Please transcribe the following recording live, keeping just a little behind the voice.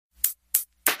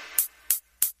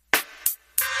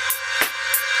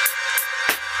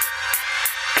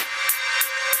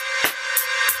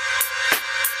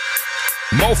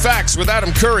Mo Facts with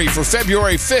Adam Curry for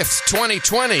February 5th,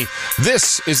 2020.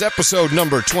 This is episode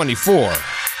number 24.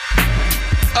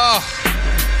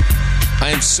 I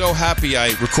am so happy I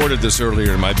recorded this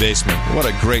earlier in my basement. What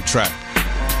a great track.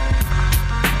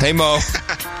 Hey, Mo.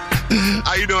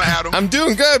 How you doing, Adam? I'm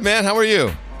doing good, man. How are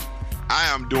you? I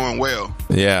am doing well.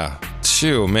 Yeah.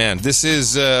 Shoo, man. This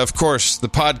is, of course, the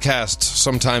podcast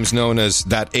sometimes known as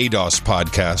That ADOS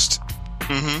Podcast.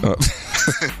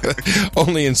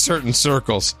 Only in certain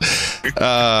circles.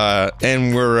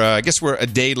 And I guess we're a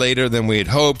day later than we had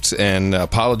hoped, and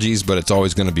apologies, but it's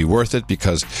always going to be worth it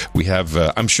because we have,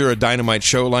 I'm sure, a dynamite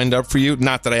show lined up for you.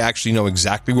 Not that I actually know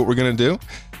exactly what we're going to do.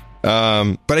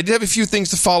 But I did have a few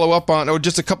things to follow up on, or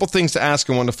just a couple things to ask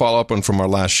and one to follow up on from our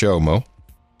last show, Mo.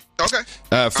 Okay.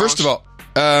 First of all,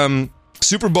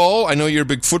 Super Bowl. I know you're a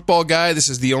big football guy. This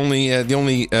is the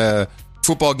only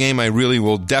football game I really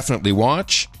will definitely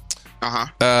watch.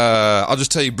 I'll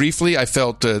just tell you briefly. I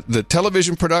felt the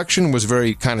television production was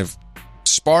very kind of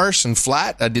sparse and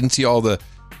flat. I didn't see all the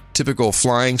typical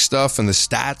flying stuff and the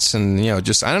stats, and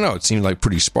just I don't know. It seemed like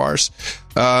pretty sparse.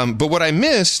 But what I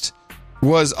missed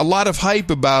was a lot of hype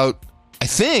about, I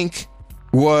think,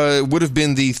 what would have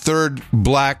been the third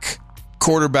black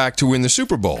quarterback to win the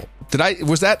Super Bowl.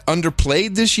 Was that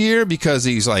underplayed this year because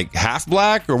he's like half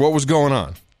black, or what was going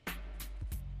on?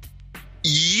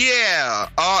 Yeah.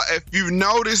 If you've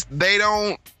noticed, they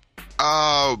don't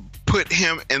put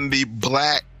him in the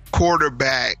black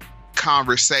quarterback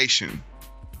conversation.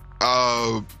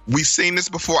 We've seen this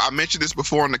before. I mentioned this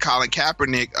before in the Colin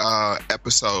Kaepernick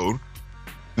episode,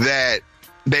 that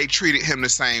they treated him the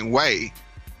same way.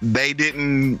 They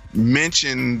didn't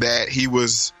mention that he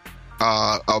was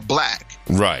a black.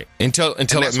 Right. Until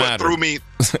it mattered.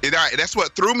 That's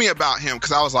what threw me about him,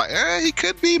 because I was like, he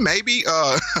could be, maybe.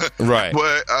 Right.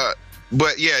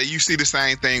 But yeah, you see the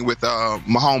same thing with my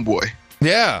homeboy.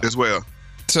 Yeah. As well.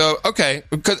 So, okay,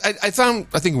 because I found,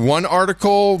 I think, one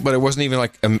article, but it wasn't even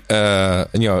like a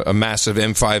massive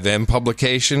M5M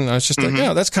publication. I was just like,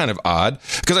 that's kind of odd,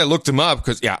 because I looked him up,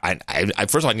 because I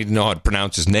first of all, I need to know how to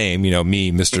pronounce his name.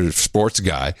 Me, Mr. Sports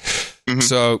Guy.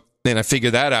 So then I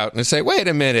figured that out, and I say, wait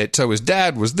a minute. So his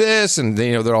dad was this, and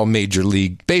they're all Major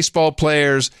League Baseball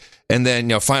players. And then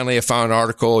finally I found an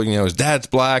article. His dad's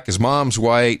black, his mom's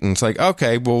white, and it's like,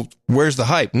 okay, well, where's the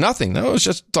hype? Nothing. No, I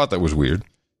just thought that was weird.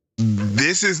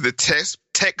 This is the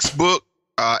textbook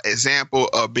example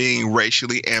of being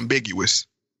racially ambiguous.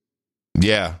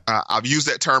 Yeah. I've used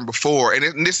that term before,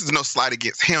 and this is no slight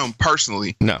against him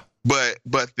personally. No. But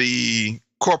the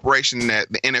corporation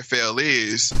that the NFL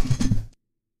is,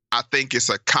 I think it's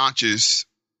a conscious.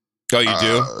 Oh, you do?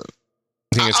 I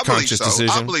think it's a conscious decision?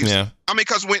 I believe so. I mean,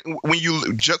 because when you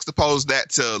juxtapose that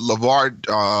to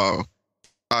LeVar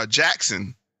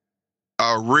Jackson,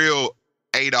 a real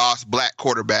ADOS black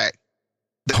quarterback.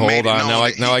 Hold on,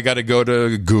 now I got to go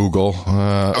to Google.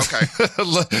 Okay,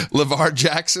 LeVar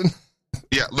Jackson.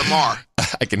 Yeah, Lamar.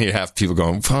 I can hear half people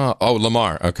going, "Oh,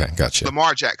 Lamar." Okay, gotcha.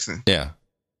 Lamar Jackson. Yeah.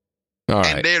 All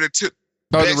right. And they're the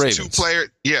best two players.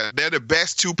 Yeah, they're the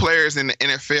best two players in the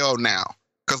NFL now.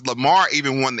 Because Lamar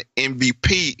even won the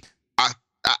MVP.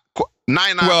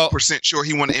 99% sure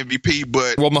he won the MVP,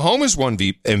 but Mahomes won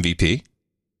MVP.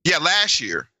 Yeah, last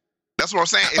year. That's what I'm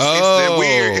saying. It's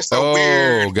weird. It's so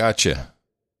weird. Oh, gotcha.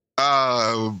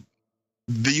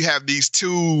 You have these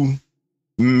two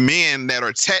men that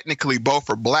are technically both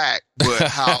are black, but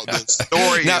how the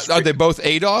story now, are they both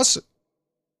ADOS?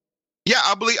 Yeah,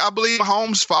 I believe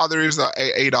Mahomes' father is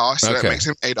ADOS, so that makes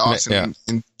him ADOS,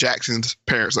 and Jackson's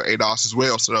parents are ADOS as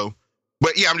well. So,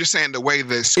 but yeah, I'm just saying the way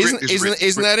the script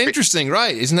isn't that interesting,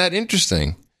 right? Isn't that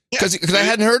interesting? Because I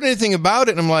hadn't heard anything about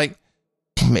it, and I'm like,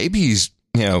 maybe he's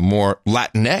more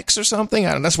Latinx or something.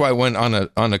 That's why I went on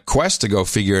a quest to go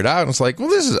figure it out. And it's like, well,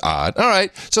 this is odd. All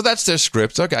right, so that's their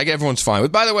script. Okay, everyone's fine.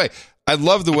 But by the way, I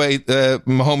love the way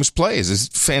Mahomes plays. It's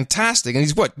fantastic, and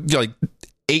he's what, like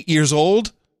 8 years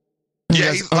old.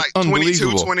 Yeah, he's like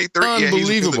 22, 23.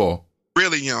 Unbelievable.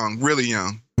 Yeah, really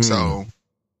young. So,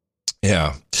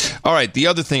 yeah. All right. The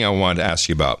other thing I wanted to ask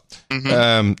you about,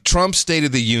 Trump's State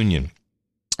of the Union,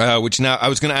 which now I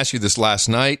was going to ask you this last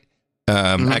night.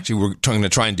 Actually, we're going to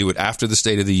try and do it after the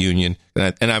State of the Union.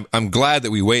 And I'm glad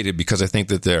that we waited, because I think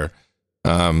that there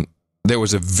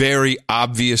was a very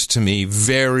obvious to me,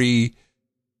 very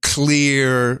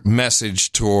clear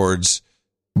message towards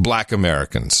Black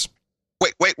Americans.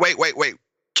 Wait.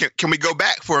 Can we go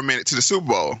back for a minute to the Super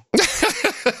Bowl?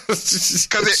 Because it's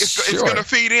going to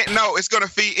feed in. No, it's going to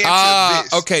feed into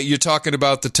this. Okay, you're talking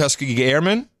about the Tuskegee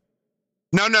Airmen?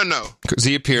 No. Because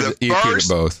he appeared at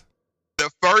both. The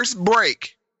first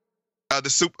break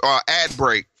the ad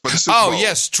break for the Super Bowl. Oh,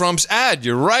 yes, Trump's ad.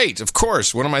 You're right. Of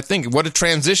course. What am I thinking? What a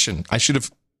transition. I should have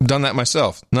done that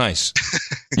myself. Nice.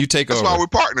 You take That's over. Why we're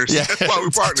partners. Yeah. That's why we're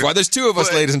partners. That's why there's two of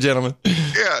us, ladies and gentlemen.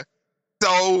 Yeah.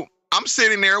 So I'm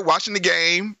sitting there watching the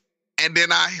game, and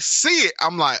then I see it.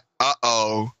 I'm like,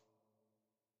 uh-oh.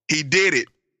 He did it.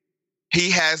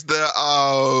 He has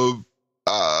the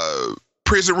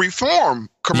prison reform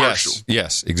commercial.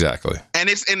 Yes, exactly. And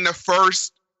it's in the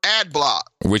first ad block.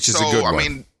 Which is a good one. I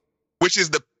mean, which is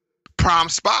the prime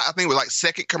spot. I think it was like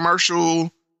second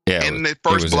commercial in the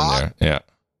first block. Yeah.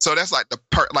 So that's like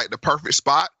the perfect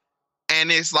spot.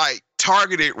 And it's like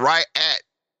targeted right at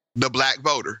the black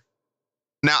voter.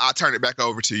 Now I'll turn it back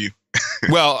over to you.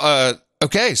 Well,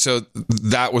 okay. So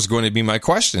that was going to be my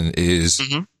question is,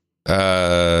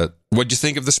 what'd you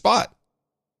think of the spot?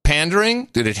 Pandering?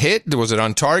 Did it hit? Was it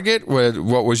on target?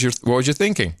 What was your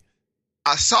thinking?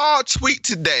 I saw a tweet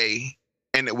today,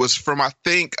 and it was from, I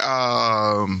think,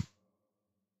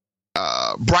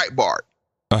 Breitbart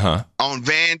on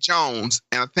Van Jones.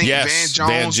 And I think Van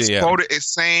Jones quoted as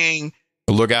saying,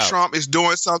 "Look out. Trump is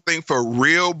doing something for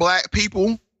real black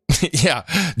people." Yeah,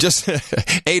 just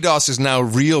ADOS is now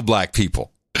real black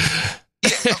people.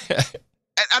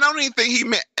 I don't even think he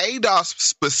meant ADOS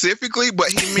specifically, but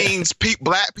he means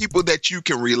black people that you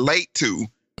can relate to.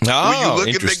 Oh, when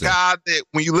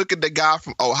you look at the guy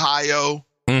from Ohio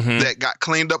that got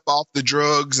cleaned up off the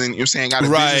drugs, and you're saying got a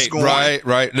business going.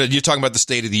 Right. You're talking about the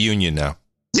State of the Union now.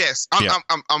 Yes,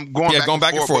 I'm going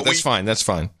back and forth. That's fine.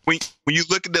 When you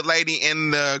look at the lady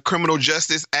in the criminal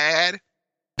justice ad,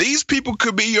 these people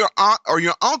could be your aunt or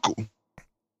your uncle.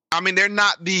 I mean, they're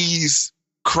not these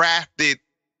crafted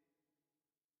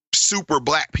super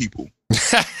black people.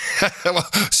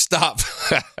 Stop.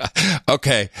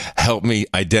 Okay, help me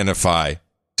identify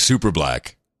super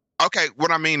black. Okay, what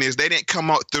I mean is they didn't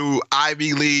come up through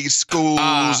Ivy League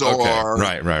schools or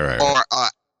right. or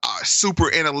super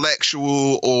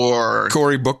intellectual or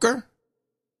Cory Booker.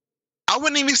 I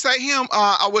wouldn't even say him.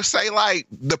 I would say like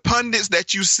the pundits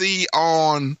that you see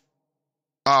on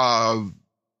CNN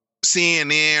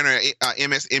or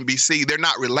MSNBC. They're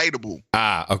not relatable.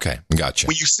 Okay, gotcha.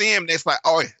 When you see him, it's like,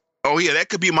 oh yeah, that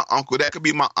could be my uncle, that could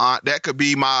be my aunt, that could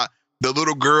be the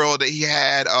little girl that he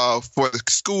had for the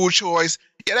school choice.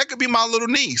 Yeah, that could be my little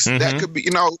niece. That could be,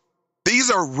 these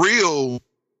are real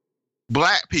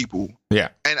black people. Yeah.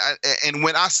 And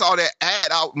when I saw that ad,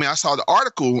 I saw the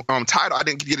article title. I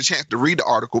didn't get a chance to read the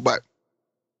article, but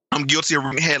I'm guilty of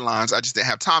reading headlines. I just didn't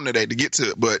have time today to get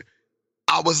to it. But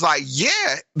I was like,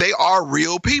 yeah, they are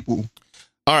real people.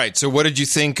 All right. So what did you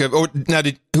think of? Oh, now,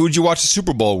 who did you watch the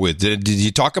Super Bowl with? Did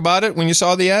you talk about it when you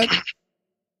saw the ad?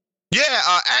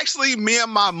 Yeah, actually, me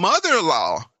and my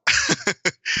mother-in-law.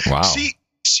 Wow.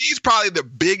 She's probably the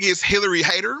biggest Hillary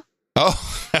hater.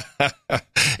 Oh,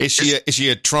 is she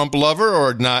a Trump lover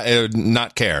or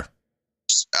not care?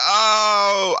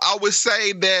 Oh, I would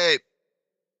say that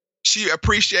she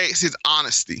appreciates his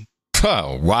honesty.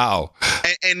 Oh, wow.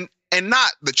 And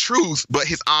not the truth, but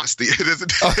his honesty.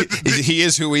 He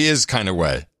is who he is kind of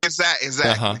way. Exactly.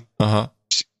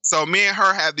 So me and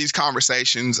her have these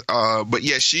conversations. But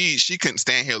yeah, she couldn't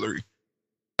stand Hillary.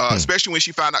 Especially when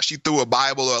she found out she threw a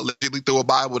Bible or allegedly threw a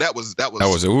Bible. That was bad. That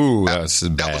was raps.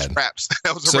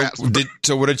 That was raps.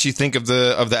 So what did she think of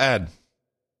the ad?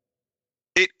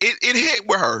 It hit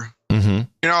with her.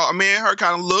 Mm-hmm. Me and her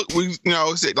kind of looked. We,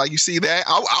 said like, you see that?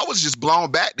 I was just blown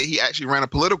back that he actually ran a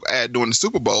political ad during the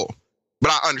Super Bowl.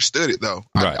 But I understood it though.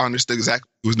 Right. I understood exactly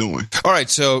what he was doing. All right.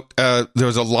 So there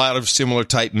was a lot of similar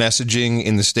type messaging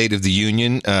in the State of the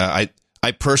Union. I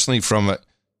personally, from a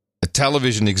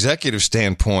television executive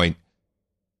standpoint,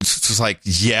 it's like,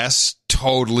 yes,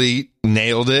 totally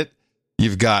nailed it.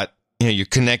 You've got, you're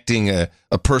connecting a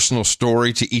personal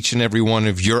story to each and every one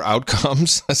of your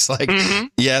outcomes. It's like,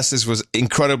 yes, this was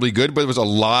incredibly good, but it was a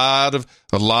lot of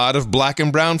black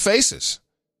and brown faces.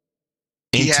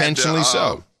 Intentionally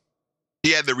so.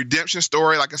 He had the redemption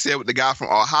story, like I said, with the guy from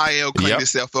Ohio cleaned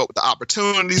himself up with the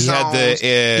opportunity zones. He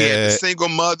had the single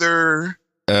mother.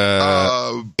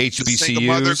 HBCUs. Single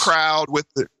mother crowd with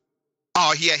the.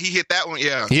 Oh yeah, he hit that one.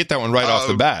 Yeah, he hit that one right off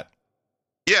the bat.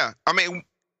 Yeah, I mean,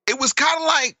 it was kind of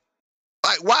like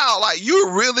wow, like you're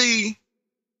really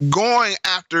going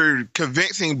after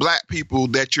convincing black people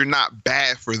that you're not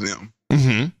bad for them.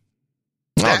 Mm-hmm.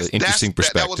 That's interesting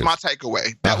perspective. That was my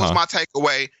takeaway. That was my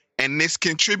takeaway, and this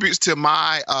contributes to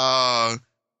my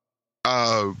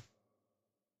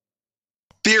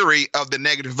theory of the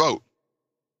negative vote.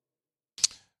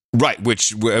 Right,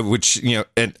 which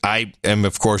and I am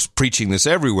of course preaching this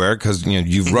everywhere because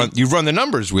you've run the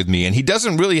numbers with me, and he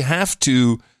doesn't really have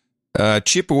to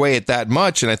chip away at that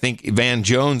much. And I think Van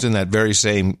Jones, in that very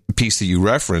same piece that you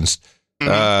referenced,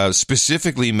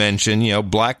 specifically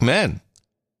mentioned, black men.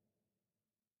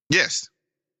 Yes.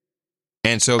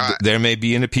 And so there may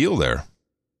be an appeal there.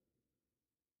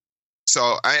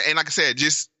 So, and like I said,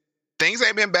 just things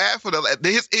ain't been bad for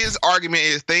his argument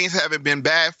is things haven't been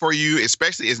bad for you,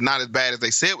 especially it's not as bad as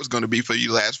they said it was going to be for you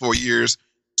the last 4 years.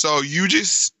 So you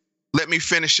just let me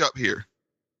finish up here.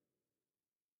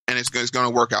 And it's going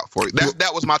to work out for you.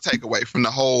 That was my takeaway from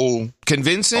the whole.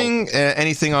 Convincing?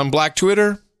 Anything on Black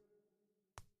Twitter?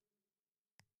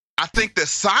 I think the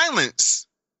silence,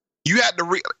 you had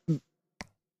to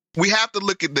we have to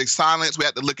look at the silence. We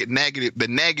have to look at the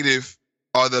negative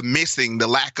or the missing, the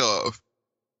lack of.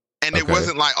 And it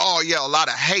wasn't like, oh yeah, a lot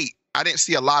of hate. I didn't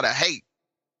see a lot of hate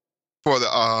for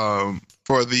the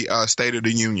State of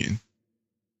the Union.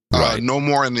 Right. No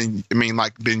more than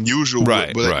usual.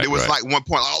 Right, but it was like one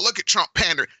point, oh, look at Trump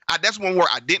pandering. That's one word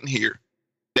I didn't hear,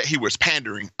 that he was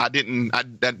pandering. That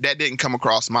didn't come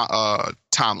across my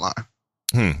timeline.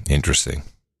 Interesting.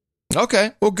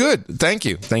 Okay. Well, good. Thank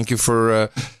you. Thank you for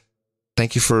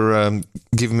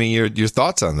giving me your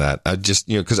thoughts on that. I just,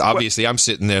 because obviously I'm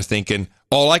sitting there thinking,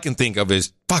 all I can think of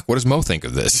is, fuck, what does Mo think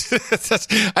of this?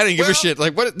 I didn't give a shit.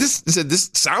 Like, what this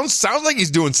sounds like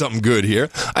he's doing something good here.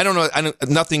 I don't know.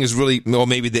 Nothing is really, well,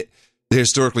 maybe the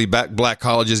historically black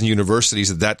colleges and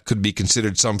universities, that could be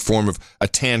considered some form of a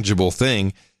tangible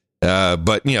thing.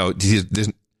 But,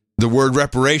 the word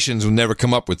reparations will never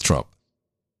come up with Trump.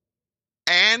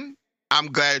 And I'm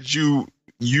glad you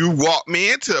walked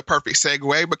me into a perfect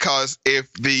segue, because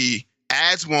if the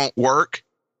ads won't work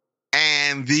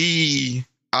and the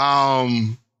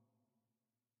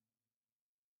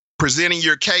presenting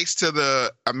your case to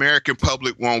the American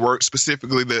public won't work,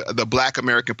 specifically the black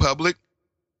American public,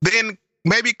 then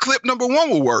maybe clip number 1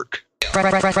 will work.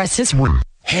 Press this one.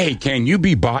 Hey, can you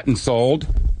be bought and sold?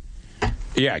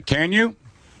 Yeah, can you?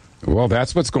 Well,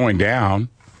 that's what's going down.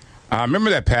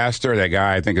 Remember that pastor, that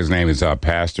guy, I think his name is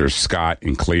Pastor Scott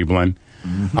in Cleveland,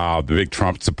 the big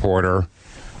Trump supporter.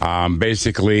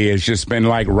 Basically has just been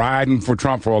like riding for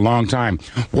Trump for a long time.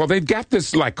 Well, they've got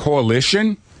this like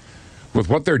coalition. With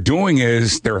what they're doing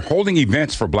is they're holding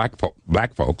events for black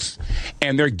folks,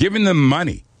 and they're giving them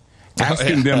money,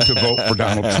 asking them to vote for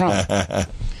Donald Trump.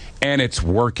 And it's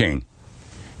working.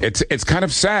 It's kind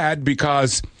of sad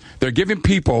because they're giving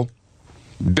people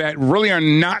that really are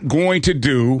not going to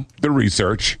do the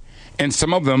research. And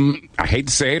some of them, I hate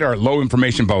to say it, are low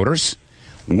information voters,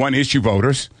 one-issue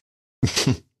voters.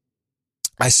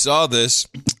 I saw this.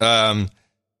 I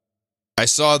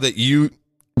saw that you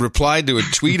replied to a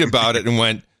tweet about it and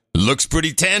went, looks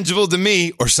pretty tangible to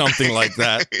me, or something like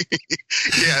that.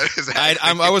 Yeah, exactly.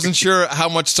 I wasn't sure how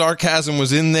much sarcasm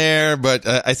was in there, but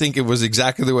I think it was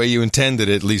exactly the way you intended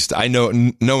it. At least I know,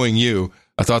 knowing you,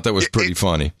 I thought that was pretty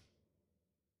funny.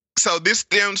 So this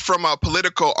stems from a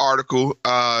Politico article.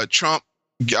 Trump,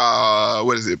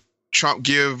 Trump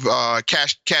give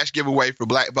cash giveaway for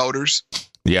black voters.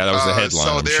 Yeah, that was the headline.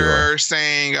 So they're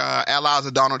saying allies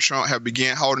of Donald Trump have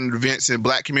begun holding events in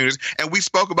black communities, and we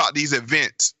spoke about these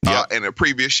events in a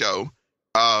previous show.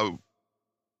 And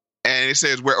it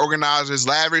says where organizers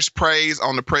lavish praise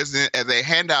on the president as they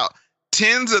hand out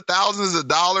tens of thousands of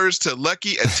dollars to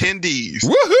lucky attendees.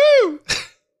 Woohoo!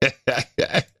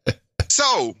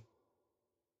 So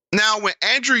now, when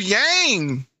Andrew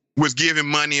Yang was giving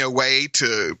money away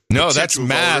to that's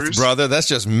math, voters, brother. That's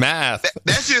just math.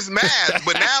 That's just math.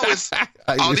 But now it's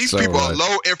all these people are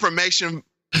low information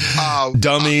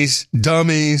dummies,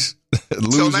 losers.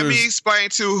 So let me explain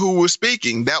to who was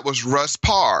speaking. That was Russ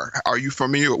Parr. Are you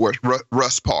familiar with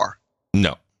Russ Parr?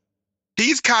 No.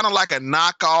 He's kind of like a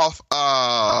knockoff.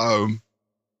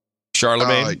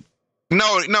 Charlemagne.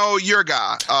 No, your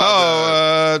guy.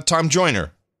 Tom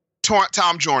Joyner.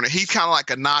 Tom Joyner. He's kind of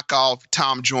like a knockoff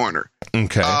Tom Joyner.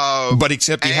 Okay, but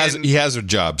except he has a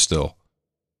job still.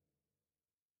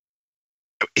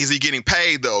 Is he getting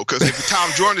paid though? Because if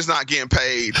Tom Joyner's not getting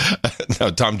paid,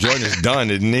 no, Tom Joyner's done,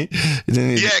 isn't he?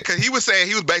 Yeah, because he was saying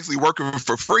he was basically working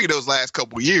for free those last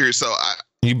couple of years. So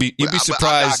you'd be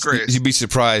surprised. You'd be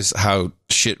surprised how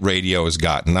shit radio has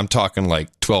gotten. I'm talking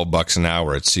like $12 an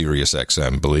hour at Sirius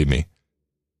XM. Believe me.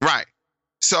 Right.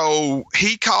 So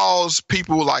he calls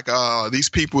people like these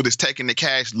people that's taking the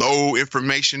cash, low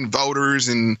information voters,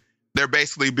 and they're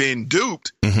basically being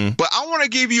duped. Mm-hmm. But I want to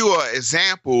give you an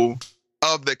example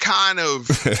of the kind of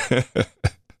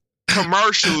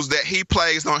commercials that he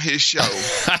plays on his show.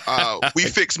 We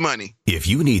Fix Money. If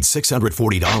you need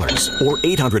 $640 or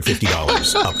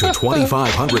 $850, up to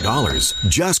 $2,500,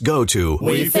 just go to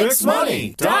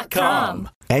WeFixMoney.com.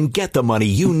 and get the money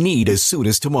you need as soon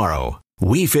as tomorrow.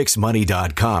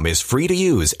 WeFixMoney.com is free to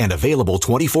use and available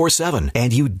 24/7,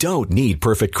 and you don't need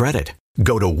perfect credit.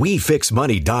 Go to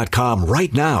WeFixMoney.com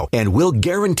right now, and we'll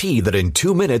guarantee that in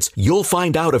 2 minutes, you'll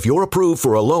find out if you're approved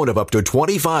for a loan of up to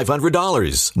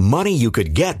 $2,500. Money you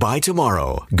could get by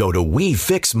tomorrow. Go to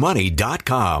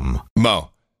WeFixMoney.com. Mo,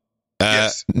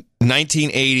 Yes.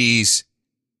 1980s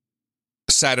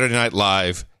Saturday Night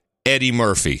Live, Eddie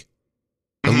Murphy.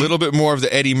 A little bit more of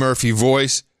the Eddie Murphy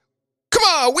voice. Come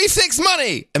on, we fix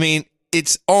money. I mean,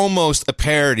 it's almost a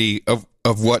parody of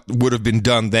what would have been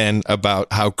done then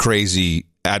about how crazy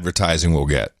advertising will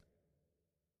get.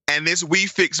 And this We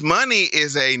Fix Money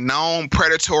is a known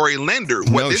predatory lender.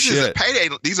 This is a payday.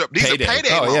 These are payday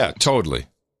Oh loans. yeah, totally.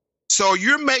 So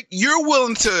you're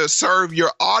willing to serve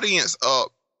your audience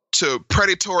up to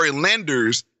predatory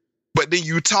lenders, but then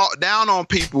you talk down on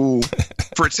people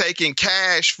for taking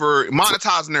cash for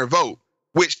monetizing their vote.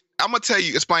 Which I'm gonna tell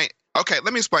you, explain. Okay,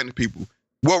 let me explain to people.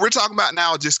 What we're talking about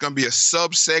now is just going to be a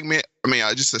sub segment.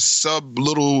 Just a sub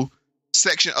little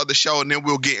section of the show, and then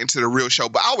we'll get into the real show.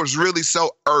 But I was really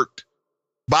so irked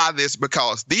by this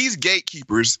because these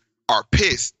gatekeepers are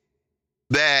pissed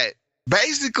that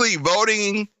basically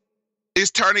voting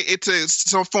is turning into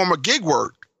some form of gig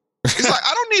work. It's like,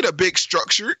 I don't need a big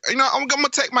structure. I'm going to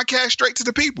take my cash straight to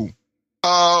the people.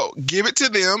 Give it to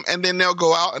them, and then they'll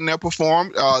go out and they'll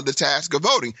perform the task of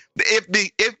voting.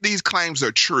 If these claims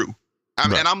are true.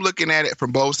 Right. And I'm looking at it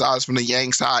from both sides, from the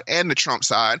Yang side and the Trump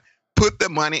side. Put the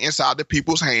money inside the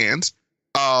people's hands.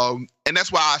 And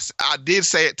that's why I did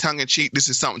say it tongue in cheek. This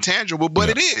is something tangible, but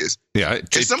it is. Yeah.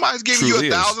 If somebody's giving you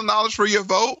 $1,000 for your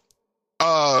vote,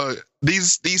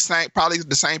 these probably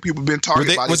the same people been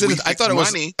targeted by this. I thought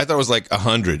it was like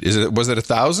 100. Was it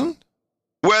 1,000?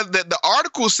 Well, the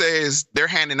article says they're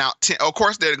handing out 10. Of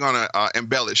course, they're going to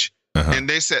embellish. And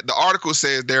they said the article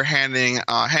says they're handing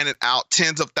out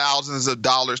tens of thousands of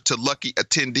dollars to lucky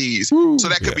attendees. Ooh, so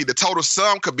that could be the total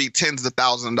sum could be tens of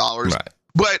thousands of dollars. Right.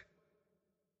 But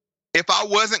if I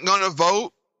wasn't going to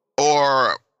vote,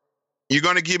 or you're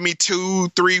going to give me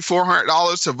 $200, $300,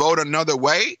 $400 to vote another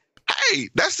way, hey,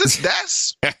 that's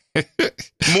more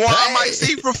I might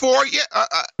see for $4. Yeah,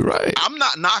 right. I'm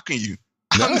not knocking you.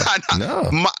 No.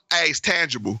 Hey, it's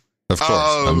tangible. Of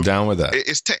course, I'm down with that.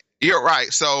 You're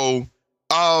right. So,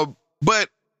 but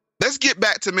let's get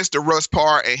back to Mr. Russ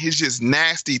Parr and his just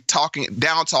nasty talking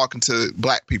to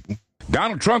black people.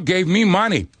 Donald Trump gave me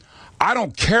money. I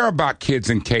don't care about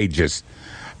kids in cages.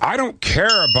 I don't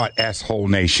care about asshole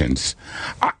nations.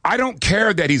 I don't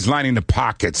care that he's lining the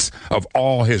pockets of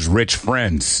all his rich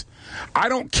friends. I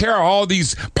don't care all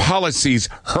these policies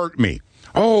hurt me.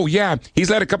 Oh, yeah, he's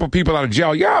let a couple people out of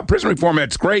jail. Yeah, prison reform,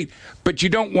 that's great. But you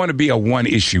don't want to be a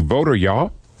one-issue voter,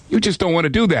 y'all. You just don't want to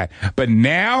do that. But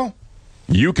now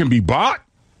you can be bought?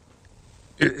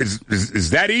 Is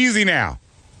that easy now?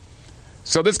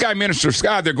 So this guy, Minister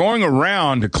Scott, they're going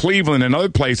around to Cleveland and other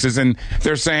places, and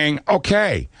they're saying,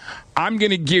 okay, I'm going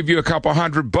to give you a couple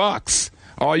 $100.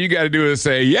 All you got to do is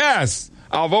say, yes,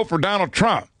 I'll vote for Donald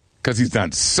Trump because he's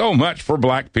done so much for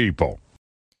black people.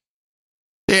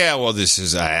 Yeah, well,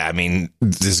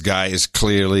 this guy is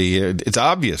clearly, it's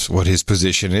obvious what his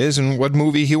position is and what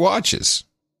movie he watches.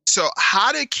 So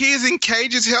how did kids in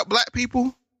cages help black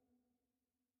people?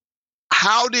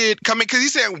 Because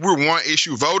he's saying we're one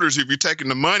issue voters. If you're taking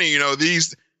the money,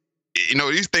 these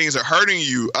things are hurting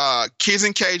you. Kids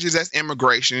in cages, that's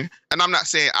immigration. And I'm not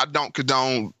saying I don't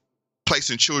condone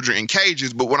placing children in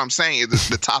cages, but what I'm saying is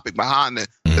the topic behind the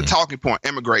talking point,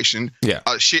 immigration. Yeah.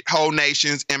 Shithole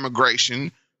nations,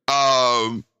 immigration.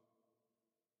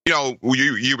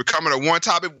 You becoming a one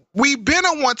topic. We've been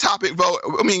a one topic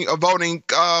a voting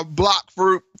block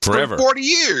for forever, 40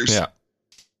 years. Yeah.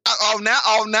 Now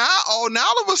all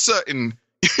of a sudden,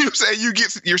 you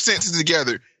get your senses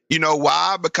together. You know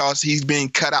why? Because he's being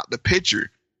cut out the picture.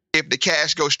 If the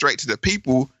cash goes straight to the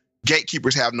people,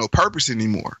 gatekeepers have no purpose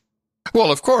anymore. Well,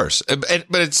 of course, but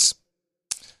it's.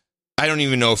 I don't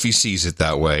even know if he sees it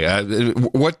that way.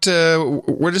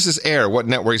 Where does this air? What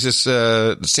network is this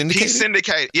syndicated? He's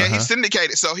syndicated. Yeah, he's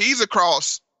syndicated. So he's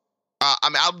across.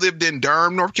 I lived in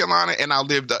Durham, North Carolina, and I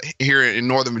lived here in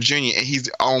Northern Virginia, and he's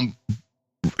on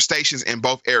stations in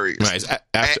both areas. Nice.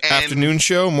 Afternoon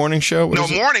show, morning show?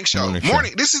 Morning show.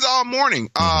 Morning. This is all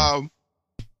morning.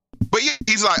 But yeah,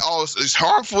 he's like, it's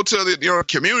harmful to the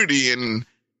community, and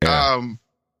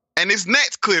and this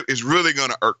next clip is really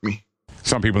going to irk me.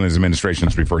 Some people in his administration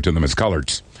refer to them as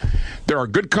coloreds. There are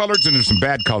good coloreds and there's some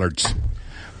bad coloreds.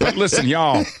 But listen,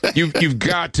 y'all, you've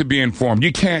got to be informed.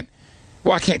 You can't.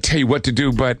 Well, I can't tell you what to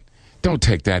do, but don't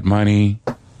take that money.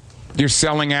 You're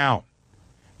selling out.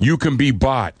 You can be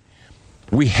bought.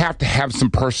 We have to have some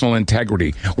personal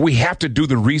integrity. We have to do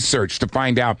the research to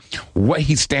find out what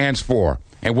he stands for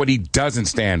and what he doesn't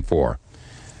stand for.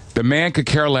 The man could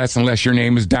care less unless your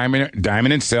name is Diamond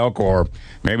and Silk, or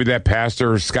maybe that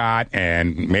Pastor Scott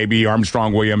and maybe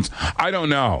Armstrong Williams. I don't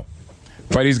know.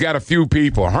 But he's got a few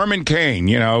people. Herman Cain,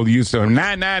 used to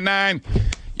 999.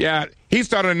 Yeah, he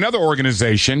started another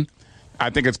organization. I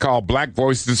think it's called Black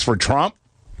Voices for Trump.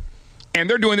 And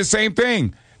they're doing the same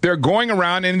thing. They're going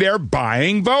around and they're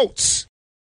buying votes.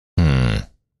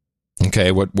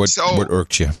 Okay, what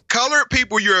irked you? Colored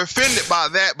people, you're offended by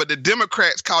that, but the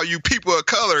Democrats call you people of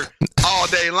color all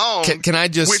day long. Can I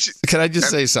just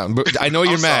say something? I know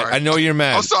you're mad. Sorry. I know you're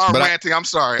mad. I'm sorry, I'm ranting. I'm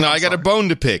sorry. No, I got a bone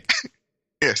to pick.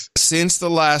 Yes. Since the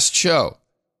last show,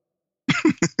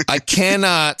 I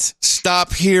cannot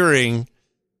stop hearing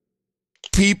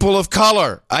people of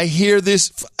color. I hear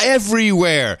this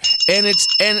everywhere, and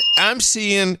I'm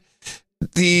seeing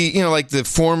the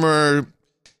former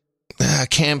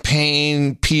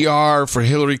campaign PR for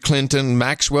Hillary Clinton.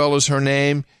 Maxwell is her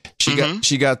name.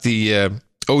 She got the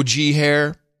OG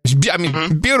hair. I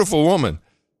mean, beautiful woman.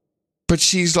 But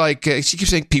she's like, she keeps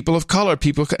saying people of color,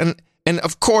 and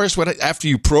of course, after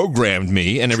you programmed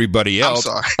me and everybody else,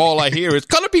 all I hear is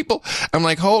color people. I'm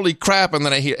like, holy crap! And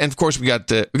then I hear, and of course, we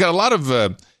got a lot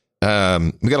of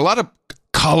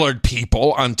colored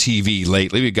people on TV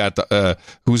lately. We got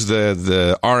who's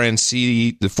the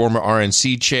RNC, the former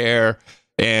RNC chair,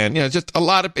 and just a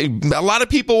lot of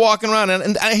people walking around,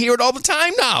 and I hear it all the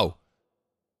time now.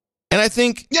 And I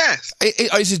think, yes,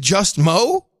 is it just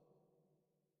Mo?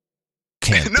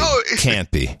 Can't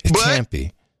be. It can't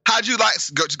be. How'd you like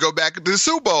go back to the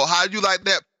Super Bowl? How'd you like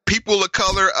that people of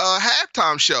color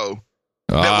halftime show?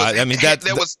 I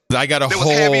was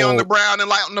heavy on the brown and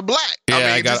light on the black.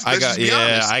 Yeah,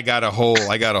 I got a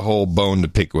whole bone to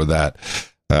pick with that.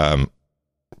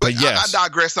 But yes, I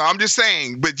digress. I'm just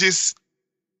saying, but just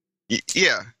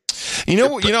yeah.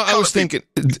 I was thinking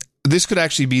this could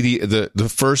actually be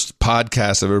the first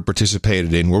podcast I've ever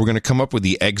participated in where we're going to come up with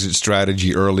the exit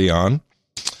strategy early on.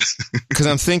 Because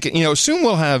I'm thinking, soon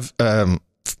we'll have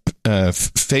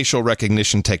facial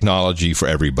recognition technology for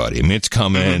everybody. I mean, it's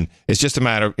coming. Mm-hmm. It's just a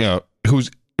matter of, who's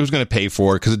going to pay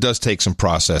for it, because it does take some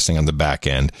processing on the back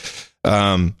end.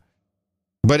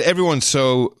 But everyone's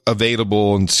so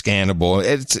available and scannable.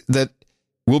 It's that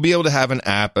we'll be able to have an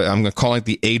app. I'm going to call it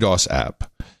the ADOS app.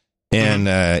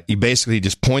 And you basically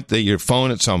just point your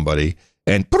phone at somebody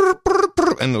and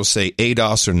they'll say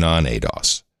ADOS or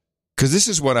non-ADOS. Because this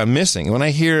is what I'm missing. When I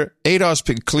hear ADOS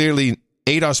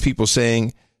people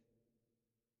saying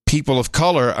people of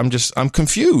color, I'm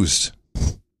confused.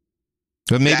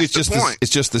 But maybe it's just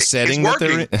the setting that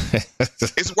they're in.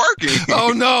 It's working.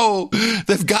 Oh no,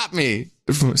 they've got me.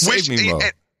 Save me, Mo.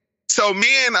 So me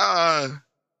and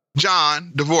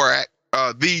John Dvorak,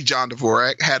 the John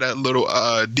Dvorak, had a little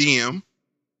DM.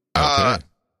 Okay.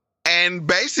 And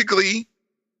basically,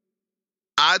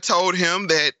 I told him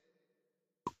that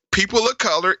people of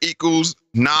color equals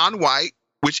non-white,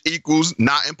 which equals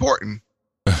not important.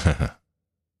 And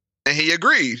he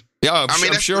agreed. Yeah,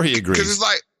 I'm sure he agrees. Because it's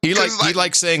like, he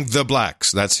likes saying the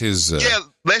blacks. That's his. Yeah,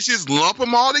 let's just lump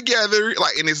them all together,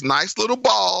 like in this nice little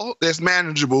ball that's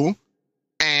manageable,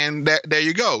 and there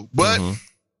you go. But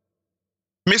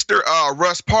Mr.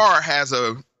 Russ Parr has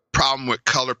a problem with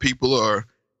color people,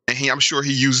 I'm sure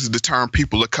he uses the term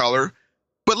people of color.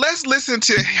 But let's listen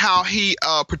to how he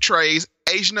portrays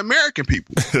Asian American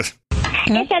people.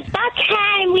 It's about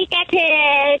time we get to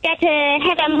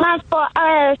have a month for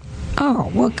us.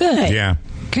 Oh, well, good. Yeah.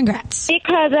 Congrats.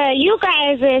 Because you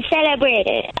guys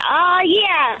celebrated. Oh,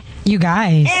 yeah. You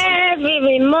guys.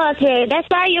 Every month. That's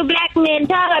why you black men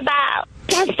talk about.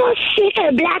 I'm so sick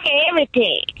of black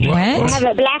everything. What? You have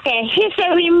a black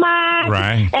history month.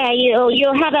 Right.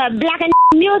 You have a black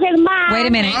music month. Wait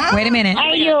a minute.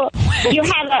 And you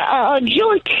have a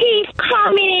Juneteenth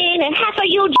coming, and half of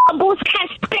you jabos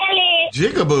can't spell it.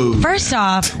 Jigaboo. First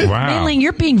off, wow. Mei-Ling,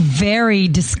 you're being very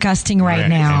disgusting right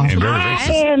now. And very I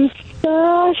racist. am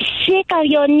so sick of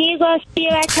your Negro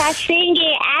spiritual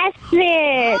singing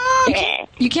acid.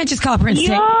 You can't just call Prince.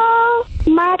 Yo,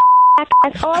 my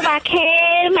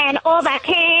overcame, and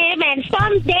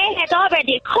someday has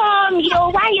already come.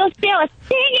 Why you still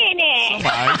singing it?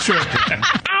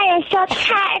 I am so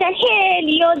tired of hearing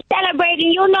you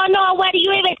celebrating. You don't know what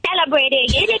you even celebrating.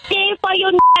 Anything for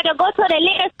you to go to the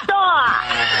liquor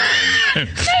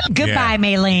store. Goodbye,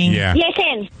 Mei-Ling. Yeah.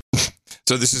 Listen.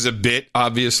 So this is a bit,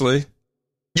 obviously.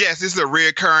 Yes, this is a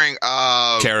reoccurring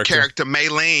character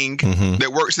Mei-Ling,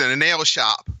 that works in a nail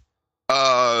shop.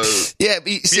 Now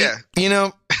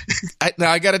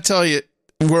I got to tell you,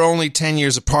 we're only 10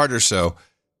 years apart or so.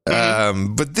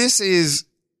 But this is,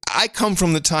 I come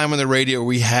from the time on the radio where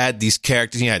we had these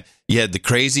characters. You had the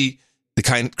crazy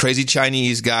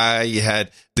Chinese guy. You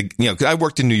had I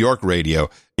worked in New York radio.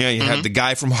 You had the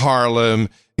guy from Harlem.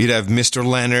 You'd have Mr.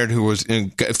 Leonard, who was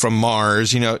from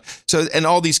Mars, so, and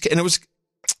all these, and it was,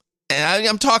 and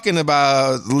I'm talking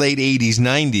about late 80s,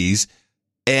 90s,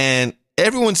 and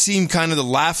everyone seemed kind of to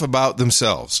laugh about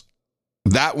themselves.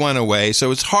 That went away. So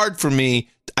it's hard for me.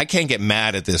 I can't get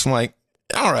mad at this. I'm like,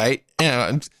 all right.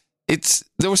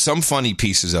 There was some funny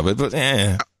pieces of it, but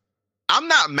I'm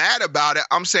not mad about it.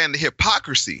 I'm saying the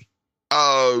hypocrisy.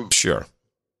 Sure.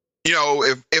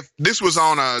 If this was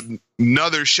on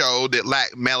another show that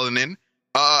lacked melanin,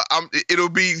 it'll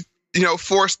be,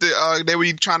 forced to, they would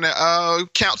be trying to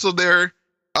counsel their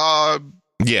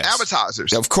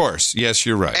advertisers. Of course. Yes,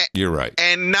 you're right. You're right.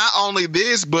 And not only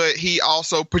this, but he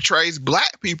also portrays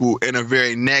black people in a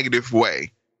very negative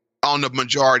way on the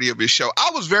majority of his show.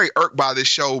 I was very irked by this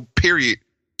show, period.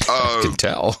 I can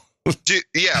tell.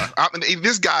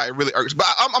 This guy really irks. But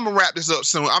I'm going to wrap this up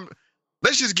soon.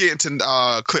 Let's just get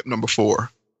into clip number 4.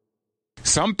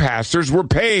 Some pastors were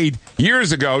paid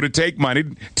years ago to take money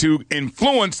to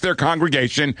influence their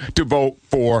congregation to vote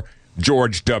for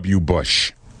George W.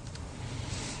 Bush.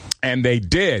 And they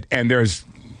did. And it's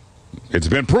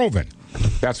been proven.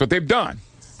 That's what they've done.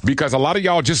 Because a lot of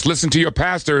y'all just listen to your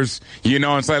pastors,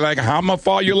 and say, like, I'm going to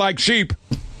follow you like sheep.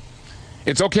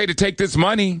 It's okay to take this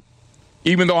money,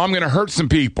 even though I'm going to hurt some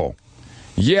people.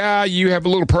 Yeah, you have a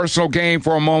little personal gain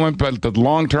for a moment, but the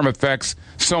long-term effects,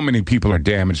 so many people are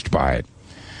damaged by it.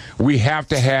 We have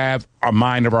to have a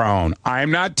mind of our own. I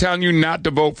am not telling you not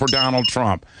to vote for Donald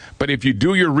Trump, but if you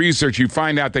do your research, you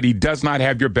find out that he does not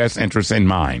have your best interests in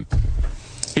mind.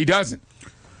 He doesn't.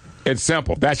 It's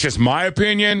simple. That's just my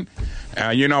opinion.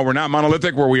 We're not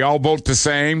monolithic where we all vote the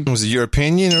same. Was it your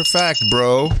opinion or fact,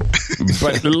 bro?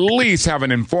 But at least have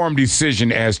an informed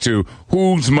decision as to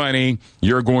whose money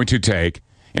you're going to take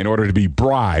in order to be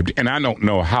bribed. And I don't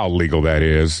know how legal that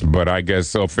is, but I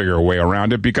guess they'll figure a way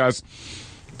around it because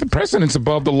the president's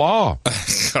above the law.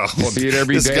 You see it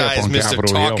every day up on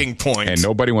Capitol Hill, point. And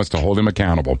nobody wants to hold him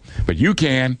accountable. But you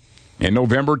can in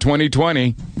November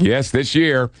 2020. Yes, this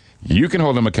year. You can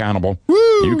hold him accountable. Woo!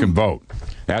 You can vote.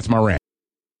 That's my rant.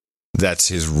 That's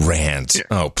his rant. Yeah.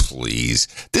 Oh, please.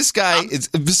 This guy is,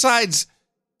 besides,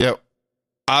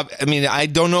 I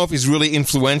don't know if he's really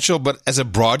influential, but as a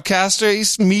broadcaster,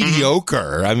 he's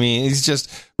mediocre. I mean, he's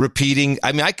just repeating.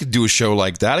 I mean, I could do a show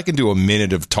like that. I could do a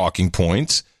minute of talking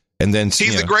points. And then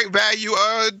he's a great value,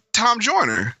 Tom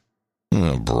Joyner.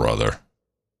 Oh, brother.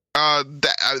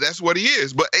 That's what he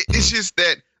is. But it's just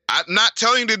that I'm not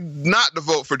telling you not to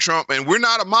vote for Trump, and we're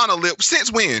not a monolith.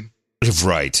 Since when?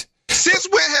 Right. Since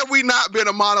when have we not been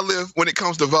a monolith when it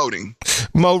comes to voting?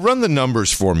 Mo, run the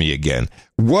numbers for me again.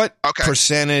 What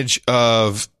percentage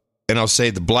of, and I'll say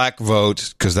the black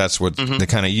vote, because that's what they're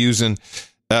kind of using,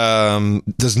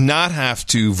 does not have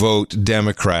to vote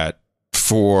Democrat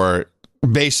for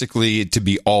basically to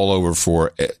be all over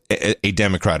for a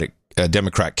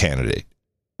Democrat candidate?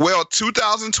 Well,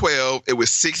 2012, it was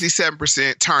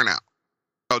 67% turnout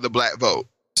of the black vote.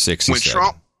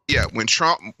 67. When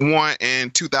Trump won in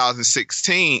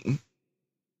 2016,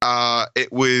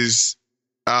 it was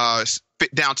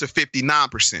down to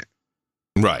 59%.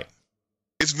 Right.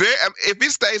 It's very. If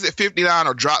it stays at 59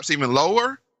 or drops even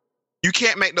lower, you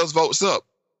can't make those votes up.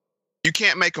 You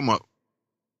can't make them up.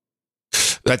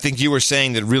 I think you were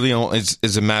saying that really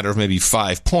is a matter of maybe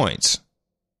 5 points.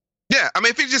 Yeah, I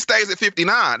mean, if it just stays at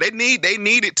 59, they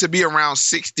need it to be around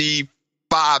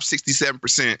 65,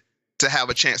 67% to have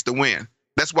a chance to win.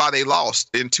 That's why they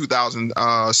lost in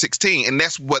 2016, and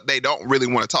that's what they don't really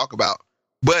want to talk about.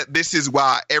 But this is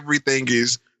why everything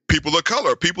is people of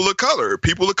color. We'll have a talk about.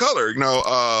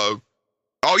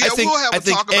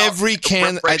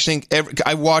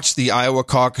 I watched the Iowa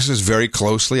caucuses very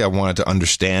closely. I wanted to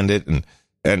understand it, and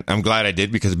I'm glad I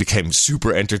did because it became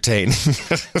super entertaining.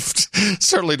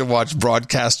 Certainly to watch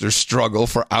broadcasters struggle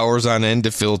for hours on end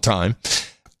to fill time.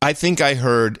 I think I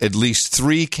heard at least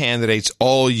 3 candidates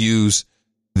all use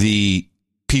the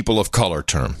people of color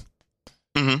term.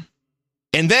 Mm-hmm.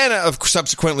 And then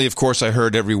subsequently, of course, I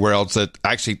heard everywhere else that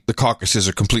actually the caucuses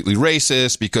are completely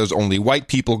racist because only white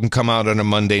people can come out on a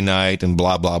Monday night and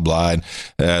blah, blah, blah.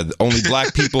 And only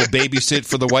black people babysit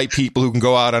for the white people who can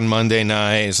go out on Monday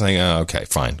night. It's like, oh, okay,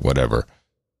 fine, whatever.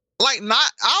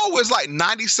 I was like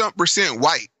 90-something%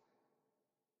 white.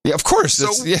 Yeah, of course. So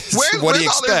what do you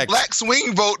expect? All this black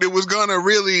swing vote that was going to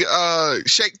really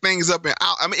shake things up and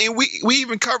out? I mean, and we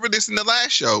even covered this in the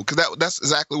last show because that's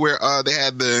exactly where they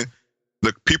had the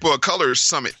the People of Color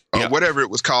Summit or whatever it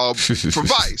was called for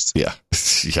Vice. Yeah.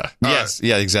 Yes.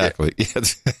 Yeah. Exactly. Yeah.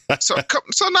 So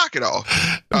knock it off.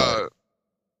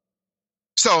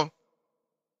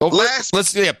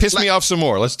 Piss me off some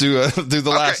more. Let's do the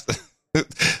last.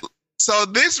 So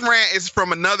this rant is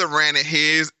from another rant of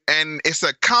his, and it's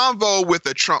a convo with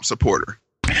a Trump supporter.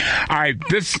 All right,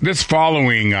 this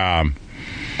following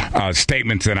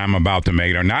statements that I'm about to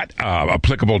make are not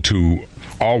applicable to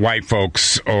all white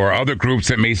folks or other groups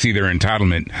that may see their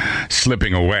entitlement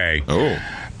slipping away. Oh.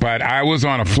 But I was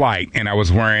on a flight, and I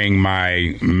was wearing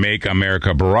my Make America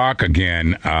Barack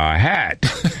Again hat.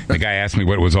 The guy asked me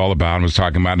what it was all about and was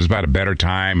talking about it was about a better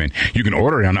time, and you can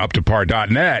order it on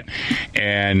uptopar.net.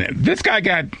 And this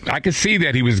guy I could see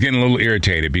that he was getting a little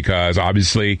irritated because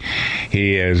obviously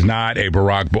he is not a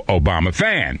Barack Obama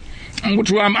fan,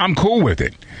 which I'm cool with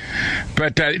it.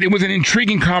 But it was an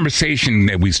intriguing conversation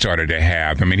that we started to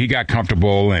have. I mean, he got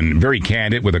comfortable and very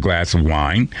candid with a glass of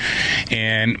wine,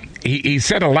 and he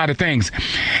said a lot of things.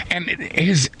 And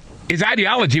his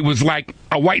ideology was like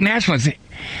a white nationalist.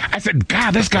 I said,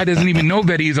 God, this guy doesn't even know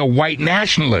that he's a white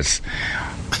nationalist.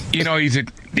 You know, he's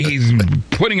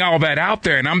putting all that out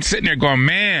there, and I'm sitting there going,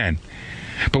 man.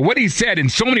 But what he said in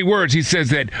so many words, he says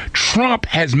that Trump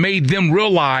has made them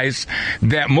realize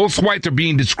that most whites are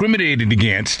being discriminated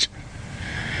against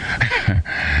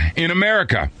in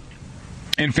America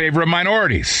in favor of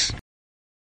minorities.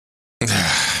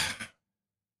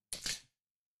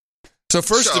 So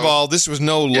first of all, this was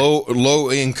no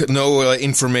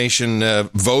information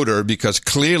voter because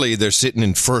clearly they're sitting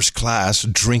in first class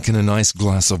drinking a nice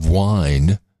glass of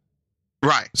wine.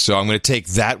 Right. So I'm going to take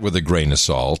that with a grain of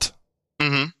salt.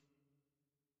 Mm-hmm.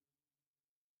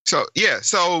 So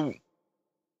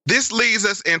this leads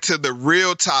us into the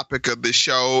real topic of the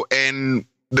show. And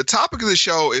the topic of the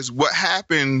show is what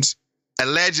happens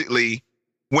allegedly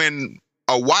when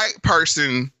a white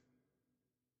person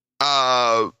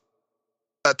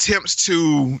attempts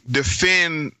to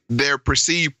defend their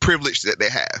perceived privilege that they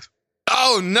have.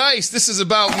 Oh, nice. This is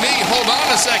about me. Hold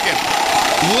on a second.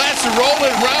 Let's roll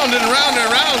it round and round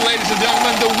and round, ladies and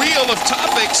gentlemen. The Wheel of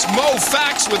Topics, Mo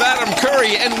Facts with Adam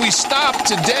Curry. And we stop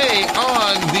today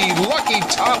on the lucky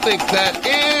topic that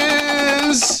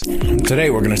is...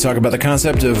 Today we're going to talk about the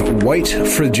concept of white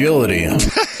fragility.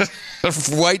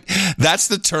 That's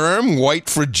the term? White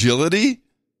fragility?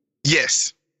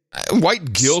 Yes.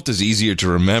 White guilt is easier to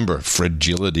remember.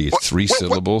 Fragility, three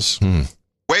syllables.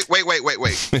 Wait.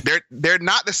 They're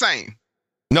not the same.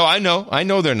 No, I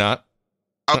know they're not.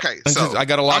 Okay, so I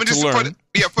got a lot to learn.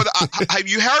 Have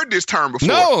you heard this term before?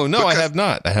 No, I have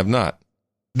not.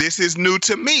 This is new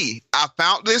to me. I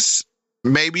found this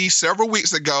maybe several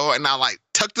weeks ago, and I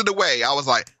tucked it away. I was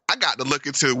like, I got to look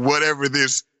into whatever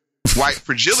this white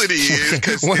fragility is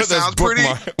because it sounds pretty.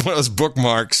 One of those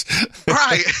bookmarks,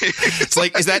 right? It's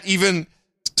like, is that even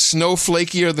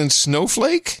snowflakier than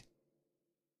snowflake?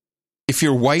 If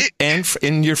you're white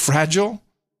and you're fragile?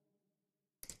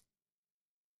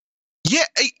 Yeah,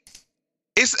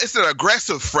 it's an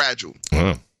aggressive fragile.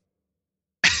 Huh.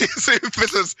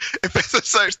 if it's a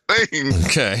such thing.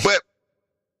 Okay. But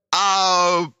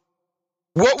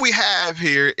what we have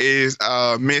here is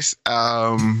Miss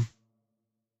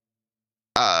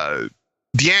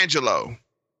D'Angelo.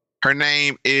 Her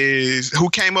name is, who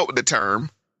came up with the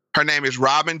term. Her name is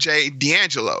Robin J.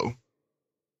 D'Angelo.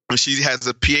 And she has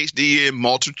a PhD in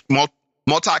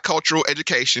multicultural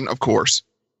education, of course.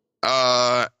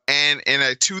 And in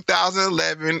a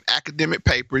 2011 academic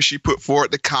paper, she put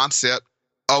forward the concept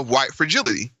of white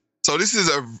fragility. So this is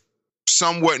a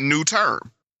somewhat new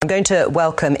term. I'm going to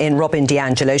welcome in Robin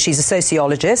D'Angelo. She's a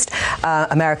sociologist,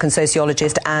 American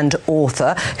sociologist and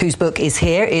author, whose book is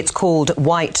here. It's called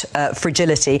White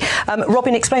Fragility.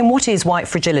 Robin, explain, what is white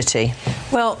fragility?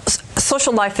 Well,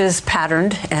 social life is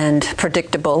patterned and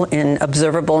predictable in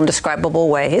observable and describable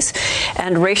ways,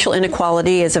 and racial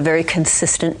inequality is a very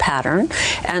consistent pattern,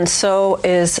 and so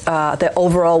is the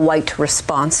overall white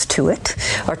response to it,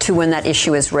 or to when that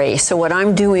issue is raised. So what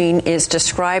I'm doing is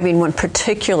describing one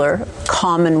particular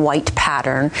common white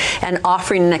pattern and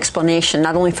offering an explanation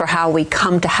not only for how we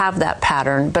come to have that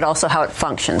pattern, but also how it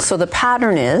functions. So the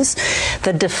pattern is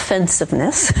the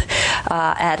defensiveness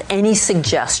at any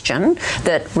suggestion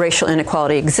that racial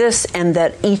inequality exists and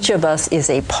that each of us is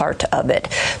a part of it.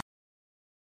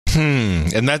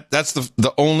 And that's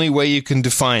the only way you can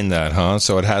define that, huh?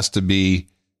 So it has to be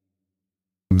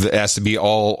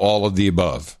all of the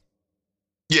above.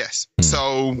 Yes.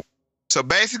 So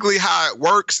basically how it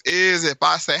works is if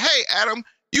I say, hey, Adam,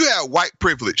 you have white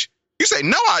privilege. You say,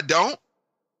 no, I don't.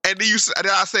 And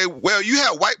then I say, well, you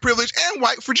have white privilege and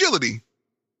white fragility.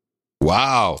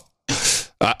 Wow.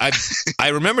 I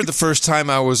remember the first time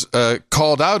I was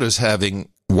called out as having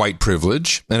white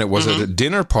privilege, and it was at a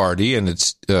dinner party, and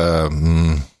it's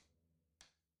going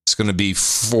to be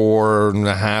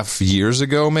 4.5 years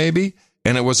ago, maybe.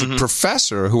 And it was a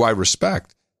professor who I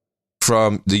respect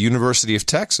from the University of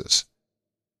Texas.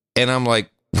 And I'm like,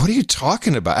 what are you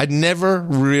talking about? I'd never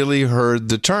really heard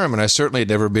the term, and I certainly had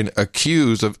never been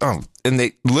accused of, and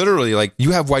they literally like,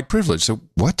 you have white privilege. So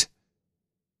what?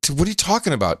 So what are you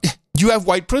talking about? You have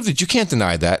white privilege. You can't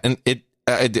deny that. And it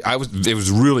was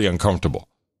really uncomfortable.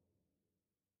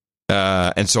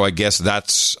 And so I guess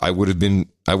I would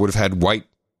have had white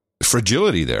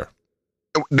fragility there.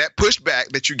 That pushback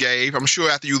that you gave, I'm sure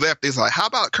after you left, is like, how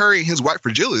about Curry and his white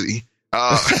fragility?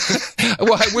 Well,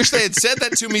 I wish they had said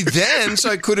that to me then, so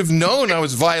I could have known I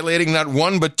was violating not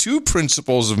one but two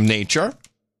principles of nature.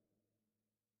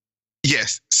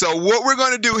 Yes. So what we're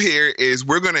going to do here is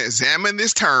we're going to examine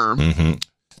this term. Mm-hmm.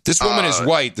 This woman is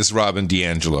white, this Robin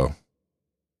DiAngelo.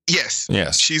 Yes.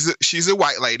 Yes. She's a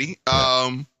white lady.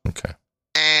 Okay.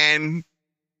 And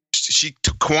she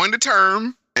coined the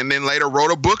term and then later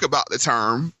wrote a book about the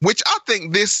term, which I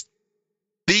think these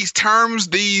terms,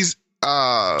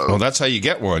 well, that's how you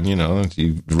get one, you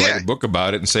write a book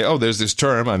about it and say, oh, there's this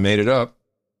term, I made it up.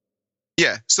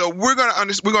 Yeah. So we're going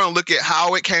to look at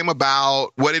how it came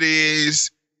about, what it is.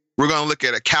 We're going to look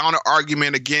at a counter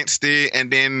argument against it,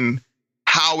 and then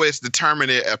how it's determined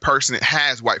that a person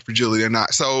has white fragility or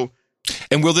not. So,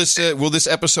 and will this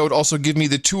episode also give me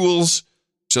the tools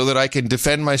so that I can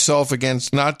defend myself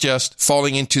against not just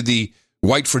falling into the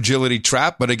white fragility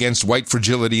trap, but against white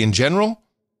fragility in general?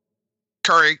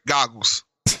 Curry, goggles.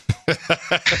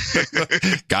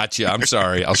 Gotcha. I'm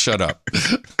sorry. I'll shut up.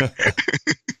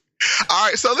 All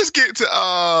right. So let's get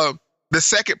to the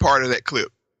second part of that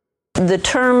clip. The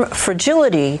term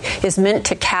fragility is meant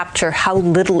to capture how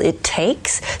little it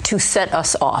takes to set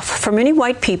us off. For many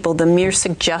white people, the mere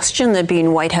suggestion that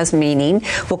being white has meaning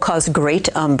will cause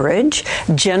great umbrage.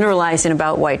 Generalizing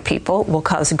about white people will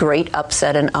cause great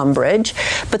upset and umbrage.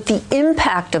 But the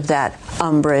impact of that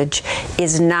umbrage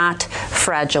is not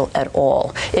fragile at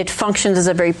all. It functions as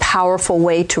a very powerful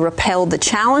way to repel the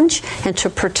challenge and to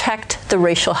protect the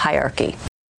racial hierarchy.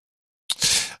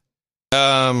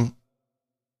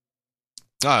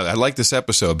 I like this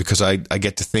episode because I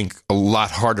get to think a lot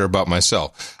harder about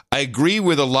myself. I agree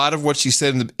with a lot of what she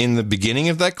said in the beginning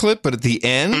of that clip, but at the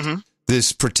end,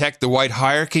 this protect the white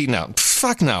hierarchy, no,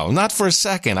 fuck no, not for a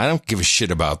second. I don't give a shit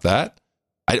about that.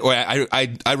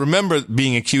 I remember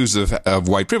being accused of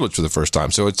white privilege for the first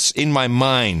time, so it's in my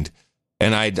mind,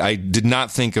 and I did not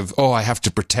think of, I have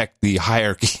to protect the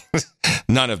hierarchy.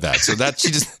 None of that. So she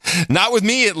just, not with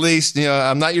me at least.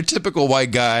 I'm not your typical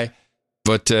white guy,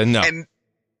 but no. And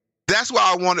that's why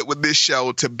I wanted with this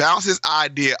show to bounce this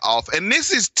idea off. And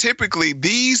this is typically,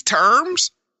 these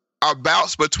terms are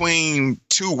bounced between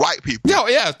two white people. No,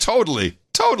 yeah, totally.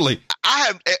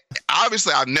 I've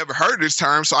never heard this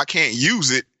term, so I can't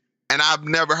use it. And I've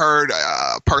never heard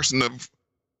a person of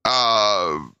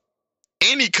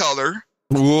any color.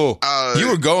 Whoa, you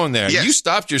were going there. Yes. You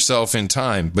stopped yourself in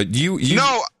time, but you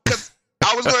No, because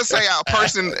I was going to say a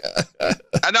person,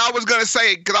 and I was going to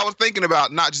say, because I was thinking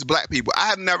about not just black people. I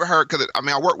have never heard, because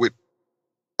I work with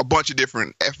a bunch of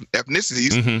different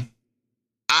ethnicities. Mm-hmm.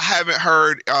 I haven't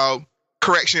heard, a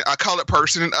colored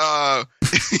person use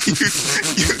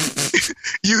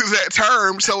that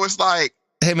term. So it's like,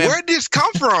 hey, man, where'd this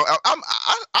come from?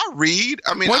 I read.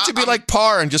 Why don't you be like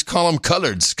Parr and just call them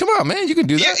coloreds? Come on, man, you can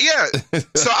do that. Yeah.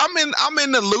 So I'm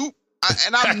in the loop.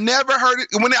 And I've never heard it.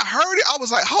 When I heard it, I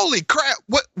was like, holy crap,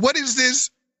 what is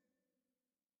this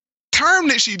term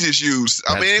that she just used?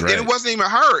 It wasn't even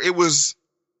her. It was,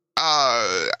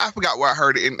 I forgot where I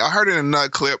heard it. I heard it in another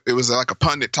clip. It was like a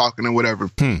pundit talking or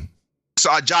whatever. So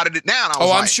I jotted it down.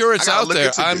 I'm sure it's out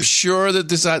there. I'm sure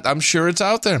it's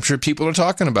out there. I'm sure people are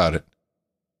talking about it.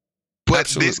 But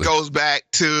Absolutely. This goes back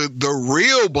to the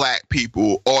real black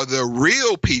people or the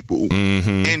real people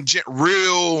and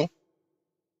real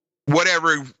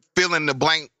whatever fill in the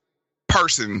blank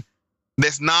person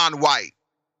that's non-white.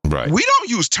 Right. We don't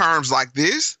use terms like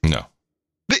this. No.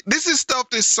 This is stuff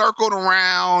that's circled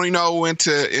around, in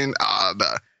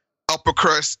the upper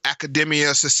crust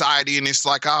academia society, and it's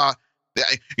like,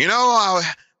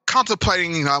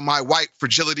 contemplating my white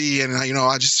fragility, and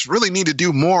I just really need to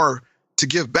do more to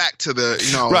give back to the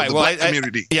black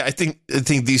community. I think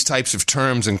these types of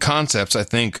terms and concepts,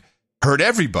 hurt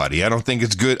everybody. I don't think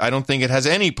it's good. I don't think it has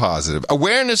any positive.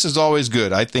 Awareness is always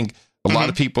good. I think a lot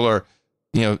of people are,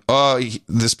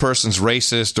 this person's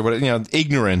racist or whatever.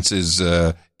 Ignorance is,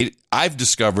 I've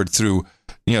discovered through,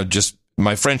 just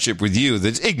my friendship with you, that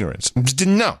it's ignorance. I just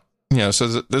didn't know.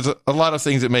 So there's a lot of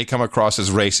things that may come across as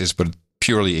racist, but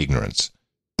purely ignorance.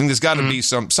 And there's got to be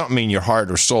something in your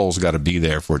heart or soul's got to be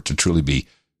there for it to truly be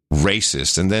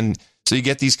racist. And then, so you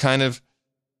get these kind of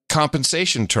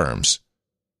compensation terms.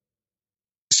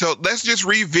 So let's just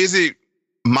revisit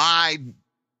my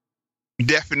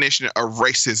definition of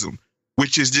racism,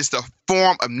 which is just a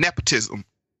form of nepotism.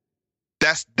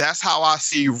 That's how I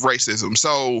see racism.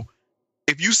 So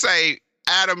if you say,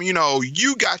 Adam,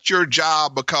 you got your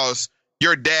job because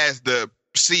your dad's the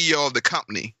CEO of the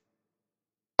company,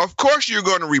 of course you're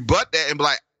going to rebut that and be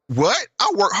like, what?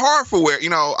 I work hard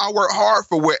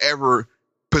for wherever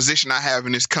position I have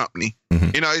in this company. Mm-hmm.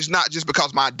 It's not just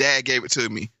because my dad gave it to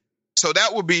me. So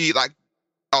that would be like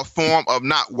a form of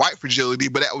not white fragility,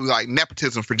 but that was like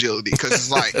nepotism fragility. Because it's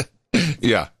like,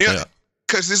 yeah.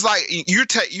 Because it's like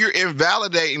you're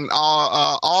invalidating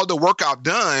all the work I've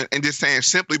done and just saying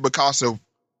simply because of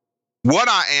what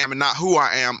I am and not who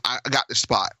I am, I got the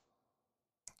spot.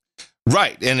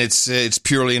 Right, and it's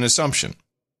purely an assumption.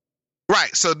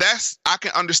 Right, so I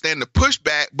can understand the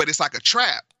pushback, but it's like a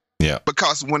trap. Yeah,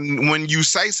 because when you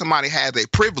say somebody has a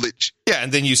privilege, yeah,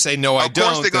 and then you say no, I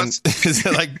don't.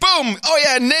 They're like, boom! Oh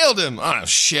yeah, I nailed him. Oh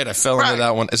shit, I fell into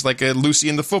that one. It's like a Lucy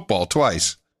in the Football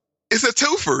twice. It's a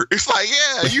twofer. It's like,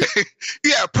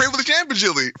 you have privilege and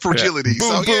fragility. Yeah.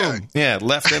 Boom, so, boom. Yeah,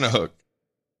 left and a hook.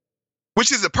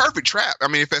 Which is a perfect trap. I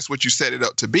mean, if that's what you set it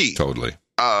up to be. Totally.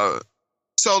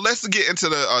 So let's get into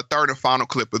the third and final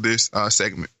clip of this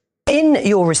segment. In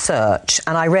your research,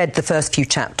 and I read the first few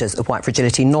chapters of White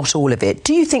Fragility, not all of it,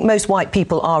 do you think most white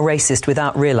people are racist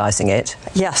without realizing it?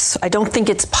 Yes. I don't think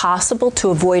it's possible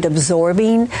to avoid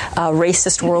absorbing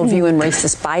racist worldview and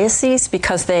racist biases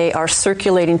because they are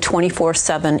circulating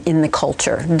 24/7 in the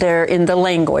culture. They're in the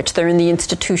language, they're in the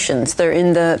institutions, they're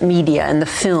in the media and the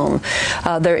film,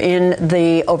 they're in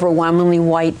the overwhelmingly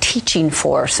white teaching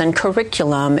force and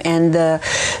curriculum and the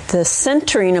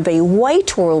centering of a white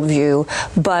worldview,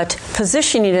 but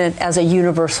positioning it as a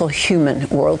universal human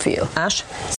worldview. Ash?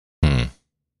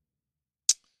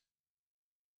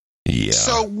 Yeah.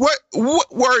 So what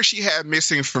word she had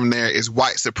missing from there is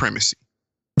white supremacy.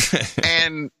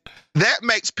 And that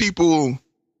makes people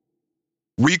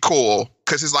recoil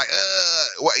because it's like,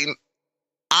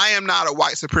 I am not a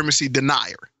white supremacy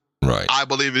denier. Right. I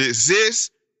believe it exists,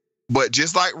 but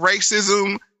just like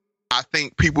racism, I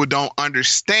think people don't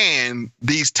understand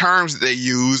these terms that they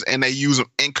use and they use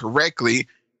them incorrectly.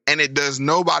 And it does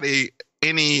nobody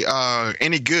any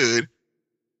good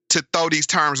to throw these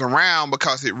terms around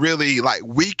because it really like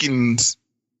weakens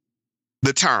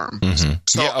the term. Mm-hmm.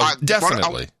 So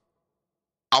definitely.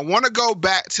 I want to go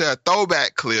back to a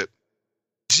throwback clip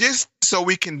just so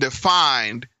we can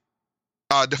define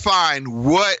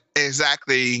what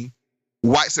exactly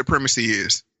white supremacy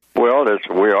is. Well,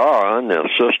 we are under a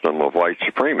system of white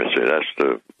supremacy. That's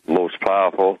the most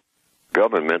powerful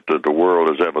government that the world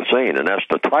has ever seen, and that's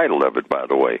the title of it, by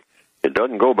the way. It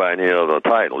doesn't go by any other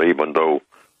title, even though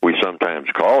we sometimes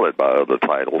call it by other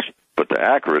titles, but the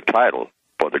accurate title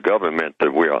for the government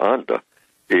that we are under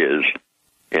is,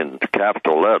 in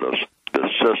capital letters, the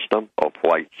system of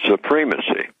white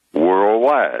supremacy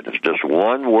worldwide. It's just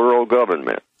one world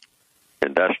government.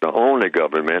 And that's the only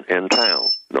government in town,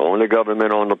 the only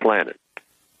government on the planet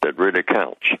that really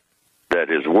counts, that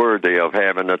is worthy of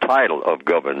having the title of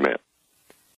government.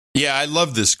 Yeah, I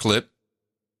love this clip.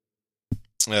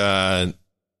 I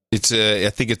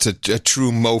think it's a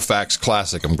true MoFax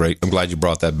classic. I'm glad you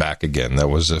brought that back again. That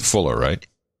was Fuller, right?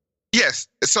 Yes.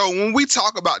 So when we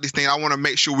talk about this thing, I want to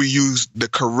make sure we use the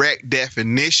correct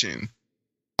definition.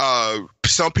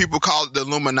 Some people call it the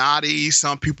Illuminati.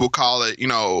 Some people call it,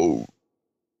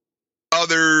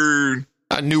 other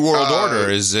New World Order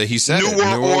is he said New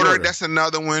World Order. That's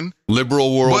another one.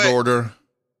 Liberal World Order.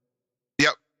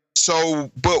 Yep. So,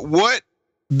 but what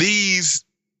these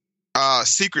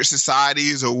secret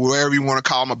societies or whatever you want to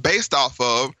call them are based off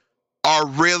of are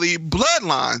really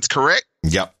bloodlines, correct?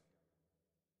 Yep.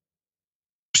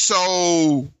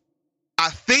 So, I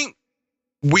think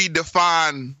we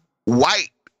define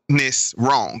whiteness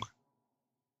wrong,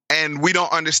 and we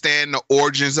don't understand the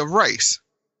origins of race.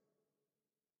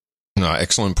 No,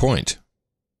 excellent point.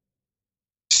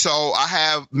 So I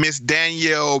have Miss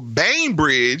Danielle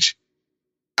Bainbridge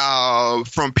from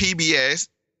PBS,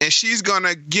 and she's going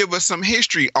to give us some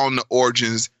history on the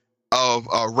origins of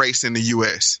race in the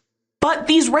U.S. But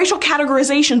these racial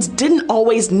categorizations didn't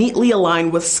always neatly align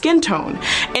with skin tone.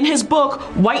 In his book,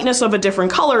 Whiteness of a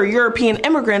Different Color, European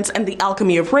Immigrants and the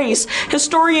Alchemy of Race,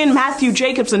 historian Matthew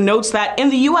Jacobson notes that in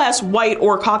the U.S., white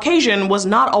or Caucasian was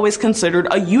not always considered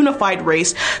a unified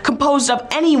race composed of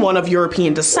anyone of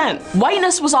European descent.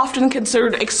 Whiteness was often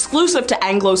considered exclusive to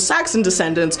Anglo-Saxon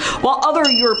descendants, while other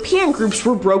European groups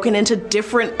were broken into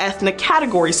different ethnic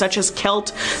categories such as Celt,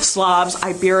 Slavs,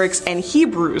 Iberics, and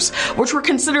Hebrews, which were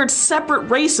considered separate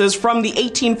races from the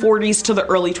 1840s to the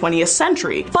early 20th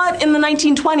century. But in the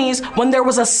 1920s, when there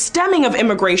was a stemming of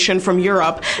immigration from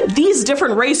Europe, these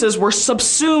different races were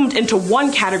subsumed into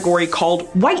one category called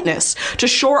whiteness to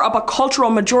shore up a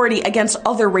cultural majority against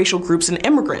other racial groups and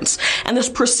immigrants. And this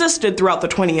persisted throughout the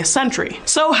 20th century.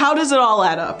 So how does it all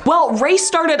add up? Well, race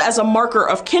started as a marker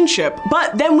of kinship,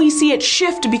 but then we see it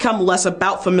shift to become less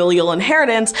about familial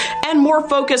inheritance and more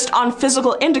focused on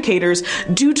physical indicators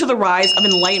due to the rise of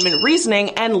Enlightenment reasoning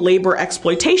and labor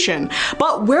exploitation.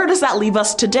 But where does that leave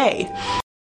us today?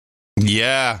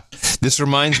 Yeah, this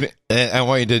reminds me, I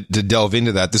want you to delve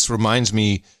into that. This reminds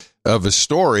me of a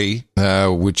story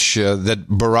that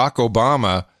Barack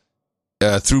Obama,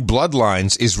 through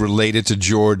bloodlines, is related to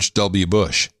George W.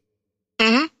 Bush.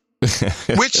 Mm-hmm.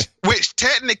 which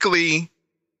technically,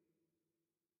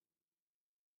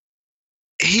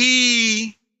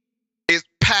 he is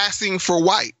passing for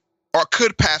white, or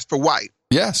could pass for white.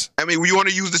 Yes. I mean, we want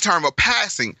to use the term of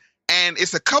passing. And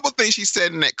it's a couple things she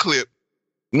said in that clip.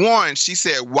 One, she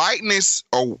said whiteness,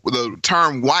 or the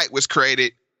term white, was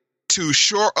created to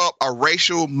shore up a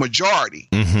racial majority.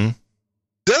 Mm-hmm.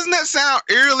 Doesn't that sound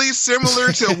eerily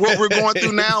similar to what we're going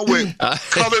through now with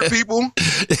colored people?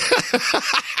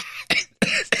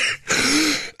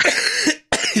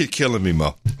 You're killing me,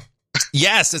 Mo.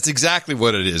 Yes, that's exactly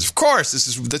what it is. Of course,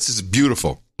 this is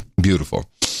beautiful. Beautiful.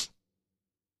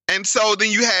 And so then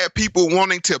you have people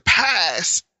wanting to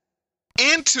pass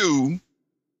into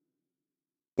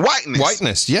whiteness.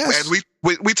 Whiteness, yes. As we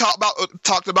talked about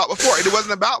before. It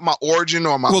wasn't about my origin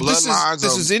or my bloodlines.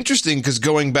 This is interesting because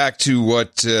going back to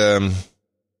what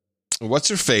what's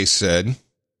her face said,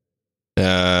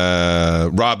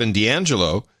 Robin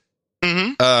DiAngelo,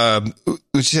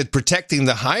 which said protecting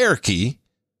the hierarchy.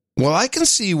 Well, I can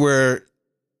see where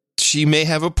she may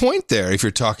have a point there if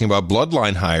you're talking about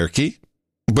bloodline hierarchy.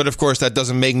 But of course, that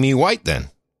doesn't make me white then,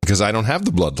 because I don't have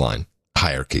the bloodline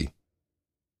hierarchy.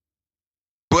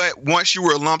 But once you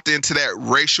were lumped into that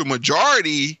racial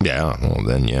majority,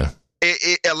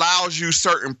 it allows you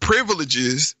certain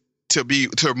privileges to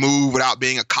move without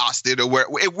being accosted, or where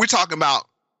we're talking about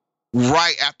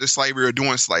right after slavery or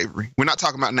during slavery. We're not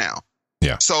talking about now.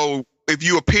 Yeah. So if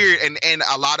you appear, and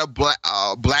a lot of black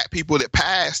people that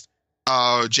passed,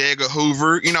 J. Edgar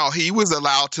Hoover, he was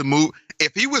allowed to move.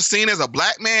 If he was seen as a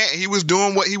black man and he was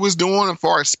doing what he was doing as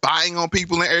far as spying on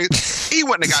people and everything, he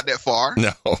wouldn't have got that far.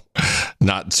 No,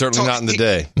 certainly not in the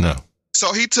day. No.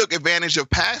 So he took advantage of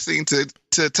passing to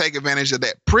take advantage of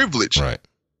that privilege. Right.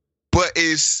 But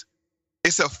it's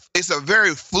a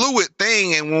very fluid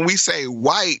thing. And when we say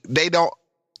white,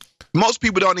 most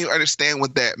people don't even understand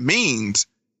what that means.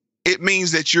 It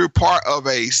means that you're part of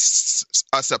a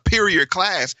superior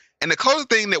class. And the closest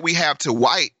thing that we have to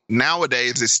white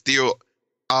nowadays is still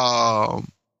that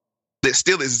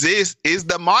still exists is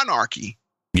the monarchy.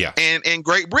 Yeah. And in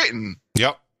Great Britain.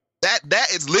 Yep. That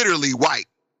is literally white.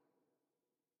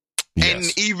 Yes. And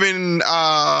even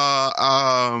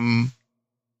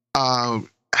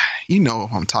you know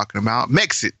what I'm talking about.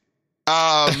 Meghan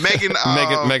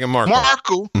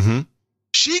Markle. Mm-hmm.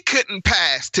 She couldn't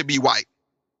pass to be white.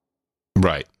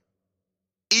 Right.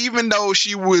 Even though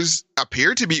she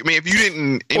appeared to be. I mean, if you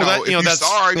didn't,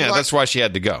 that's why she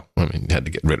had to go. I mean, had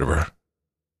to get rid of her.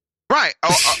 Right.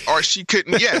 Or she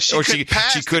couldn't. Yeah. She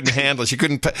couldn't handle it. She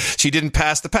didn't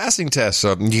pass the passing test.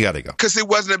 So you got to go. Because it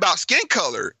wasn't about skin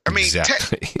color. I mean,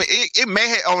 exactly. It may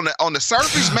have on the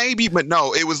surface maybe, but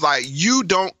no, it was like, you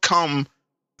don't come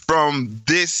from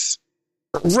this.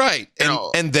 Right.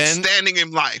 And then standing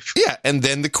in life. Yeah. And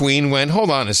then the queen went,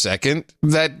 hold on a second.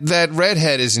 That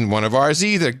redhead isn't one of ours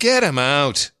either. Get him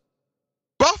out.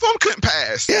 Both of them couldn't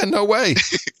pass. Yeah, no way.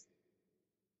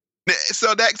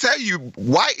 So that tell you,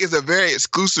 white is a very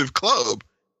exclusive club.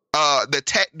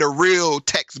 The real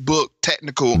textbook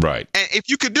technical. Right. And if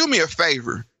you could do me a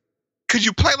favor, could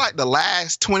you play like the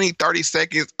last 20, 30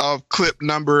 seconds of clip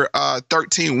number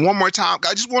 13 one more time?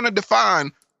 I just want to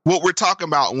define what we're talking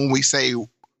about when I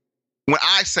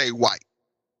say white.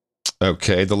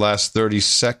 Okay, the last 30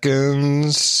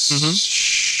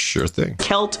 seconds. Sure thing.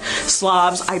 Celt,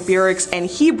 Slavs, Iberics, and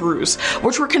Hebrews,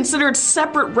 which were considered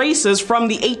separate races from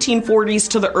the 1840s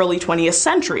to the early 20th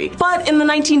century. But in the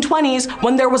 1920s,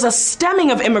 when there was a stemming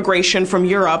of immigration from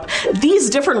Europe, these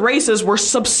different races were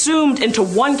subsumed into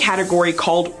one category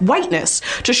called whiteness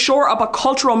to shore up a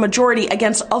cultural majority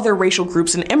against other racial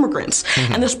groups and immigrants.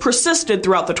 And this persisted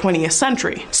throughout the 20th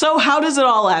century. So how does it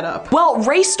all add up? Well,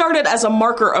 race started as a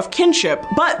marker of kinship,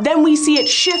 but then we see it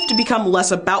shift to become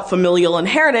less about familial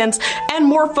inheritance and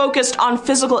more focused on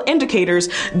physical indicators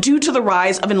due to the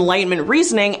rise of Enlightenment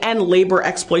reasoning and labor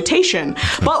exploitation.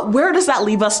 But where does that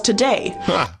leave us today?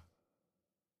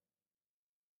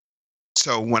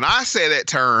 So when I say that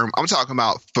term, I'm talking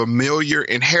about familiar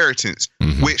inheritance,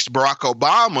 which Barack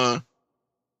Obama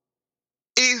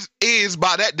is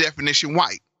by that definition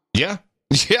white. Yeah.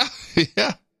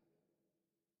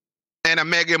 And a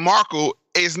Meghan Markle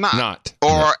is not.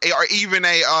 Or even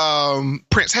a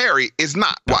Prince Harry is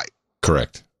not white.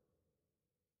 Correct.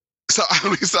 So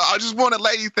I just want to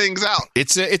lay you things out.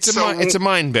 It's a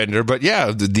mind bender, but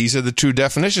yeah, these are the true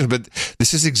definitions. But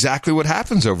this is exactly what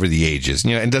happens over the ages.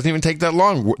 You know, it doesn't even take that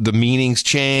long. The meanings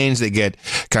change; they get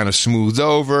kind of smoothed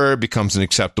over. It becomes an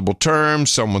acceptable term.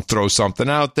 Someone throws something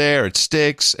out there, it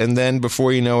sticks, and then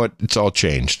before you know it, it's all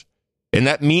changed. And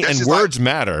words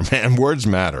matter, man. Words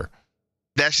matter.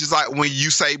 That's just like when you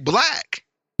say black.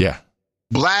 Yeah,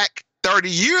 black 30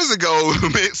 years ago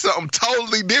meant something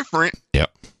totally different. Yep.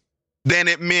 Than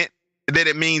it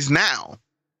means now.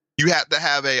 You have to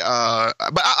have but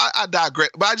I digress.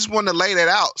 But I just want to lay that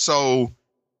out. So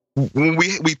when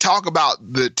we talk about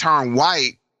the term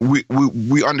white,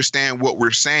 we understand what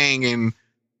we're saying and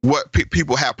what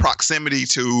people have proximity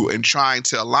to and trying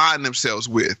to align themselves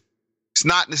with. It's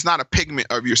not a pigment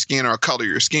of your skin or a color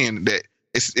of your skin. That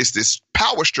it's this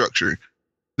power structure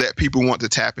that people want to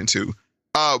tap into.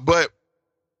 But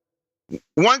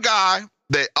one guy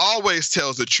that always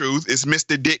tells the truth is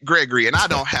Mr. Dick Gregory, and I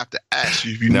don't have to ask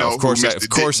you if you know. Of course, I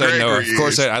know. Of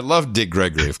course, I love Dick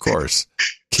Gregory. Of course.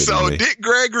 So Dick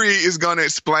Gregory is going to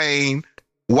explain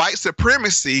white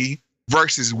supremacy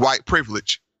versus white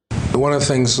privilege. One of the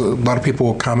things a lot of people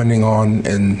are commenting on,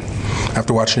 and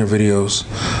after watching your videos,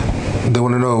 they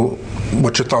want to know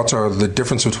what your thoughts are, the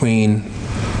difference between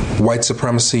white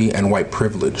supremacy and white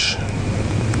privilege.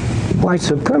 White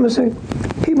supremacy?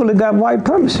 People that got white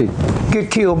supremacy get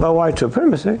killed by white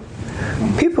supremacy.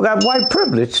 People got white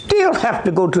privilege still have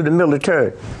to go to the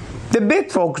military. The big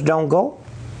folks don't go.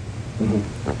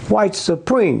 White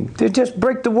supreme. They just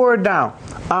break the word down.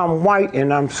 I'm white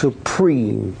and I'm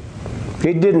supreme.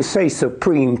 They didn't say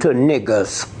supreme to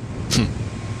niggas.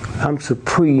 I'm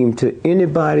supreme to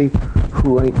anybody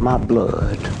who ain't my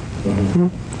blood.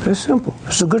 That's simple.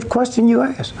 It's a good question you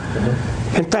asked.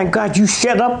 And thank God you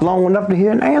shut up long enough to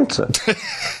hear an answer.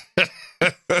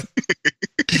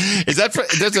 Is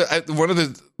that one of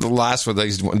the last one,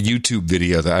 YouTube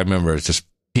video that I remember? It's just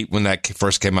when that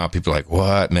first came out, people were like,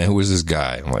 "What, man? Who is this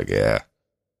guy?" I'm like, "Yeah,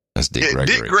 that's Dick Gregory."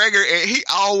 Dick Gregory, and he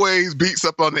always beats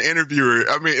up on the interviewer.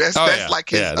 I mean, that's like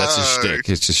his that's his shtick.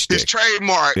 It's his shtick. His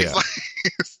trademark. Yeah.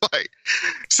 It's like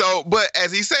so. But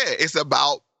as he said, it's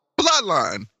about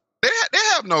bloodline. They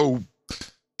have no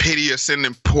pity or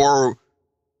sending poor,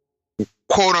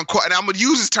 quote unquote, and I'm going to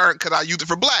use this term because I use it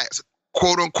for blacks,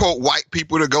 quote unquote, white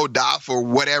people to go die for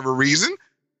whatever reason.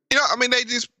 You know, I mean, they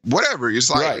just, whatever. It's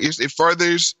like, it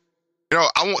furthers, you know,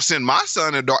 I won't send my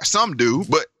son to die. Some do,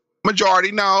 but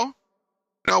majority, no.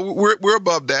 No, we're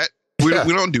above that. We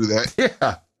don't do that.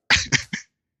 Yeah.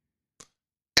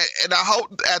 and I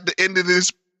hope at the end of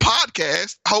this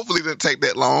podcast, hopefully it doesn't take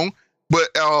that long, but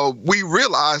we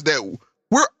realize that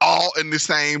we're all in the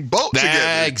same boat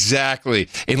together. Exactly.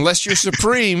 Unless you're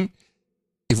supreme,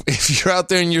 if you're out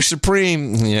there and you're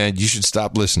supreme, you should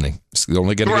stop listening. It's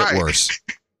only going to get worse.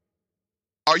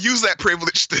 Or use that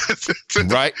privilege to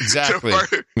right, exactly.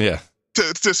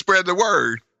 To spread the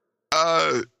word.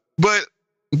 But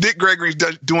Dick Gregory's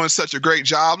doing such a great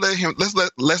job.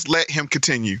 Let's let him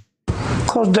continue.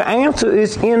 Because the answer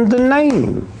is in the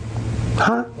name.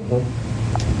 Huh?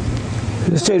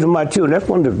 I say to my children, that's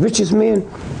one of the richest men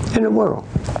in the world.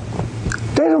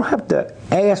 They don't have to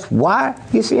ask why.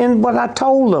 It's in what I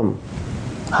told them.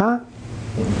 Huh?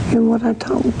 In what I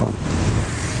told them.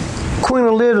 Queen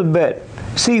Elizabeth.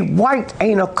 See, white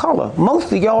ain't a color.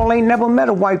 Most of y'all ain't never met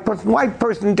a white person. White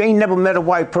person ain't never met a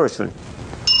white person.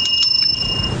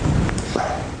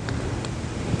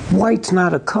 White's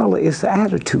not a color, it's an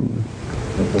attitude.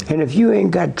 And if you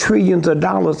ain't got trillions of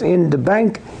dollars in the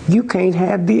bank, you can't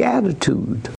have the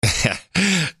attitude.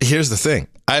 Here's the thing.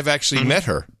 I've actually met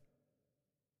her.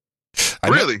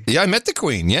 Really? I met the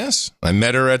Queen, yes. I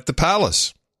met her at the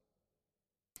palace.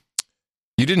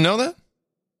 didn't know that?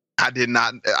 I did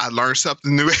not. I learned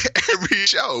something new every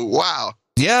show. Wow.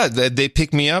 Yeah, they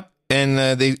picked me up, and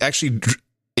they actually,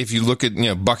 if you look at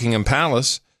Buckingham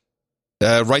Palace,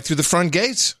 right through the front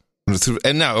gates.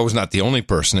 And now it was not the only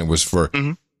person. It was for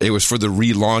it was for the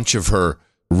relaunch of Her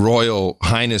Royal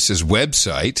Highness's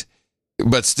website,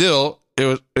 but still,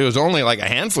 it was only like a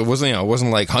handful. It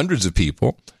wasn't like hundreds of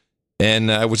people.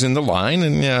 And I was in the line,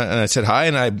 and I said hi,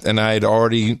 and I had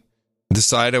already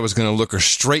decided I was going to look her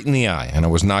straight in the eye, and I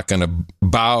was not going to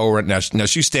bow. Or now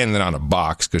she's standing on a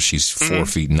box because she's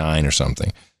 4'9" or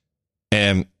something,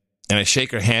 and I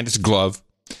shake her hand, it's a glove,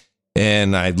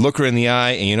 and I look her in the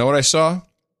eye, and you know what I saw?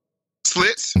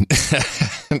 Slits?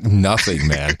 Nothing,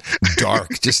 man.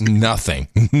 Dark, just nothing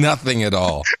at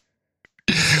all.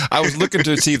 I was looking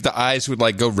to see if the eyes would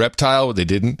go reptile, but they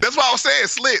didn't. That's why I was saying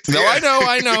slits. No, yeah.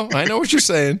 I know what you're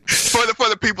saying. For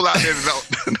the people out there that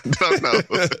don't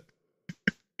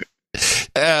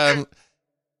know.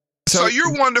 So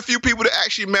you're one of the few people that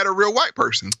actually met a real white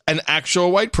person. An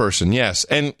actual white person, yes,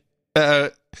 and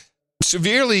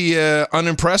severely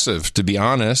unimpressive, to be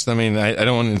honest. I mean, I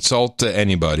don't want to insult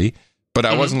anybody, but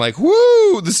I wasn't like,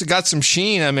 woo, this has got some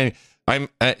sheen. I mean, I'm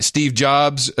Steve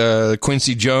Jobs,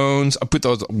 Quincy Jones. I put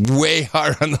those way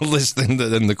higher on the list than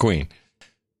the Queen.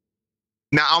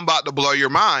 Now I'm about to blow your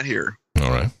mind here. All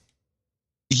right.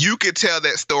 You could tell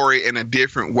that story in a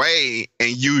different way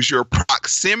and use your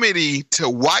proximity to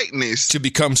whiteness to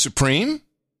become supreme.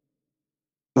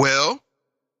 Well,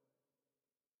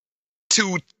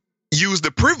 to use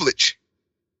the privilege,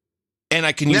 and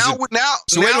I can use it now.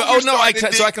 So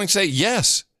I can say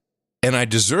yes, and I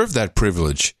deserve that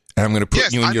privilege. And I'm going to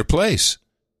put you in your place.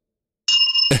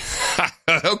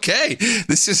 Okay.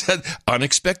 This is an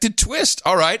unexpected twist.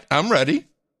 All right. I'm ready.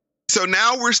 So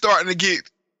now we're starting to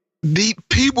get the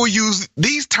people use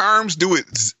these terms, do it.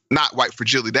 Not white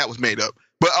fragility. That was made up.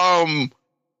 But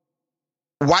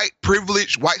white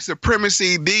privilege, white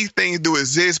supremacy, these things do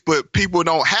exist, but people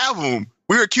don't have them.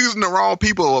 We're accusing the wrong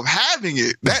people of having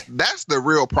it. That's the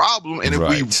real problem. And if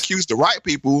we accuse the right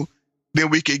people, then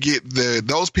we could get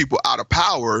those people out of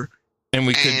power. And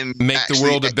we could make the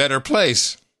world a better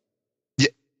place. Yeah,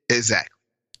 exactly.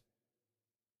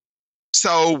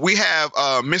 So we have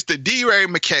Mr. DeRay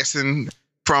McKesson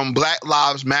from Black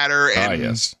Lives Matter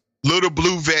and Little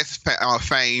Blue Vest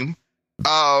fame.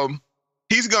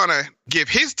 He's going to give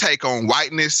his take on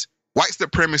whiteness, white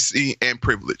supremacy, and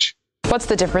privilege. What's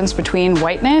the difference between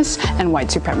whiteness and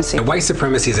white supremacy? White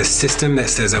supremacy is a system that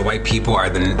says that white people are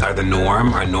the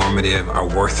norm, are normative, are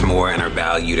worth more, and are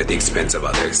valued at the expense of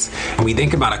others. And we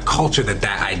think about a culture that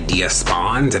idea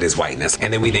spawns, that is whiteness.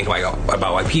 And then we think about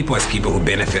white people as people who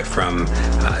benefit from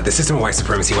the system of white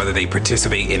supremacy, whether they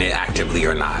participate in it actively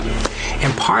or not.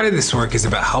 And part of this work is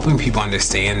about helping people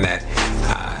understand that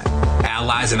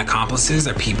allies and accomplices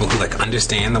are people who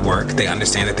understand the work. They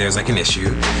understand that there's an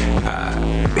issue.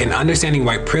 And understanding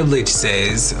white privilege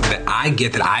says that I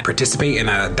get that I participate in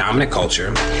a dominant culture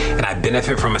and I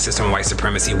benefit from a system of white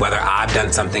supremacy, whether I've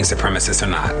done something supremacist or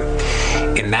not.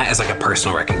 And that is a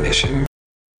personal recognition.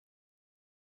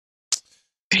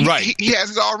 Right. He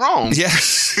has it all wrong.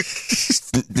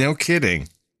 Yes. No kidding.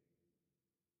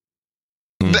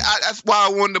 That's why I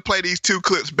wanted to play these two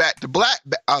clips back to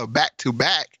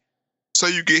back, so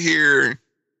you could hear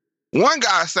one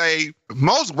guy say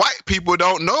most white people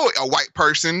don't know a white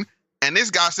person, and this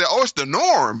guy said, "Oh, it's the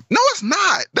norm." No, it's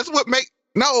not. That's what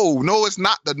no, it's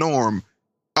not the norm.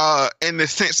 In the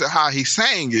sense of how he's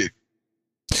saying it,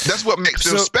 that's what makes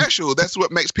them special. That's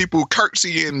what makes people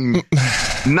curtsy and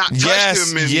not touch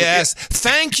them. Yes,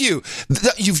 thank you.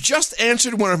 You've just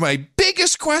answered one of my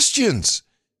biggest questions.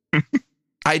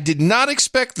 I did not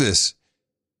expect this.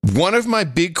 One of my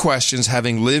big questions,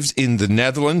 having lived in the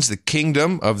Netherlands, the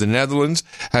Kingdom of the Netherlands,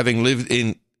 having lived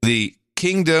in the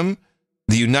Kingdom,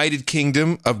 the United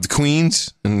Kingdom of the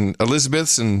Queens and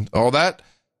Elizabeths and all that,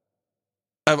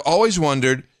 I've always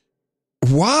wondered,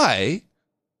 why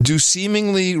do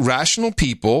seemingly rational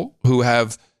people who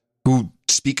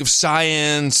speak of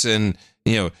science and,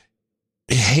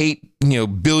 hate,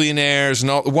 billionaires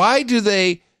and all, why do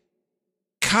they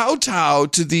kowtow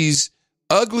to these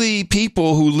ugly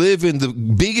people who live in the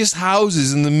biggest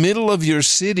houses in the middle of your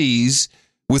cities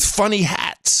with funny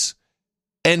hats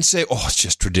and say, oh, it's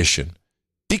just tradition?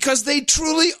 Because they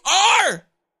truly are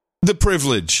the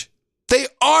privilege. They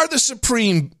are the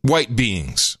supreme white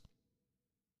beings.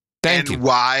 Thank you.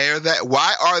 Why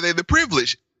are they the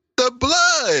privilege? The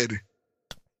blood.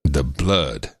 The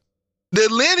blood. The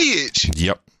lineage.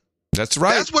 Yep. That's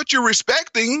right. That's what you're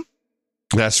respecting.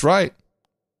 That's right.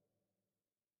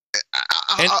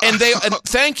 And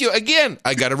thank you again.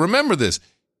 I got to remember this.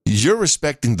 you're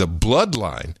respecting the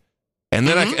bloodline. And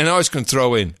then I always can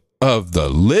throw in of the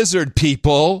lizard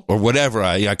people or whatever.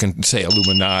 I can say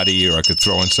Illuminati, or I could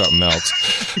throw in something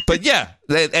else. But yes.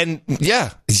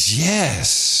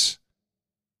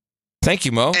 Thank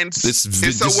you, Mo. And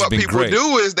so what people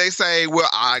do is they say, well,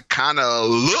 I kind of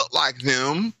look like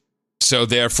them. So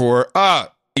therefore,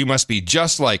 you must be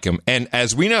just like them. And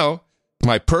as we know,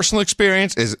 my personal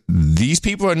experience is these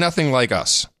people are nothing like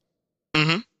us.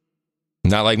 Mm-hmm.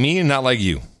 Not like me and not like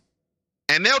you.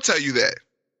 And they'll tell you that.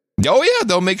 Oh, yeah.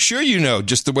 They'll make sure you know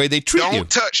just the way they treat you. Don't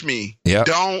touch me. Yeah.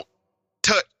 Don't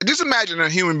touch. Just imagine a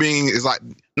human being is like,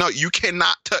 no, you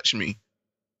cannot touch me.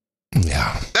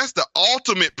 Yeah. That's the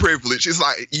ultimate privilege. It's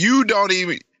like, you don't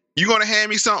even, you going to hand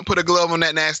me something, put a glove on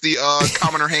that nasty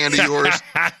commoner hand of yours.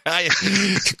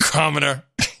 Commoner.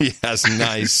 Yes,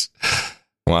 nice.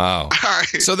 Wow.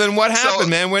 Right. So then what happened,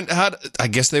 man? I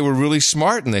guess they were really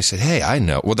smart and they said, hey, I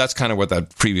know. Well, that's kind of what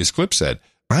that previous clip said.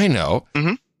 I know.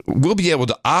 Mm-hmm. We'll be able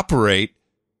to operate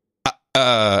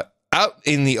out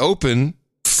in the open,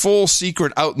 full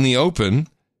secret out in the open,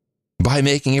 by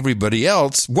making everybody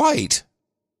else white.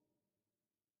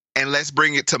 And let's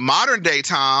bring it to modern day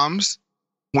times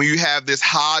when you have this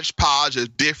hodgepodge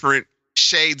of different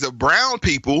shades of brown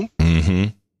people. Mm-hmm.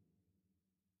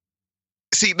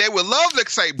 See, they would love to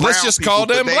say brown. Let's just people, call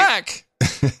them black.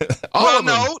 Well,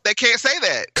 no, they can't say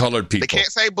that. Colored people. They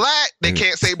can't say black. They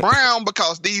can't say brown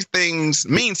because these things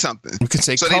mean something. We can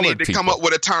say so colored they need to people. come up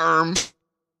with a term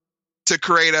to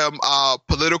create a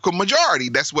political majority.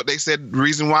 That's what they said. The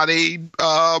reason why they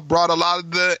brought a lot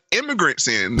of the immigrants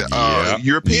in,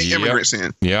 European immigrants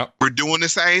in. Yeah, we're doing the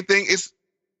same thing. It's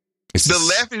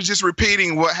the left is just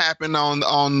repeating what happened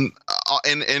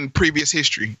in previous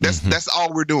history. That's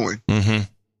all we're doing. Mm-hmm.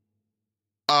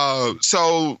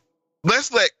 So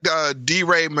let's let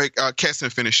DeRay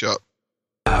McKesson finish up.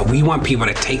 We want people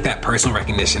to take that personal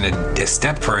recognition a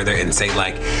step further and say,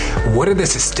 like, what are the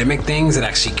systemic things that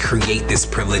actually create this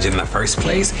privilege in the first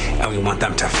place? And we want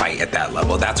them to fight at that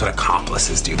level. That's what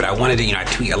accomplices do. But I wanted to, I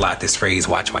tweet a lot this phrase,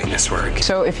 watch whiteness work.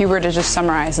 So if you were to just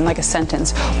summarize in like a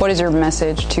sentence, what is your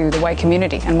message to the white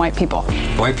community and white people?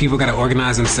 White people got to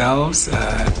organize themselves,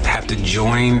 have to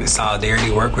join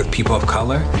solidarity work with people of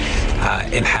color,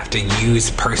 and have to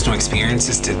use personal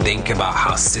experiences to think about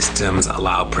how systems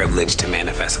allow privilege to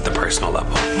manifest at the personal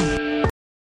level.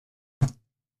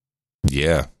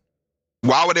 Yeah.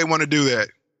 Why would they want to do that?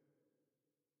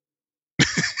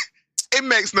 It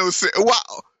makes no sense.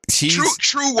 Wow.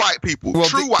 True white people. Well,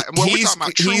 true white. What we're talking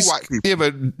about, true white people. Yeah,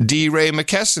 but DeRay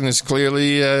McKesson is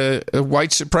clearly a white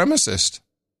supremacist.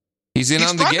 He's in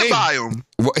on the game. By him.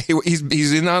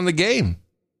 He's in on the game.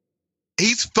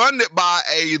 He's funded by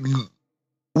a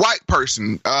white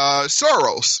person,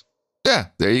 Soros. Yeah,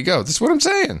 there you go. That's what I'm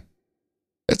saying.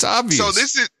 It's obvious. So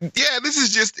this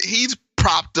is just, he's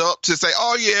propped up to say,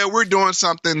 oh yeah, we're doing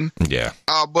something. Yeah.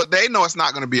 But they know it's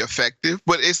not going to be effective,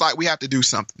 but it's like, we have to do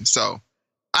something. So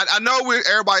I know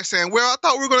everybody's saying, well, I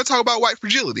thought we were going to talk about white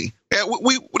fragility. Yeah,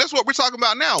 that's what we're talking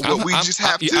about now. But we just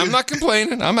have to. I'm not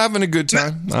complaining. I'm having a good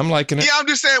time. I'm liking it. Yeah, I'm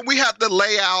just saying we have to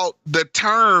lay out the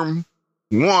term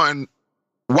one,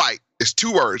 white. It's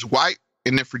two words, white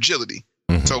and then fragility.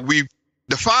 Mm-hmm. So we've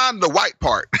defined the white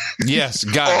part. Yes,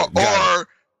 got it.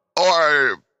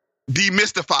 Or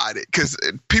demystified it, because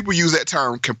people use that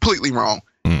term completely wrong.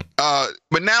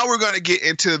 But now we're going to get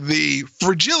into the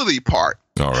fragility part.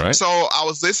 All right. So I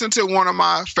was listening to one of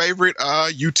my favorite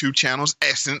YouTube channels,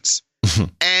 Essence,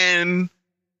 and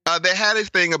they had a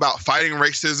thing about fighting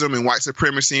racism and white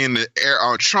supremacy in the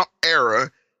Trump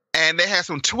era, and they had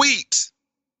some tweets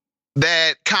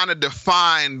that kind of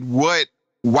defined what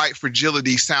white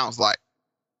fragility sounds like.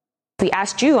 We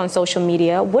asked you on social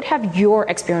media, what have your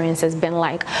experiences been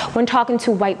like when talking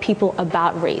to white people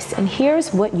about race? And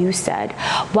here's what you said.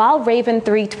 While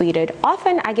Raven3 tweeted,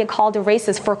 often I get called a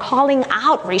racist for calling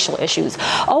out racial issues,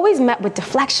 always met with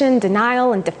deflection,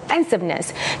 denial, and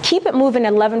defensiveness. Keep It Moving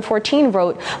 1114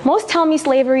 wrote, most tell me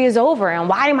slavery is over, and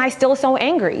why am I still so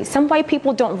angry? Some white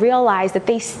people don't realize that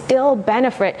they still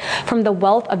benefit from the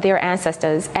wealth of their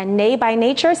ancestors. And Nay by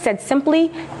Nature said simply,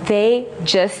 they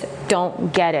just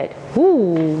don't get it.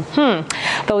 Ooh,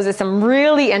 Those are some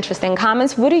really interesting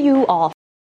comments. What do you all?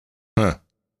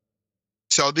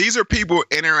 So these are people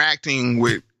interacting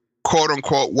with quote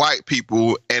unquote white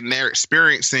people, and they're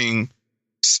experiencing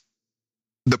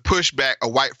the pushback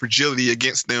of white fragility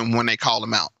against them when they call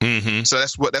them out. Mm-hmm. So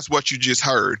that's what you just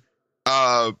heard.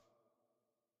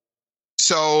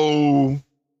 So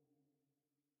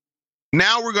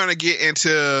now we're going to get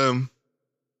into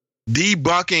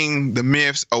debunking the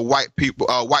myths of white people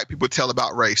tell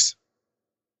about race.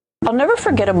 I'll never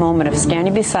forget a moment of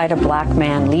standing beside a black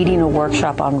man leading a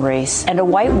workshop on race, and a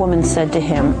white woman said to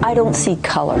him, "I don't see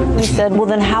color." He said, "Well,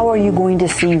 then how are you going to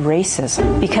see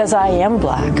racism? Because I am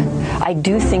black. I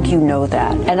do think you know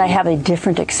that, and I have a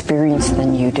different experience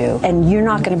than you do. And you're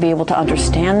not going to be able to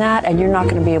understand that, and you're not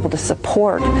going to be able to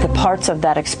support the parts of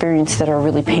that experience that are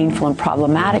really painful and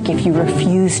problematic if you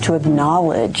refuse to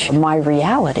acknowledge my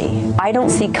reality." I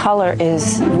don't see color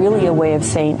is really a way of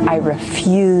saying I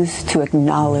refuse to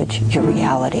acknowledge your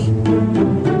reality.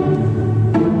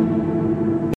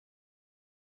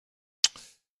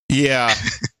 Yeah.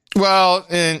 Well,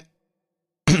 and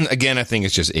again, I think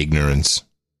it's just ignorance.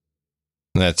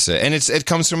 That's and it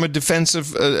comes from a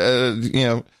defensive,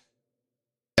 as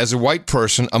a white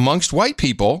person amongst white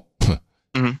people,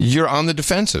 you're on the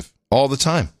defensive all the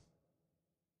time.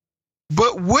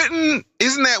 But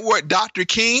isn't that what Dr.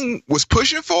 King was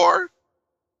pushing for?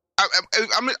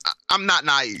 I'm not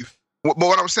naive. But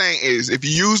what I'm saying is, if you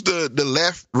use the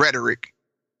left rhetoric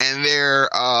and their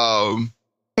no,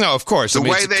 of course, the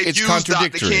way they use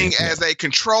Dr. King as a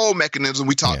control mechanism.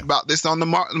 We talked about this on the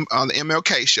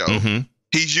MLK show. Mm-hmm.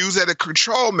 He's used as a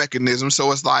control mechanism,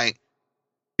 so it's like,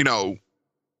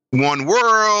 one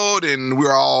world, and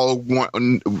we're all want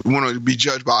to be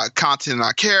judged by content in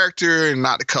our character and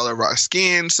not the color of our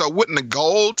skin. So, wouldn't the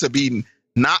goal to be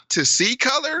not to see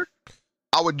color?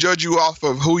 I would judge you off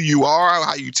of who you are,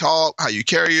 how you talk, how you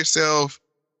carry yourself,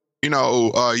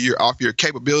 off your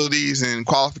capabilities and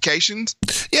qualifications.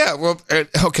 Yeah, well,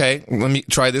 okay. Let me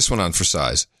try this one on for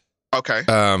size. Okay.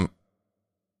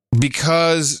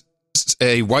 Because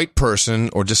a white person,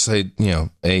 or just say,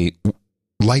 a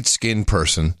light-skinned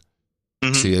person,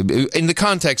 see, in the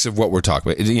context of what we're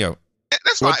talking about,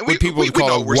 that's fine. What people would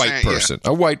call a white person,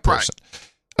 a white person.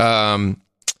 Right.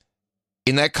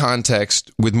 In that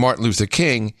context, with Martin Luther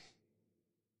King,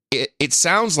 it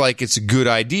sounds like it's a good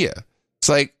idea. It's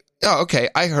like, oh, okay,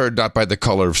 I heard not by the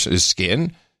color of his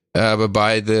skin, but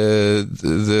by by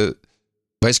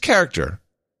his character.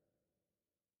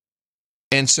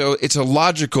 And so it's a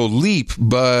logical leap,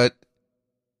 but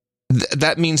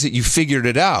that means that you figured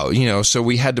it out, so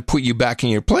we had to put you back in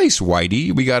your place,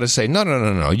 Whitey. We got to say,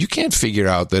 no. You can't figure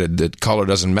out that color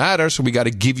doesn't matter, so we got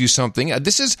to give you something.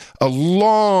 This is a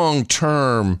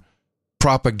long-term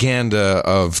propaganda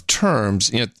of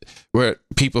terms, where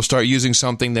people start using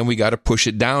something, then we got to push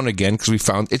it down again because we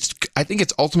found I think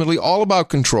it's ultimately all about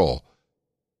control.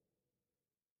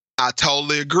 I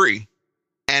totally agree.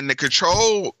 And the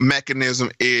control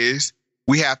mechanism is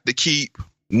we have to keep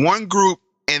one group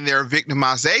in their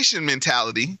victimization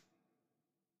mentality.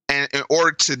 And in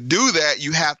order to do that,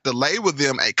 you have to label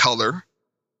them a color,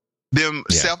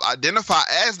 self-identify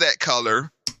as that color.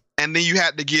 And then you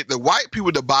have to get the white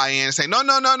people to buy in and say, no.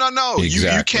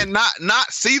 Exactly. You cannot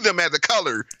not see them as a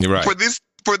color. You're right.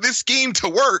 For this scheme to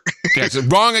work. Yeah, it's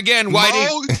wrong again,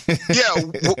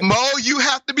 Whitey. Mo, you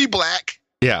have to be black.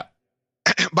 Yeah.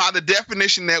 By the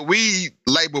definition that we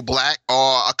label black,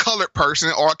 or a colored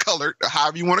person, or a colored, or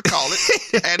however you want to call it.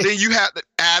 And then you have to,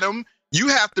 Adam, you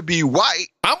have to be white.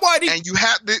 I'm whitey. And you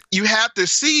have to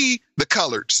see the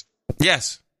colors.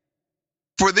 Yes.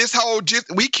 For this whole,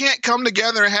 we can't come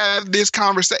together and have this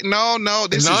conversation. No,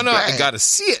 this is bad. I got to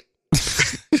see it.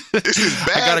 This is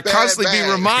bad. I got to constantly be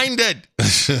reminded.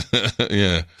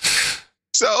 Yeah.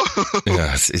 So.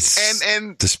 Yeah, it's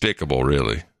and despicable,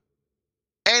 really.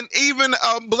 And even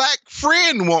a black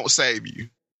friend won't save you.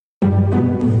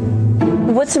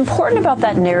 What's important about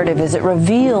that narrative is it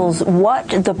reveals what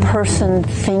the person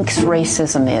thinks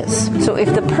racism is. So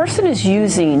if the person is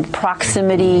using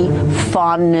proximity,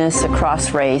 fondness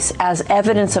across race as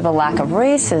evidence of a lack of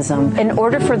racism, in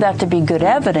order for that to be good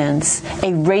evidence,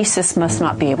 a racist must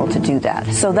not be able to do that.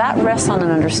 So that rests on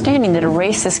an understanding that a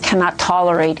racist cannot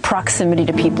tolerate proximity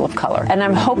to people of color. And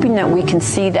I'm hoping that we can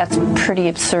see that's pretty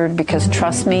absurd, because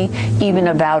trust me, even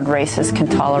avowed racists can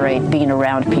tolerate being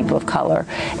around people of color,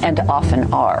 and often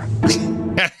are.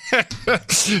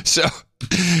 So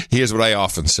here's what I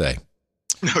often say.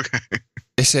 Okay.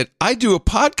 I said, I do a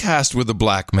podcast with a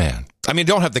black man. I mean,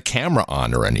 don't have the camera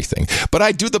on or anything, but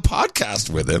I do the podcast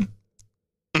with him.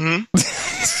 Mm-hmm.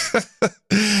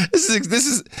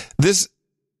 This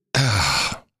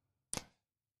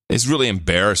it's really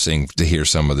embarrassing to hear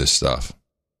some of this stuff.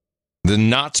 The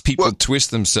knots people twist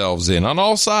themselves in on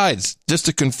all sides just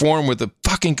to conform with the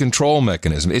fucking control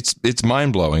mechanism. It's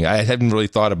mind-blowing. I hadn't really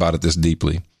thought about it this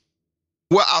deeply.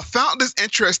 Well, I found this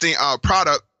interesting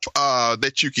product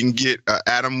that you can get,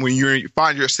 Adam, when you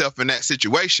find yourself in that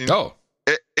situation. Oh.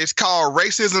 It's called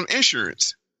racism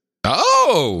insurance.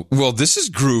 Oh, well, this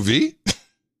is groovy.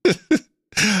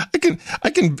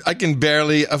 I can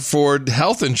barely afford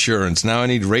health insurance. Now I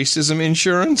need racism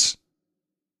insurance.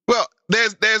 Well,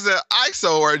 there's an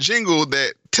ISO or a jingle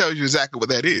that tells you exactly what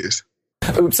that is.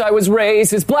 Oops, I was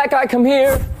racist. Black guy, come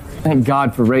here. Thank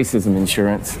God for racism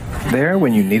insurance. There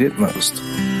when you need it most.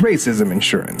 Racism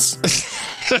insurance.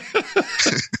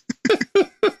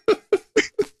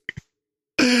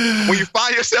 When you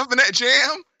find yourself in that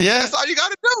jam, that's all you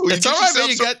got to do. It's all right, man.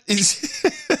 You got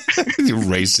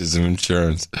racism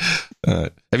insurance.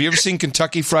 Have you ever seen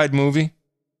Kentucky Fried Movie?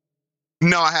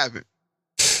 No, I haven't.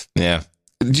 Yeah.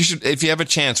 You should, if you have a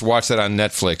chance, watch that on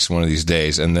Netflix one of these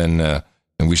days, and then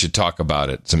and we should talk about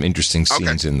it. Some interesting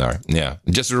scenes in there. Yeah.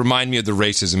 Just to remind me of the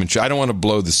racism. I don't want to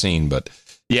blow the scene, but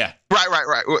yeah. Right.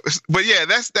 But yeah,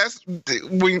 that's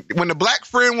when the black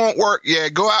friend won't work. Yeah,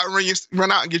 go out and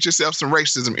run out and get yourself some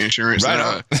racism insurance. Right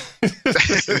on.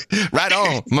 Right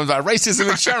on. My racism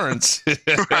insurance.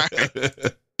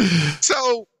 Right.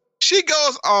 So she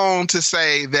goes on to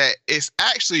say that it's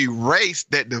actually race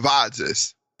that divides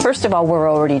us. First of all, we're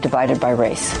already divided by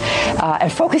race.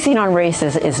 And focusing on race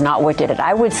is not what did it.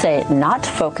 I would say not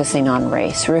focusing on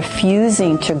race,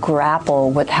 refusing to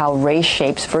grapple with how race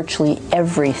shapes virtually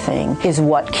everything is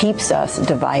what keeps us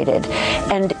divided.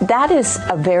 And that is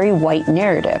a very white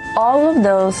narrative. All of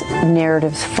those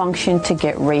narratives function to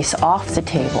get race off the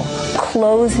table,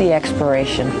 close the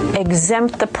exploration,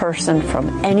 exempt the person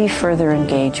from any further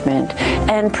engagement,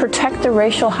 and protect the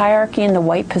racial hierarchy and the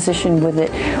white position with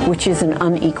it, which is an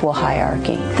unequal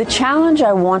hierarchy. The challenge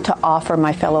I want to offer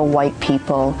my fellow white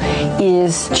people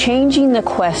is changing the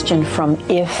question from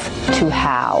if to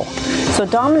how. So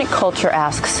dominant culture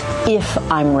asks if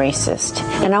I'm racist.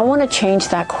 And I want to change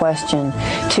that question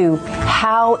to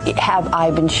how have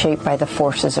I been shaped by the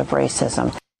forces of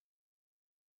racism?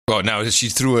 Oh, now she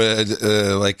threw a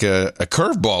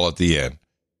curveball at the end.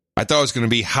 I thought it was going to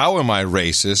be, how am I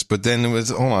racist? But then it was,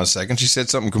 hold on a second, she said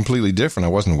something completely different. I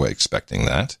wasn't expecting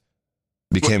that.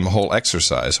 Became a whole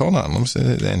exercise. Hold on, let me say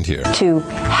the end here. To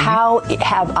how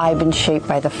have I been shaped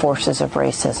by the forces of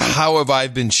racism? How have I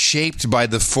been shaped by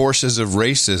the forces of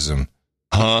racism?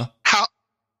 Huh? How?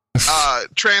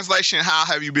 Translation, how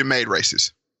have you been made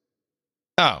racist?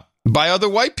 Oh, by other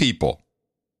white people.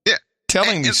 Yeah.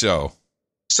 Telling me so.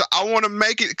 So I want to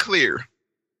make it clear.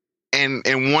 And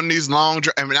one of these long,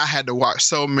 I had to watch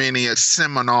so many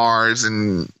seminars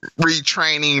and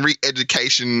retraining,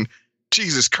 re-education.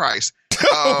 Jesus Christ.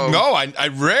 No, I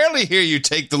rarely hear you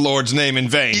take the Lord's name in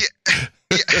vain.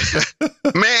 Yeah.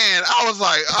 Man, I was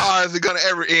like, oh, is it going to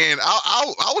ever end? I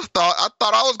thought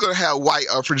I was going to have white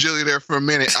fragility there for a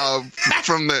minute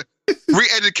from the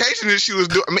re-education that she was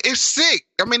doing. I mean, it's sick.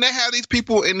 I mean, they have these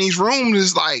people in these rooms.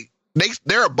 It's like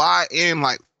they're buy-in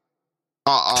like.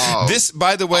 This,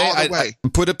 by the way, I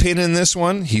put a pin in this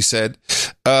one. He said,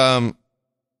 I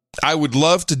would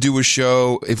love to do a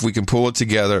show if we can pull it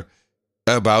together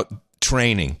about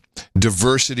training,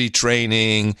 diversity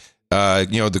training,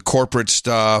 the corporate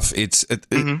stuff. It's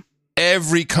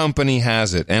every company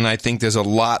has it. And I think there's a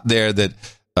lot there that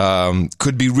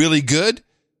could be really good,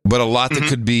 but a lot that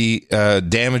could be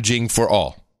damaging for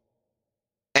all.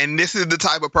 And this is the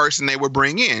type of person they would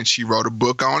bring in. She wrote a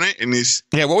book on it. And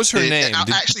what was her name? I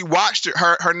actually watched it.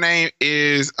 Her name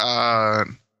is, why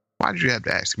did you have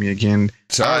to ask me again?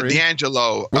 Sorry.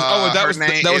 D'Angelo. That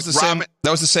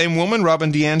was the same woman,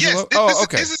 Robin D'Angelo? Yes,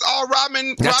 okay. This is all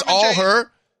Robin. That's Robin all J.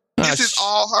 her? This is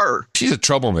all her. She's a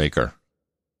troublemaker.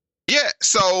 Yeah,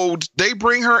 so they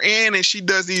bring her in and she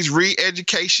does these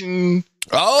re-education. She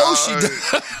does.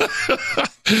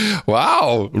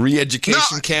 Wow.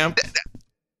 Re-education camp.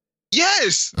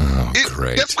 Yes. Oh,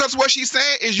 great. That's because what she's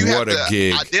saying is you have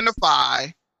to identify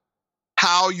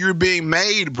how you're being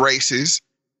made racist,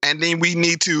 and then we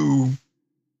need to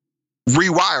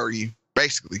rewire you.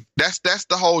 Basically, that's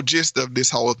the whole gist of this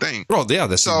whole thing. Well, yeah,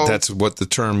 that's what the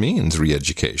term means,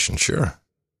 re-education. Sure.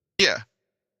 Yeah.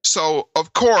 So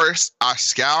of course, I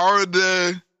scoured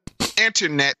the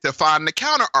internet to find the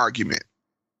counter argument.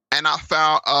 And I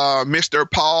found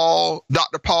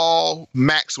Dr. Paul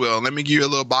Maxwell. Let me give you a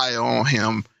little bio on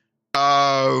him.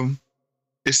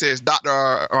 It says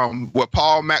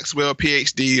Paul Maxwell,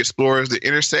 PhD, explores the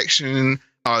intersection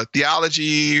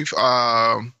theology,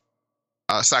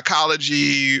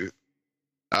 psychology,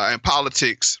 and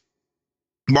politics,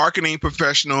 marketing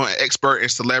professional and expert in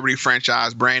celebrity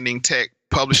franchise branding, tech,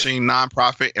 publishing,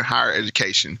 nonprofit, and higher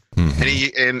education.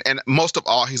 And and most of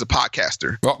all, he's a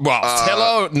podcaster. Well,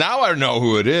 hello. Now I know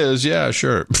who it is. Yeah,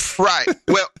 sure. Right.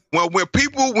 Well,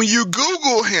 when you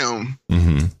Google him,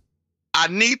 I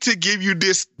need to give you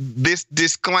this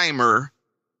disclaimer.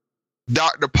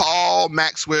 Dr. Paul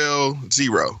Maxwell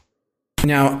 0.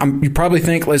 Now, you probably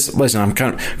think, listen, I'm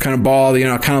kind of bald,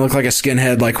 kind of look like a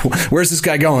skinhead. Like, where's this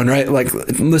guy going, right? Like,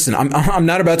 listen, I'm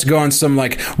not about to go on some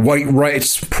like white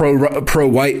rights pro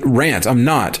white rant. I'm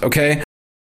not, okay?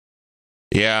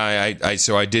 Yeah,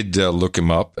 so I did look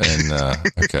him up, and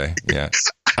okay, yeah,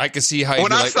 I can see how you'd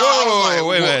be like,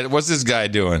 wait a minute, what's this guy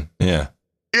doing? Yeah,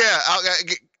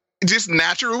 just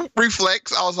natural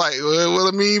reflex. I was like, well,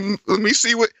 let me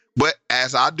see what. But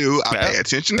as I do, I pay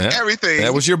attention to everything.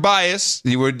 That was your bias.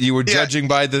 You were judging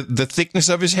by the thickness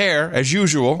of his hair, as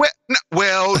usual.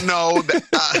 No,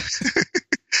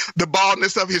 the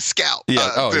baldness of his scalp.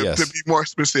 Yeah. Yes. To be more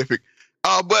specific.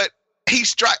 But he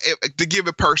to give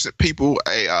people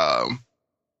a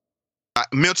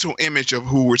mental image of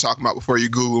who we're talking about before you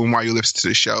Google and while you listen to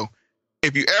the show.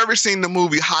 If you ever seen the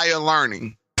movie Higher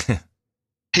Learning,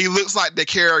 he looks like the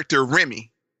character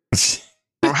Remy.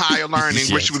 From Higher Learning,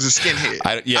 yes. Which was a skinhead.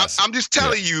 I'm just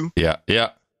telling you. Yeah.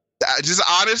 Just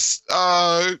honest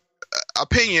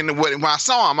opinion. When I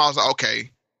saw him, I was like, okay.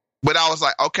 But I was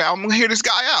like, okay, I'm gonna hear this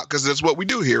guy out because that's what we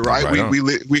do here, right?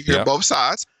 We hear both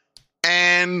sides,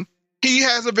 and he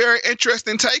has a very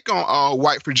interesting take on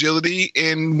white fragility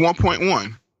in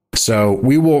 1.1. So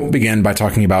we will begin by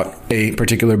talking about a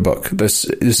particular book. This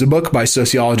is a book by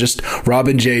sociologist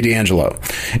Robin J.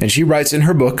 DiAngelo. And she writes in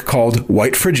her book called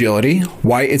White Fragility,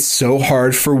 Why It's So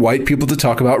Hard for White People to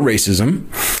Talk About Racism.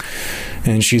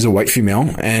 And she's a white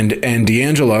female. And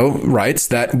DiAngelo writes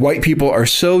that white people are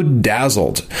so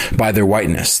dazzled by their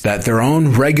whiteness that their own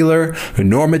regular,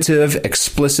 normative,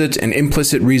 explicit, and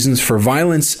implicit reasons for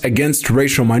violence against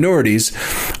racial minorities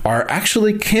are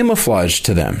actually camouflaged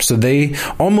to them. So they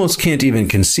almost can't even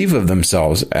conceive of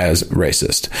themselves as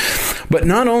racist. But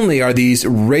not only are these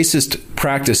racist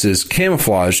practices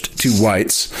camouflaged to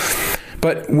whites,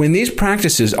 but when these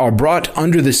practices are brought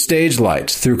under the stage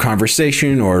light through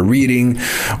conversation or reading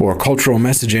or cultural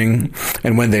messaging,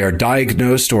 and when they are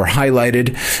diagnosed or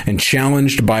highlighted and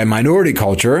challenged by minority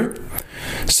culture,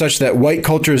 such that white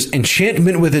culture's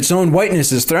enchantment with its own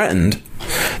whiteness is threatened,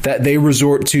 that they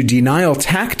resort to denial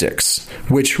tactics,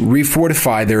 which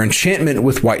refortify their enchantment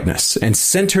with whiteness and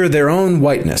center their own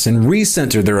whiteness and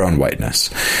recenter their own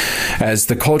whiteness as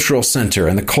the cultural center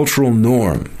and the cultural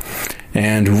norm,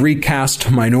 and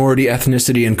recast minority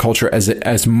ethnicity and culture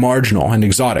as marginal and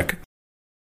exotic.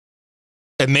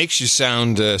 It makes you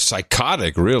sound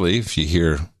psychotic, really, if you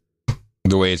hear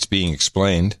the way it's being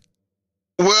explained.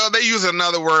 Well, they use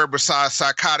another word besides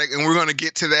psychotic, and we're going to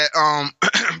get to that.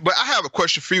 But I have a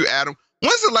question for you, Adam.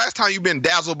 When's the last time you've been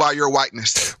dazzled by your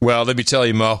whiteness? Well, let me tell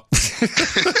you, Mo.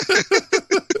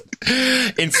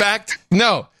 In fact,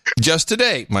 no. Just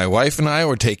today, my wife and I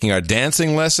were taking our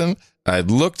dancing lesson. I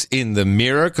looked in the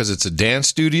mirror because it's a dance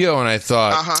studio, and I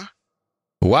thought,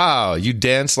 wow, you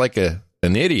dance like an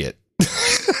idiot.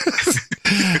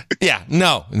 Yeah,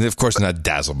 no. And of course, not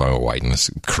dazzled by whiteness.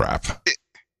 Crap.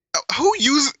 Who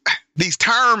uses these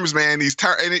terms, man?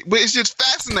 But it's just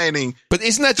fascinating. But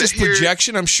isn't that just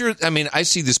projection? I'm sure. I mean, I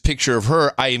see this picture of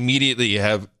her. I immediately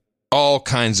have all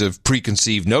kinds of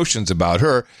preconceived notions about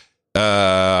her.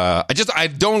 I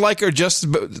don't like her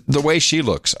just the way she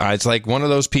looks. It's like one of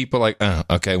those people like,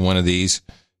 okay, one of these,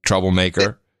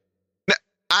 troublemaker.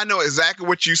 I know exactly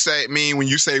what you mean when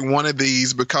you say one of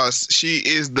these, because she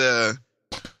is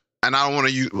and I don't want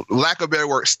to use, lack of a better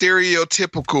word,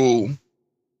 stereotypical.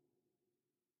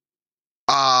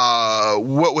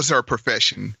 What was her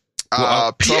profession?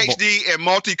 PhD in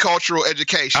multicultural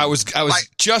education. I was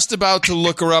just about to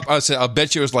look her up. I said, I'll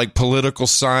bet you it was like political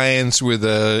science with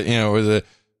a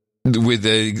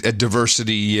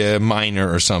diversity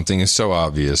minor or something. It's so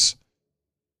obvious.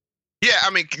 Yeah,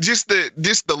 I mean, just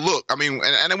the look. I mean,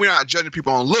 and we're not judging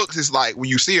people on looks. It's like when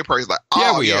you see a person, it's like,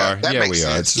 oh, we are.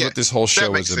 This is what this whole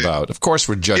show is about. Of course,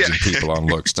 we're judging people on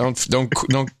looks. Don't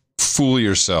fool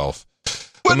yourself.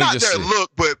 Well, not their look,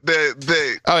 but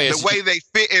the way they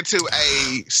fit into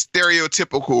a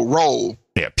stereotypical role.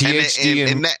 Yeah,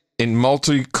 PhD in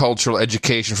multicultural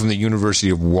education from the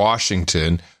University of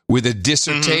Washington with a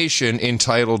dissertation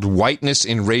entitled Whiteness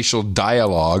in Racial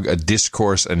Dialogue, a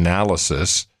Discourse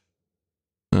Analysis.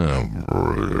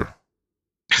 Oh,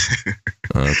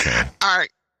 okay. All right.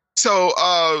 So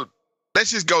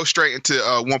let's just go straight into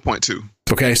 1.2.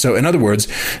 Okay, so in other words,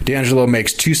 DiAngelo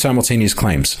makes two simultaneous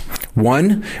claims.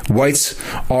 One, whites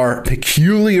are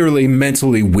peculiarly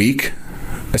mentally weak,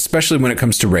 especially when it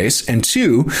comes to race. And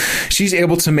two, she's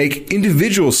able to make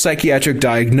individual psychiatric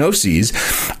diagnoses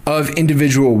of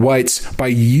individual whites by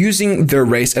using their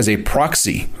race as a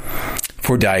proxy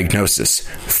for diagnosis.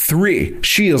 3,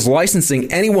 she is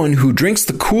licensing anyone who drinks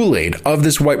the Kool-Aid of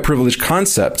this white privilege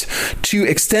concept to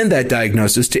extend that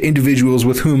diagnosis to individuals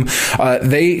with whom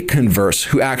they converse,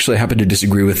 who actually happen to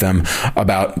disagree with them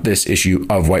about this issue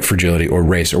of white fragility or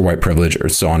race or white privilege or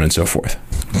so on and so forth.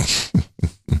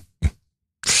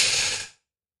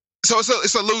 So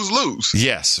it's a lose-lose.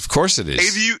 Yes, of course it is.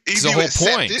 It's the whole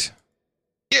point. It,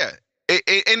 yeah.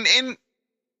 And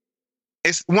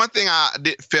it's one thing I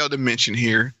did fail to mention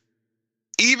here.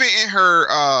 Even in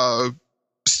her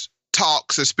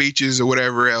talks or speeches or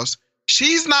whatever else,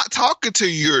 she's not talking to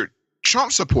your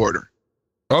Trump supporter.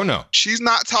 Oh, no. She's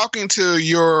not talking to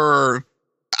your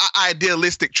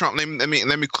idealistic Trump. Let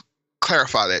me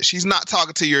clarify that. She's not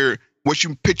talking to what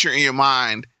you picture in your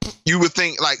mind. You would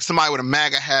think like somebody with a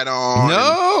MAGA hat on.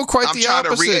 No, quite the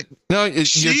opposite.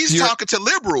 She's talking to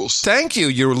liberals. Thank you.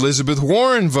 Your Elizabeth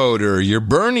Warren voter, your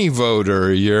Bernie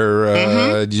voter,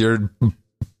 your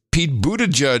Pete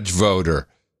Buttigieg voter,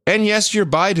 and yes, your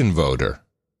Biden voter.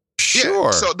 Sure.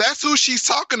 Yeah, so that's who she's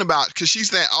talking about, because she's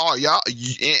saying, "Oh, y'all,"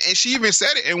 and she even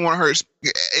said it in one of her.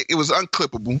 It was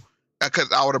unclippable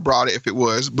because I would have brought it if it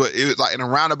was, but it was like in a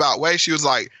roundabout way. She was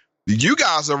like, "You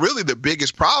guys are really the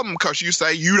biggest problem because you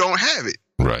say you don't have it."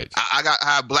 Right. I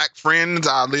have black friends.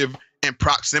 I live in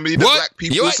proximity to black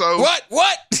people.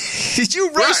 What? Did you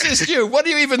racist? You? What are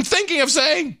you even thinking of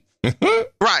saying?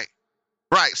 Right.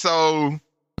 So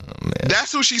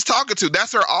that's who she's talking to.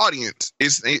 That's her audience.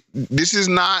 This is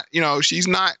not, she's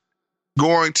not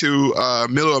going to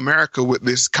middle America with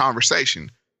this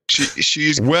conversation.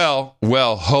 She's well.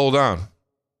 Hold on.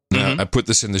 I put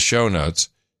this in the show notes.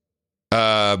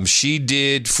 She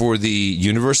did for the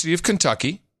University of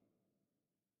Kentucky.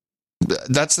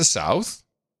 That's the South.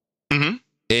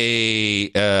 A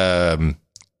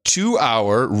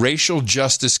 2-hour racial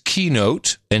justice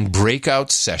keynote and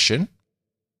breakout session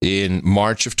in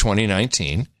March of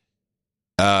 2019,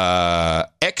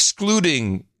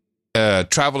 excluding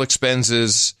travel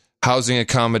expenses, housing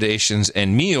accommodations,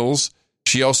 and meals.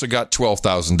 She also got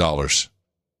 $12,000.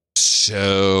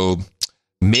 So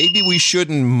maybe we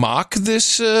shouldn't mock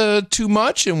this too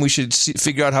much, and we should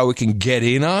figure out how we can get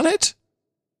in on it.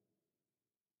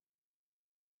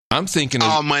 I'm thinking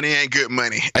all money ain't good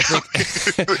money. I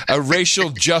think a racial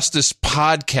justice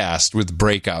podcast with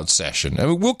breakout session. I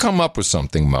mean, we'll come up with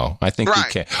something, Mo. I think we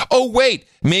can. Oh, wait.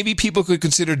 Maybe people could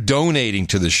consider donating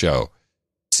to the show.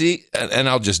 See, and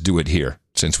I'll just do it here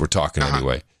since we're talking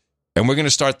anyway. And we're going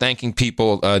to start thanking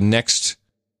people. Next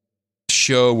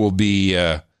show will be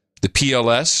the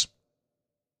PLS.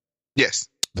 Yes.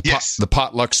 The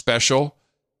potluck special.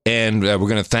 And we're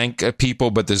going to thank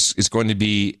people, but this is going to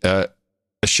be a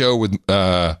show with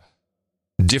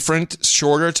different,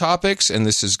 shorter topics, and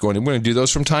we're going to do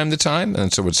those from time to time,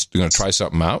 and so we're going to try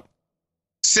something out.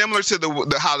 Similar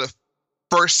to how the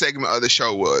first segment of the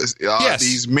show was.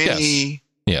 These many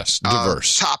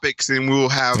diverse topics, and we'll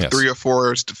have 3 or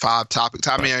 4 to 5 topics,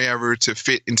 how many ever to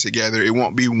fit in together. It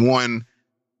won't be one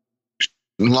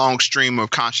long stream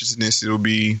of consciousness. It'll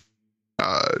be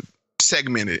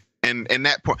segmented, and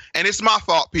that point. And it's my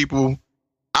fault, people.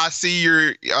 I see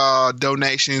your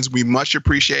donations. We much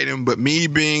appreciate them. But me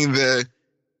being the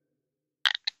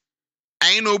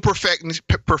anal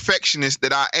perfectionist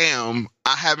that I am,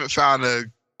 I haven't found a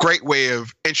great way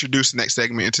of introducing that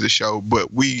segment into the show.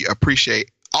 But we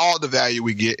appreciate all the value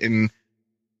we get. And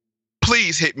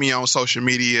please hit me on social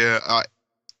media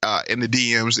in the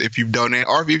DMs if you've donated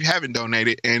or if you haven't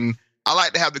donated. And I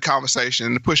like to have the conversation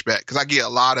and the pushback because I get a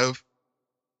lot of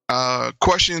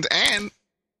questions and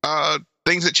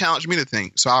things that challenge me to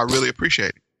think. So I really appreciate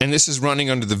it. And this is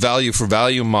running under the value for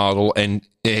value model. And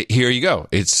here you go.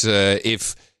 It's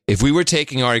if we were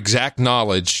taking our exact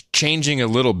knowledge, changing a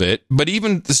little bit, but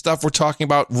even the stuff we're talking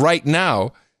about right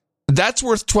now, that's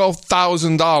worth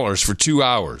 $12,000 for 2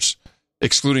 hours,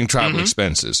 excluding travel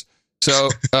expenses.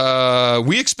 So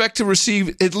we expect to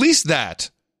receive at least that.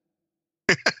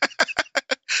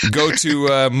 Go to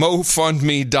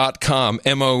mofundme.com,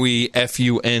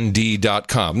 MOEFUND.com.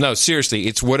 No, seriously,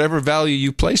 it's whatever value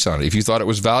you place on it. If you thought it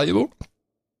was valuable.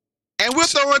 And we'll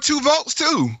throw in 2 votes,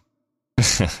 too.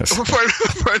 for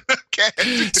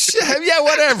cash. Yeah,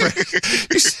 whatever.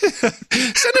 Send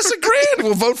us $1,000.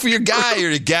 We'll vote for your guy or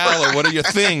your gal or whatever your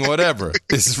thing, whatever.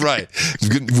 This is right.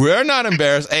 We're not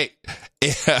embarrassed. Hey,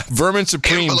 Vermin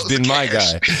Supreme's been my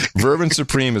guy. Vermin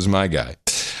Supreme is my guy.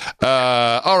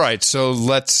 All right, so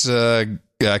let's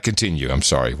continue. I'm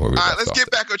sorry. All right, let's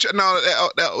get back on track. No,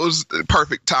 that was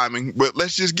perfect timing, but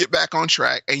let's just get back on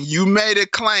track. And you made a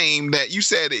claim that you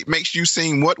said it makes you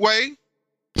seem what way?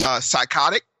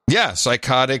 Psychotic? Yeah,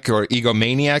 psychotic or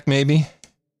egomaniac, maybe.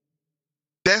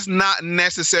 that's not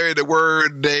necessarily the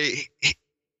word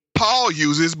Paul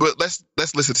uses, but let's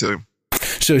listen to him.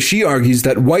 So she argues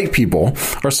that white people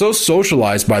are so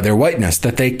socialized by their whiteness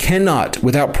that they cannot,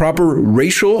 without proper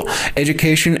racial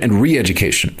education and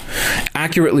re-education,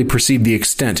 accurately perceive the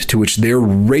extent to which their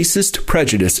racist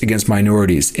prejudice against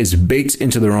minorities is baked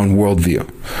into their own worldview.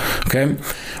 Okay?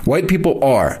 White people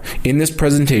are, in this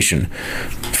presentation,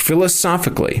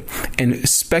 philosophically and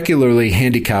specularly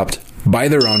handicapped by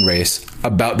their own race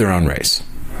about their own race.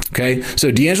 Okay,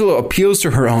 so DiAngelo appeals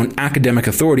to her own academic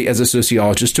authority as a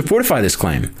sociologist to fortify this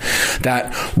claim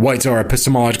that whites are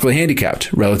epistemologically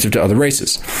handicapped relative to other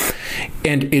races.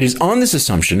 And it is on this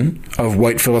assumption of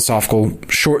white philosophical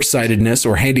short-sightedness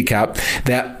or handicap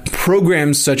that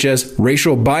programs such as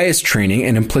racial bias training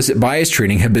and implicit bias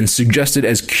training have been suggested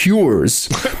as cures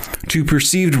to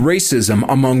perceived racism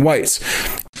among whites.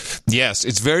 Yes,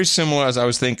 it's very similar, as I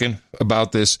was thinking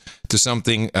about this, to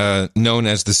something known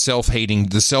as the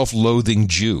self-loathing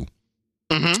Jew.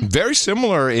 Mm-hmm. Very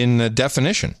similar in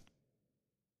definition.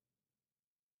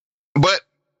 But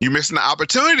you're missing the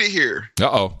opportunity here.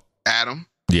 Uh-oh. Adam.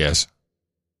 Yes.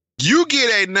 You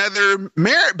get another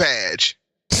merit badge.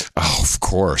 Oh, of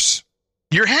course.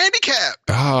 You're handicapped.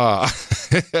 Ah,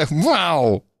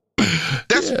 wow.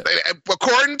 That's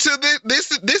according to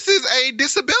this is a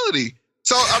disability.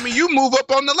 So, I mean, you move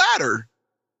up on the ladder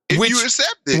if you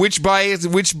accept it. Which by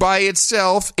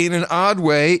itself, in an odd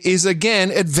way, is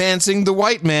again advancing the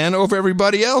white man over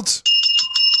everybody else.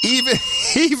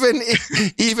 Even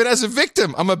as a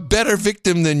victim, I'm a better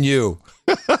victim than you.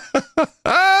 You've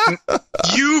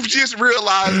just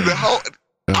realized the whole.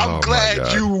 I'm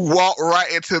glad you walked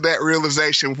right into that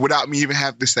realization without me even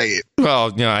having to say it.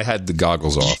 Well, I had the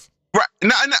goggles off. Right.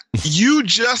 No. You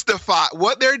justify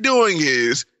what they're doing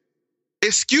is.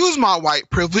 Excuse my white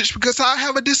privilege because I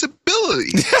have a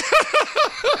disability. This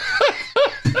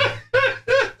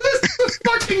is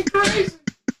fucking crazy.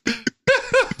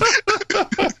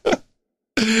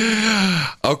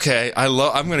 Okay,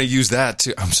 I'm going to use that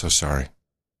too. I'm so sorry.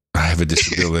 I have a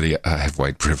disability. I have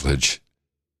white privilege.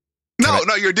 No,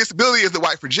 your disability is the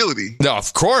white fragility. No,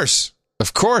 of course.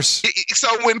 So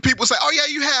when people say, "Oh yeah,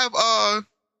 you have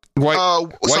white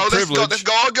privilege," let's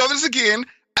go this again,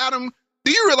 Adam.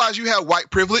 Do you realize you have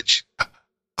white privilege?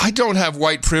 I don't have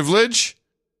white privilege.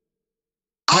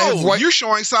 You're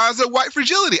showing signs of white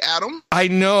fragility, Adam. I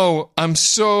know. I'm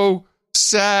so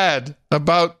sad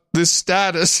about this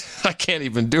status. I can't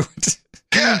even do it.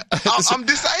 Yeah, I'm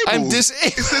disabled. I'm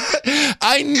disabled.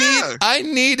 I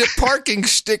need a parking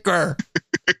sticker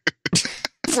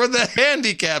for the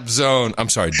handicap zone. I'm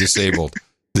sorry, disabled.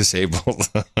 Disabled.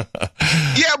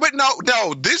 Yeah, but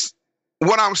no, this...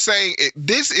 What I'm saying,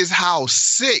 this is how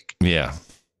sick. Yeah,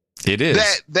 it is.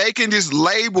 That they can just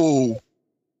label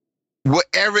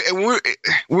whatever, and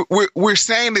we're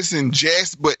saying this in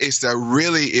jest, but it's a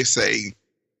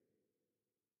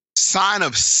sign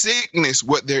of sickness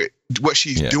what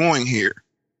she's doing here.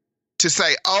 To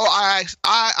say, I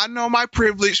know my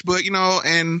privilege, but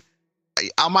and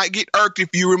I might get irked if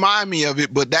you remind me of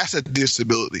it, but that's a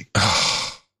disability.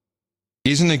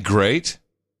 Isn't it great?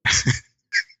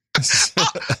 I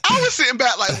was sitting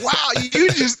back like, wow, you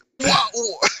just wow.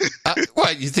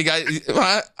 What you think?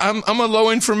 I'm a low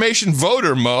information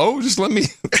voter, Mo. Just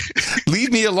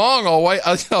leave me along.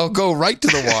 I'll go right to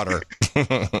the water.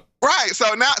 Right.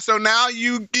 So now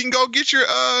you can go get your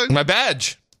my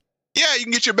badge. Yeah, you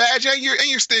can get your badge and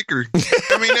your sticker.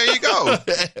 I mean, there you go.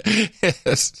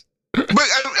 Yes. But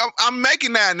I'm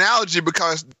making that analogy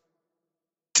because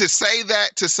to say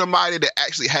that to somebody that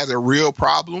actually has a real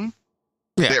problem.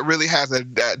 Yeah. That really has a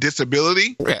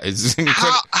disability. Yeah, it's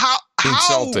how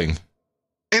insulting.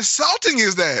 Insulting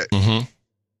is that? Mm-hmm.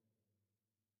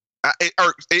 It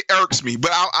irks me,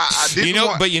 but I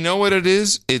didn't. But you know what it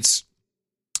is? It's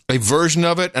a version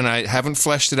of it, and I haven't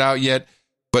fleshed it out yet.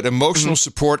 But emotional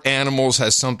support animals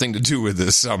has something to do with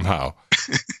this somehow,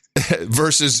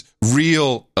 versus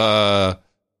real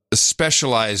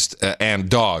specialized and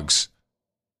dogs.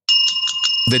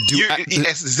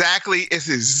 It's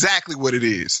exactly what it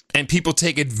is. And people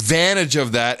take advantage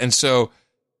of that, and so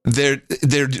they're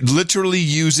literally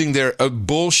using their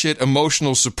bullshit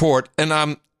emotional support.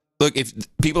 And look, if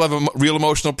people have real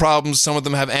emotional problems, some of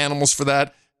them have animals for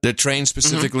that. They're trained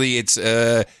specifically. It's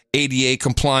ADA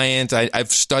compliant.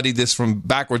 I've studied this from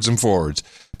backwards and forwards.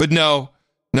 But no.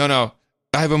 I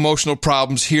have emotional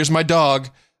problems. Here's my dog,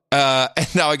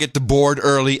 and now I get to board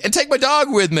early and take my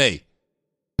dog with me.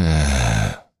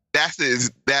 That's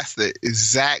the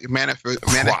exact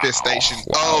manifestation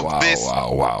of this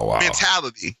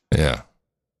mentality. Yeah.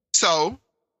 So,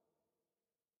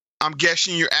 I'm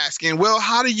guessing you're asking, well,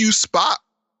 how do you spot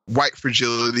white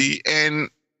fragility, and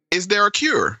is there a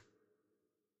cure?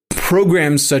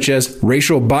 Programs such as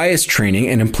racial bias training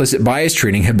and implicit bias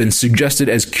training have been suggested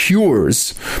as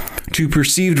cures to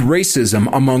perceived racism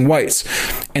among whites.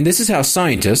 And this is how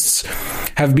scientists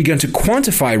have begun to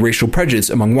quantify racial prejudice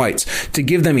among whites, to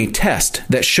give them a test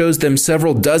that shows them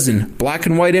several dozen black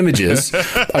and white images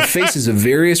of faces of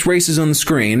various races on the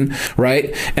screen,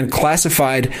 right? And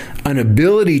classified an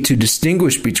ability to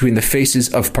distinguish between the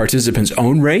faces of participants'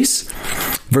 own race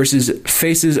versus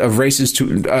faces of races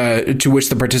to which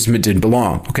the participant didn't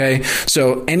belong, okay?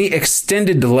 So any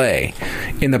extended delay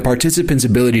in the participant's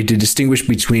ability to distinguish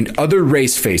between other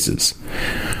race faces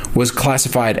was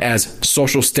classified as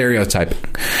social stereotyping,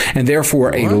 and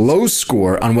therefore a low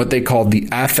score on what they called the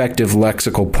affective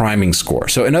lexical priming score.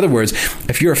 So in other words,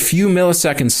 if you're a few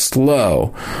milliseconds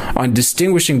slow on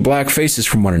distinguishing black faces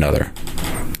from one another,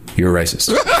 you're a racist,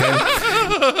 okay?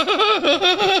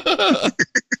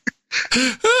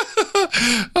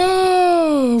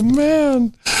 Oh,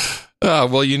 man.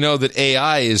 Well, you know that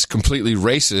AI is completely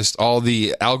racist. All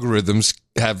the algorithms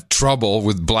have trouble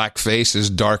with black faces,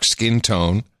 dark skin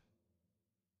tone.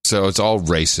 So it's all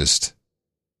racist.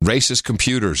 Racist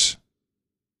computers.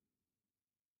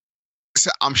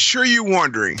 So I'm sure you're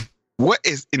wondering, what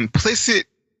is implicit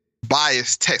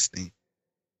bias testing?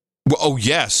 Well, oh,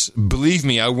 yes. Believe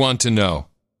me, I want to know.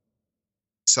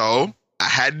 So I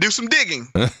had to do some digging.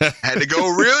 I had to go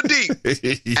real deep.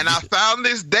 And I found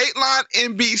this Dateline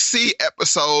NBC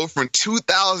episode from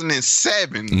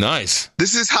 2007. Nice.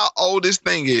 This is how old this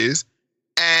thing is.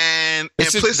 And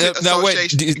implicit association. Now,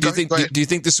 wait, do you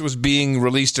think this was being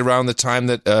released around the time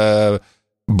that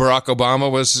Barack Obama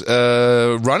was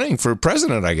running for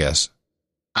president, I guess?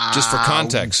 Just for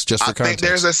context. I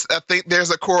think there's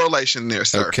a correlation there,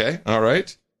 sir. Okay. All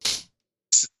right.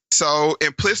 So,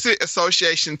 implicit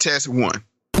association test 1.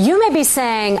 You may be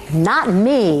saying, not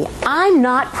me, I'm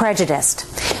not prejudiced.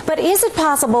 But is it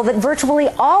possible that virtually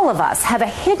all of us have a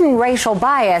hidden racial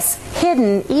bias,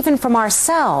 hidden even from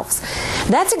ourselves?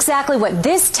 That's exactly what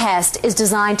this test is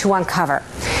designed to uncover.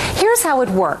 Here's how it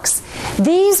works.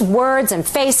 These words and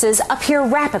faces appear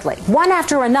rapidly, one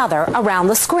after another, around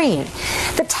the screen.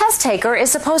 The test taker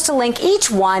is supposed to link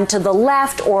each one to the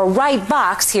left or right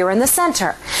box here in the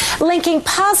center, linking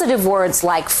positive words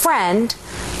like friend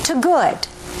to good,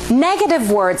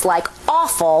 negative words like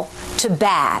awful to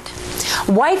bad,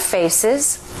 white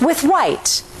faces with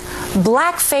white,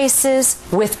 black faces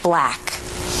with black.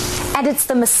 And it's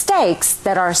the mistakes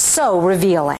that are so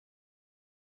revealing.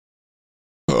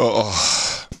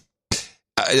 Oh,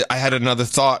 I had another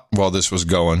thought while this was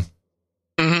going.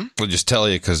 Mm-hmm. I'll just tell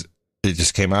you because it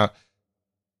just came out.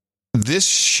 This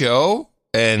show,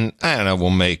 and I don't know, we'll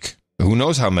make, who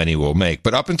knows how many we'll make,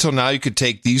 but up until now, you could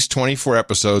take these 24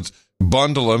 episodes,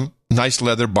 bundle them, nice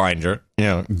leather binder,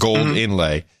 gold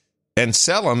inlay, and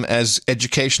sell them as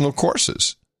educational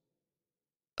courses.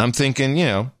 I'm thinking,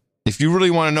 if you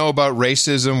really want to know about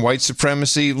racism, white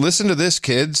supremacy, listen to this,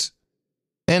 kids.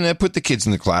 And put the kids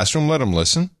in the classroom, let them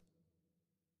listen.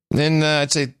 Then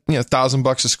I'd say,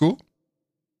 $1,000 a school.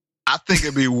 I think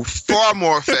it'd be far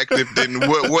more effective than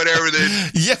whatever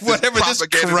this crap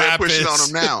they're pushing on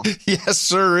them now. Yes,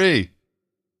 sirree.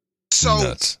 So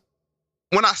nuts.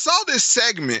 When I saw this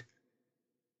segment,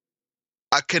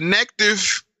 a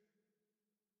connective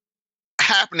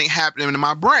happening in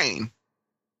my brain.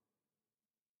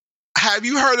 Have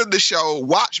you heard of the show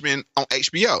Watchmen on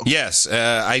HBO? Yes,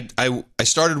 I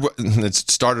started. It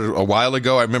started a while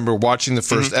ago. I remember watching the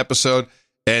first episode,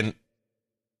 and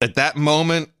at that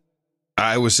moment,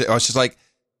 I was just like,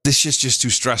 "This is just too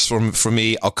stressful for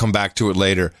me. I'll come back to it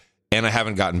later." And I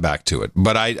haven't gotten back to it,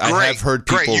 but I have heard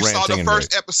people ranting. You saw the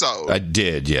first episode. I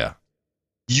did, yeah.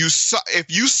 If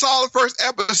you saw the first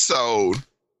episode,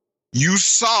 you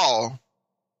saw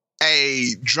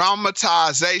a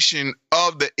dramatization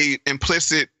of the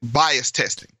implicit bias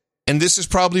testing. And this is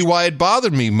probably why it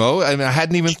bothered me, Mo. I mean, I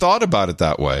hadn't even thought about it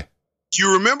that way.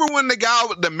 You remember when the guy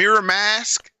with the mirror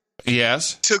mask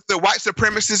Yes. took the white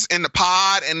supremacists in the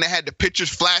pod and they had the pictures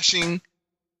flashing.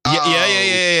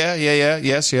 Yeah.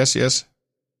 Yes.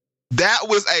 That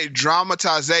was a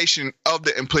dramatization of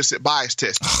the implicit bias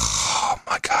test. Oh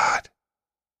my God.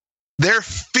 They're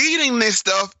feeding this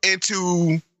stuff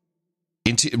into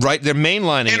right. They're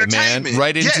mainlining it, man.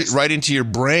 Right into your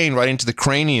brain, right into the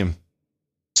cranium.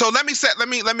 So let me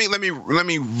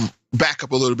back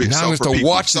up a little bit. Now I have to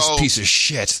watch this piece of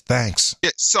shit. Thanks.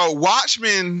 Yeah, so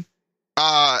Watchmen,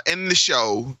 in the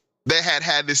show, they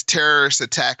had this terrorist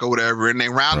attack or whatever, and they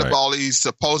round up all these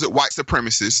supposed white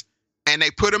supremacists, and they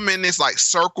put them in this like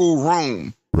circle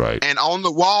room, Right. And on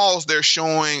the walls, they're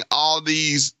showing all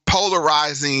these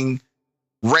polarizing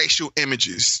racial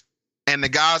images. And the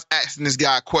guy's asking this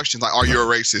guy questions like, are you a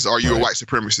racist? Are you a white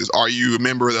supremacist? Are you a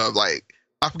member of, like,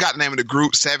 I forgot the name of the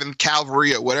group, 7th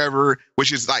Cavalry or whatever,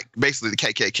 which is like basically the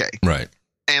KKK. Right.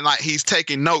 And like he's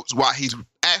taking notes while he's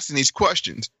asking these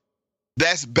questions.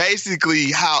 That's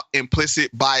basically how implicit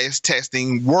bias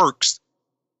testing works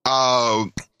in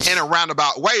a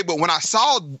roundabout way. But when I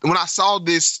saw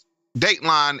this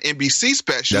Dateline NBC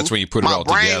special, that's when you put it all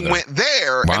together. together. My brain went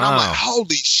there, and I'm like,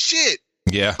 holy shit.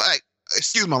 Yeah. Like,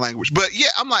 excuse my language, but yeah,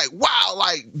 I'm like, wow,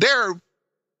 like they're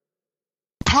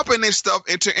pumping this stuff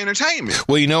into entertainment.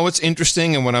 Well, you know what's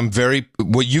interesting, and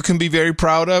what you can be very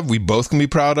proud of, we both can be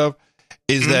proud of,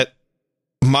 is that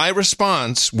my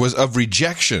response was of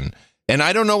rejection. And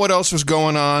I don't know what else was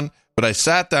going on, but I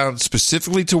sat down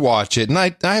specifically to watch it. And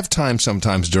I have time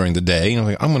sometimes during the day. You know,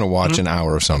 like, I'm going to watch an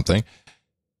hour or something.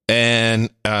 And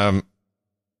I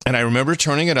remember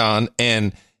turning it on,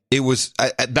 and it was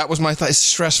that was my thought. It's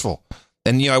stressful.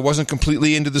 And, you know, I wasn't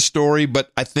completely into the story,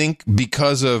 but I think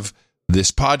because of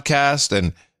this podcast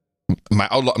and my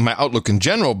outlook in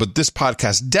general, but this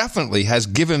podcast definitely has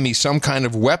given me some kind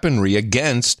of weaponry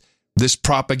against this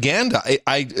propaganda.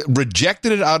 I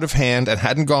rejected it out of hand and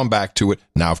hadn't gone back to it.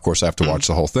 Now, of course, I have to watch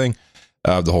the whole thing,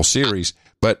 the whole series.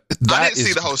 But I didn't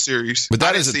see the whole series. But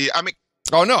that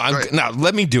oh no! Now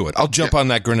let me do it. I'll jump on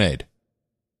that grenade.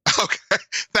 Okay,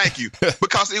 thank you.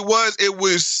 Because it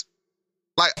was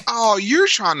like, oh, you're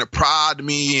trying to prod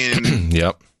me and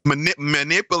yep.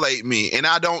 Manipulate me, and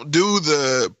I don't do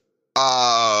the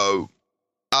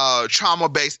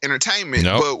trauma-based entertainment.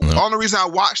 But the only reason I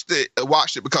watched it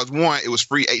because one, it was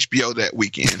free HBO that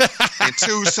weekend, and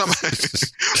two,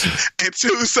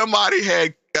 somebody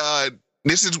had.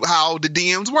 This is how the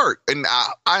DMs work, and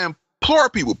I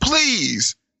implore people,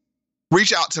 please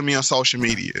reach out to me on social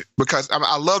media because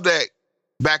I love that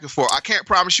back and forth. I can't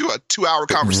promise you a 2-hour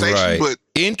conversation, but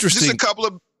interesting.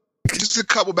 Just a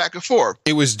couple back and forth.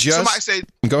 It was just somebody said.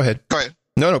 Go ahead.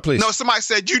 No, please. No, somebody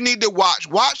said you need to watch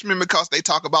Watchmen because they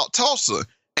talk about Tulsa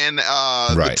and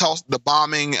the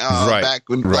bombing back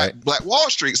when Black Wall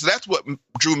Street. So that's what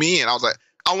drew me in. I was like,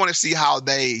 I want to see how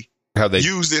they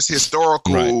use this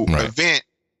historical event.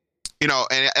 You know,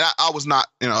 and I was not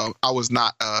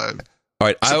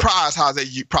surprised how they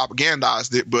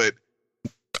propagandized it, but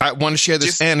I want to share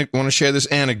this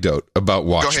anecdote about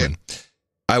Watchmen.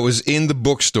 I was in the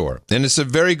bookstore, and it's a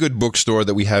very good bookstore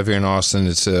that we have here in Austin.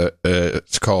 It's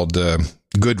called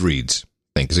Goodreads.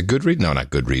 I think. Is it Goodreads? No,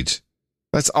 not Goodreads.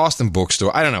 That's Austin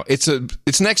Bookstore. I don't know.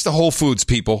 It's next to Whole Foods,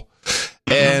 people.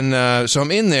 And so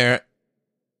I'm in there,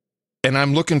 and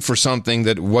I'm looking for something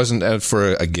that wasn't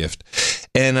for a gift.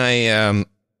 And I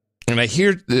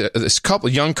hear this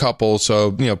young couple,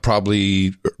 so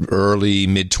probably early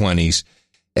mid-20s.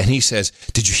 And he says,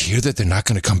 did you hear that they're not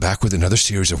going to come back with another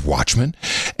series of Watchmen?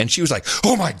 And she was like,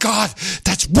 oh my God,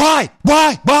 that's why?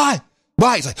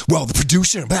 He's like, well, the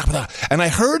producer, blah, blah. And I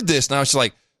heard this, and I was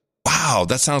like, wow,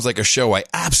 that sounds like a show I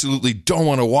absolutely don't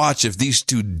want to watch if these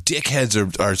two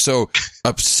dickheads are so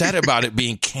upset about it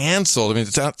being canceled. I mean,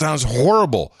 it sounds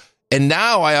horrible. And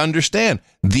now I understand.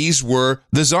 These were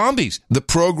the zombies. The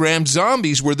programmed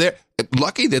zombies were there.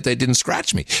 Lucky that they didn't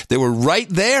scratch me. They were right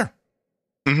there.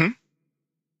 Mm-hmm.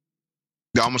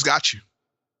 They almost got you.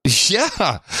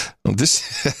 Yeah.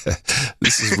 This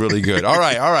is really good. All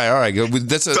right.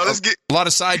 That's a lot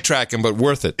of sidetracking, but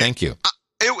worth it. Thank you.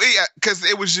 Because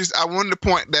it was just, I wanted to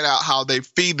point that out, how they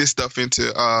feed this stuff into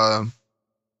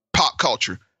pop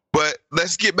culture. But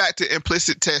let's get back to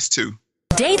implicit test 2.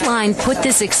 Dateline put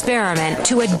this experiment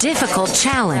to a difficult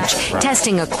challenge,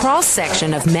 testing a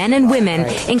cross-section of men and women,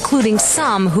 including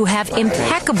some who have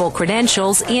impeccable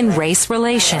credentials in race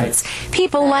relations.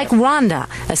 People like Rhonda,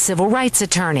 a civil rights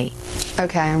attorney.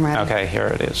 Okay, I'm ready. Okay, here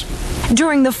it is.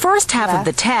 During the first half of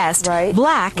the test,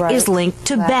 black is linked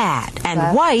to bad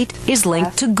and white is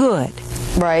linked to good.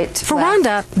 Right. For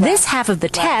Rhonda, this half of the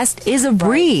test is a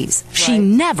breeze. She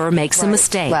never makes a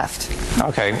mistake.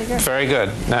 Okay, very good.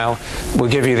 Now, we'll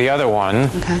give you the other one.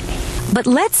 Okay. But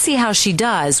let's see how she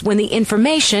does when the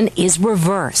information is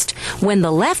reversed. When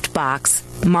the left box,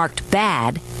 marked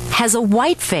bad, has a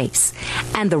white face,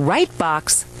 and the right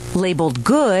box, labeled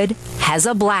good, has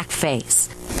a black face.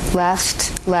 Left.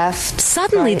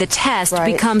 Suddenly, the test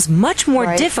becomes much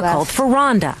more difficult for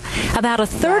Rhonda. About a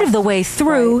third of the way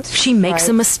through, she makes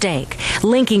a mistake,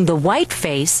 linking the white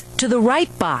face to the right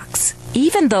box,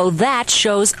 even though that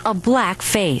shows a black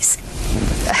face.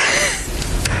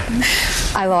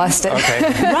 I lost it. Okay.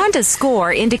 Rhonda's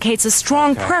score indicates a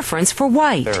strong preference for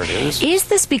white. There it is. Is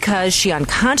this because she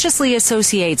unconsciously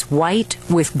associates white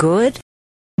with good?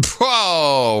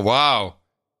 Whoa, wow.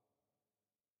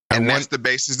 And that's the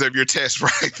basis of your test,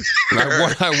 right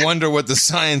there. I wonder what the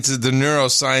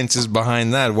neuroscience is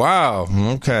behind that. Wow.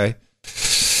 Okay.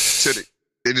 So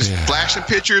they just flashing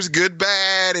pictures, good,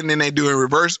 bad, and then they do in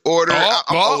reverse order.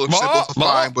 I'm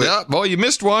simplifying, but boy, you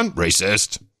missed one.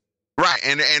 Racist. Right,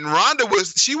 and Rhonda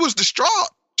was distraught.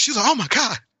 She's like, oh my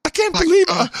God. I can't believe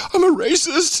I'm a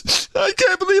racist. I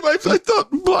can't believe I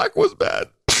thought black was bad.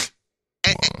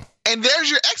 And there's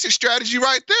your exit strategy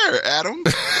right there, Adam.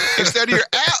 Instead of your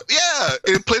app,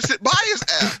 implicit bias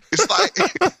app. It's like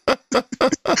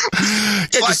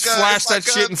just flash that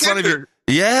shit in front of you.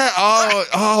 Yeah.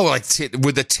 Like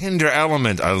with the Tinder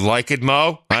element. I like it,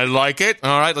 Mo. I like it.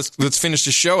 All right, let's finish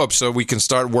the show up so we can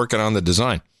start working on the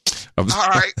design. All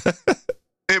right.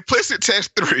 Implicit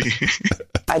test 3.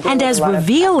 And as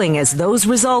revealing as those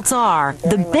results are,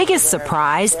 the biggest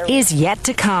surprise is yet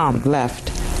to come. Left.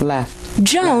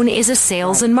 Joan is a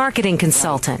sales and marketing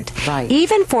consultant.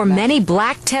 Even for many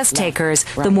black test takers,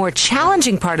 the more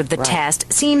challenging part of the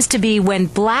test seems to be when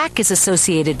black is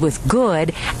associated with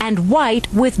good and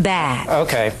white with bad.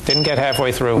 Okay, didn't get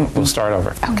halfway through. We'll start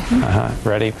over. Okay.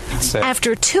 Ready? Set.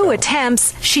 After 2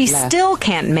 attempts, she still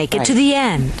can't make it to the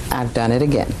end. I've done it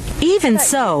again. Even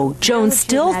so, Joan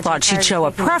still thought she'd show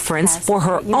a preference for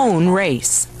her own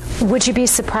race. Would you be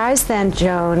surprised then,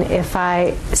 Joan, if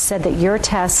I said that your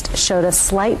test showed a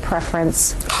slight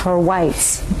preference for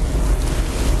whites?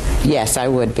 Yes, I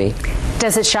would be.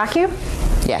 Does it shock you?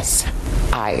 Yes.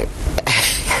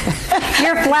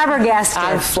 You're flabbergasted.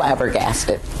 I'm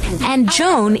flabbergasted. And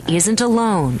Joan isn't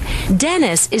alone.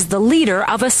 Dennis is the leader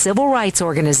of a civil rights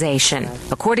organization.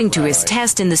 According to his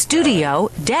test in the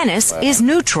studio, Dennis is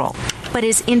neutral. But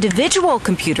his individual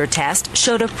computer test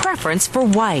showed a preference for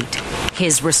white.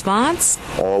 His response?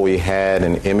 All we had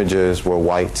in images were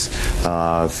whites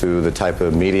through the type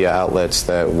of media outlets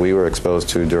that we were exposed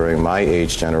to during my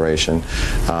age generation.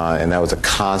 And that was a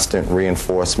constant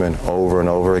reinforcement over and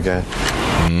over again.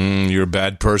 You're a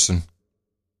bad person.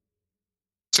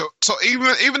 So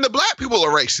even the black people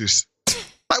are racist.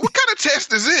 Like, what kind of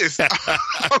test is this?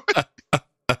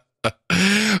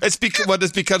 It's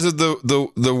because of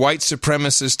the white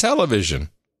supremacist television.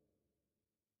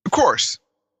 Of course,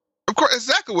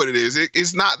 exactly what it is.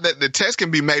 It's not that the test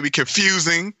can be maybe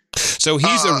confusing. So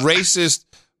he's a racist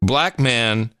black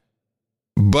man,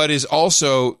 but is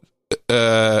also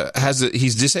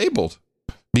he's disabled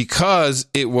because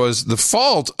it was the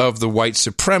fault of the white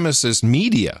supremacist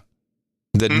media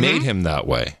that made him that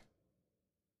way.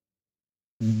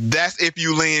 That's if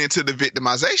you lean into the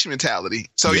victimization mentality.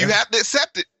 So you have to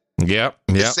accept it. Yep.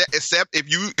 Accept if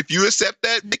you accept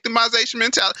that victimization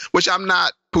mentality, which I'm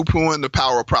not poo-pooing the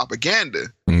power of propaganda.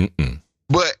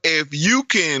 But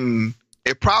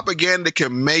if propaganda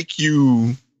can make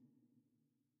you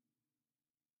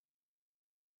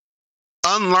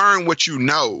unlearn what you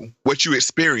know, what you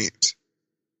experience,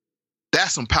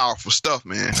 that's some powerful stuff,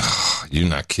 man. You're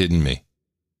not kidding me.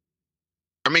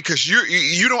 I mean, because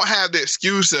you don't have the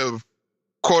excuse of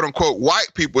quote unquote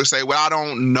white people say, well, I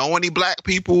don't know any black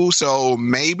people, so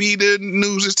maybe the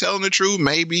news is telling the truth,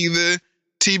 maybe the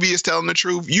TV is telling the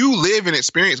truth. You live and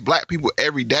experience black people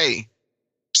every day.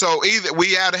 So either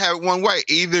we have to have it one way.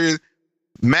 Either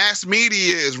mass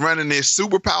media is running this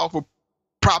super powerful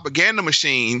propaganda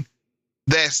machine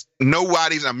that's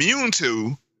nobody's immune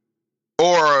to,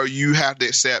 or you have to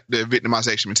accept the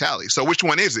victimization mentality. So which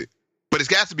one is it? But it's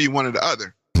got to be one or the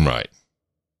other. Right.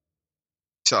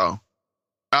 So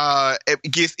it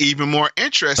gets even more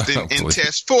interesting in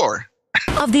test 4.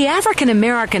 Of the African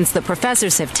Americans the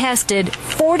professors have tested,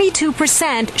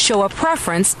 42% show a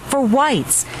preference for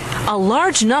whites. A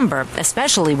large number,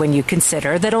 especially when you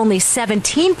consider that only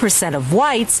 17% of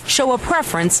whites show a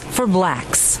preference for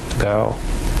blacks. Go.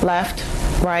 Left,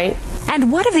 right.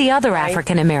 And what of the other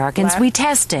African Americans we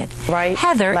tested?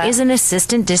 Heather is an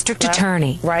assistant district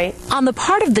attorney. On the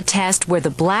part of the test where the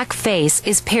black face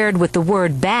is paired with the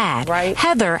word bad,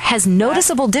 Heather has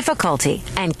noticeable difficulty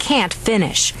and can't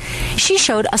finish. She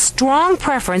showed a strong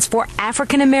preference for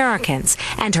African Americans,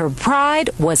 and her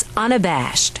pride was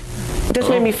unabashed. This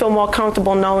made me feel more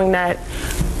comfortable knowing that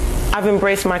I've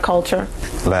embraced my culture.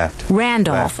 Left.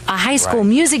 Randolph, a high school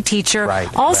music teacher,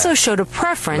 also showed a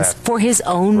preference for his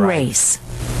own race.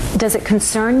 Does it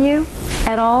concern you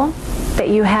at all that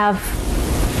you have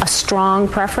a strong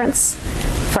preference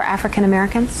for African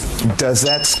Americans? Does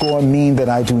that score mean that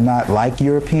I do not like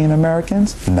European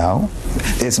Americans? No.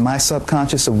 Is my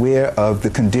subconscious aware of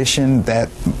the condition that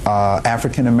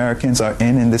African Americans are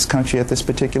in this country at this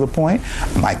particular point?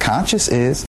 My conscious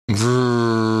is.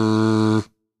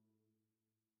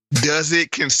 Does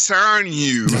it concern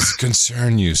you? Does it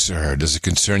concern you, sir? Does it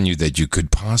concern you that you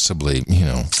could possibly, you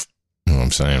know what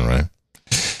I'm saying, right?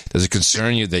 Does it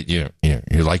concern you that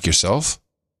you're like yourself?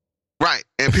 Right,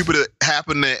 and people that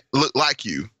happen to look like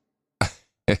you.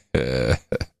 Do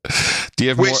you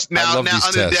have Which more? now under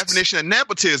tests. the definition of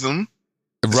nepotism,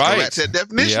 right? That's that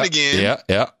definition again.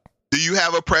 Yeah. Do you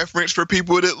have a preference for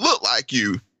people that look like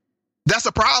you? That's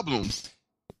a problem.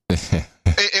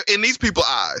 in these people's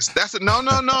eyes, that's a no.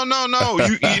 You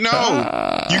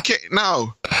know, you can't.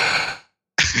 No.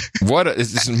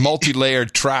 This is a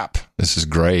multi-layered trap. This is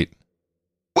great.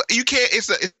 Well, you can't. It's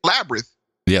a labyrinth.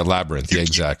 Yeah, labyrinth. Yeah,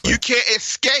 exactly. You can't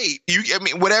escape. I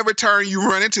mean, whatever turn you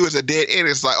run into is a dead end.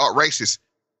 It's like, oh,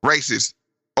 racist,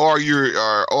 or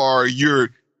you're,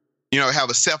 have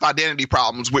a self-identity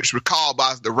problems, which were called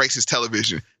by the racist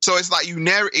television. So it's like you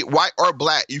never, white or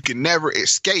black, you can never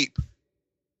escape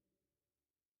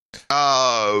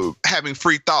having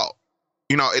free thought.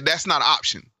 That's not an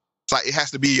option. It's like it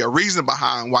has to be a reason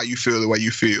behind why you feel the way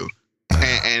you feel.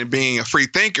 And being a free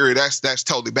thinker, that's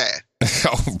totally bad.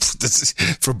 This is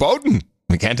verboten.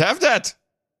 We can't have that.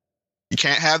 You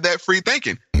can't have that free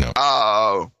thinking.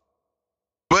 No.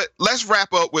 But let's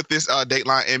wrap up with this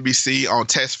Dateline NBC on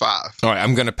Test 5. All right,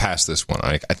 I'm going to pass this one.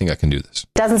 I think I can do this.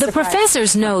 The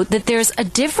professors note that there's a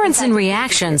difference in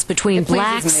reactions between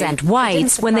blacks and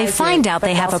whites when they find out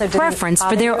they have a preference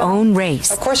for their own race.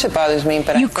 Of course it bothers me,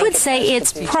 but you could say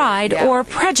it's pride or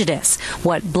prejudice.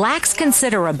 What blacks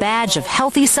consider a badge of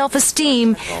healthy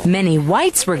self-esteem, many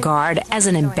whites regard as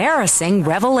an embarrassing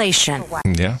revelation.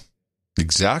 Yeah,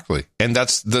 exactly. And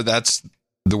that's the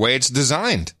way it's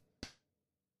designed.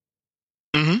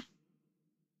 Mm-hmm.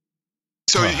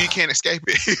 So you can't escape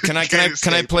it. Can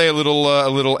I play a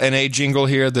little NA jingle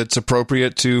here that's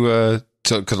appropriate to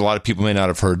because a lot of people may not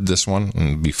have heard this one and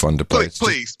it'd be fun to play.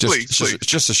 Please. It's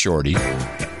just a shorty.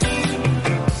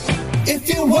 If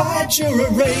you're white, you're a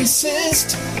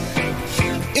racist.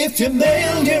 If you're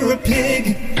male, you're a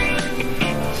pig.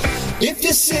 If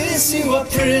you're cis, you are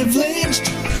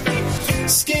privileged.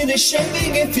 Skinny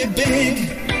shaming if you're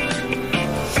big.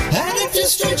 And if you're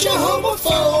straight, you're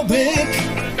homophobic.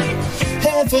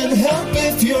 Heaven help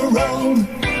if you're wrong.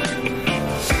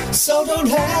 So don't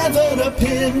have an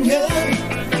opinion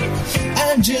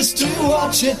and just do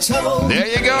what you're told. There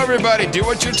you go, everybody. Do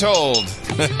what you're told.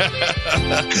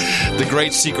 The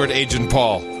great secret agent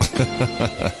Paul.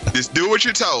 Just do what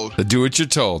you're told. Do what you're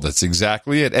told. That's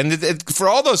exactly it. And for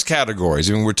all those categories,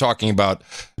 I mean, we're talking about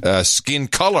skin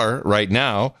color right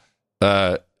now.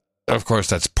 Of course,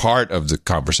 that's part of the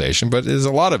conversation, but there's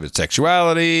a lot of it.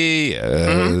 Sexuality,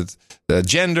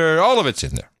 gender, all of it's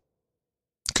in there.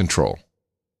 Control.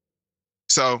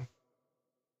 So,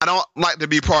 I don't like to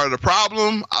be part of the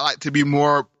problem. I like to be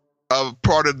more of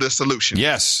part of the solution.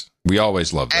 Yes, we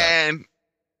always love that. And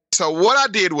so what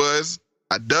I did was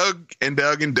I dug, and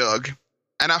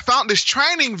I found this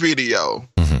training video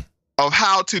of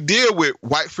how to deal with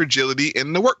white fragility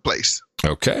in the workplace.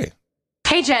 Okay.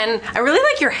 Hey, Jen, I really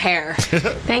like your hair.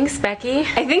 Thanks, Becky.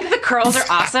 I think the curls are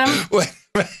awesome. Wait.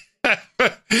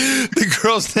 The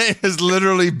girl's name is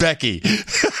literally Becky.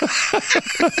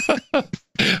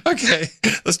 Okay,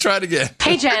 let's try it again.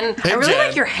 Hey, Jen, I really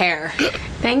like your hair.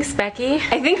 Thanks, Becky.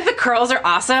 I think the curls are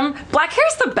awesome. Black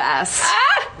hair's the best.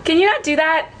 Can you not do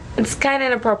that? It's kind of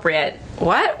inappropriate.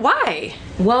 What? Why?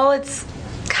 Well, it's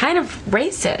kind of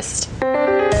racist.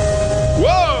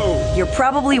 Whoa! You're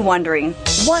probably wondering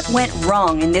what went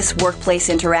wrong in this workplace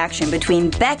interaction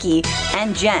between Becky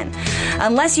and Jen.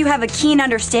 Unless you have a keen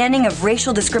understanding of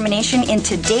racial discrimination in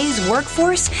today's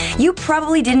workforce, you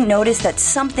probably didn't notice that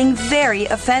something very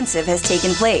offensive has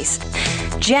taken place.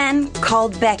 Jen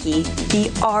called Becky the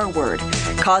R word,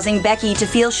 causing Becky to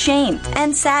feel shame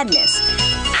and sadness.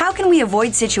 How can we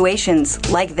avoid situations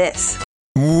like this?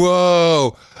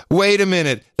 Whoa. Wait a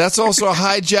minute. That's also a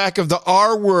hijack of the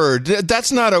R word.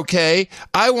 That's not okay.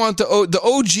 I want the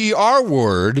OG R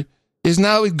word is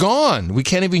now gone. We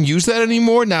can't even use that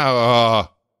anymore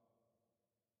now.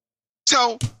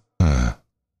 So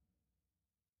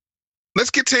let's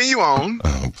continue on.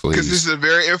 Oh, please. Because this is a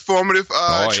very informative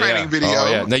training video. Oh,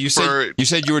 yeah. Now you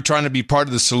said you were trying to be part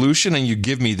of the solution, and you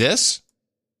give me this.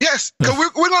 Yes, because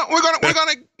we're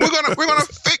gonna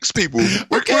fix people.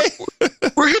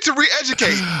 We're here to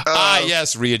re-educate.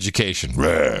 Yes, re-education.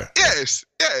 Yes.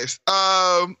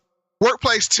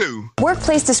 Workplace 2.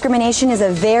 Workplace discrimination is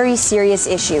a very serious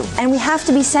issue, and we have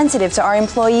to be sensitive to our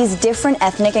employees' different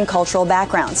ethnic and cultural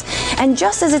backgrounds. And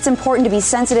just as it's important to be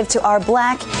sensitive to our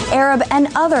Black, Arab, and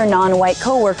other non-white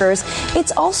coworkers,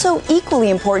 it's also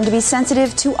equally important to be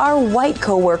sensitive to our white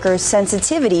coworkers'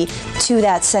 sensitivity to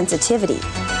that sensitivity.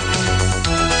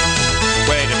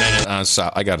 on,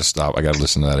 stop. I got to stop. I got to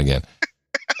listen to that again.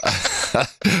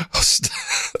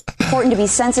 Important to be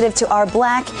sensitive to our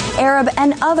Black, Arab,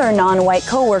 and other non-white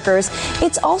coworkers.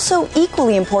 It's also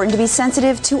equally important to be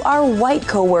sensitive to our white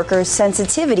coworkers'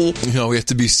 sensitivity. You know, we have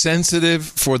to be sensitive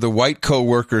for the white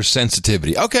coworkers'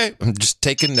 sensitivity. Okay, I'm just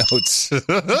taking notes. To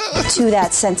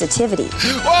that sensitivity.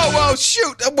 Whoa,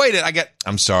 shoot. Wait,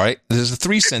 I'm sorry. There's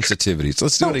 3 sensitivities.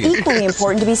 Let's do it again. Equally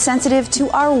important to be sensitive to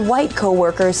our white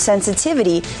coworkers'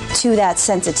 sensitivity to that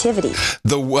sensitivity.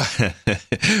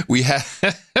 We have...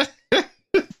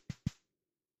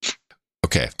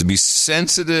 Okay, to be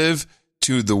sensitive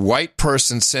to the white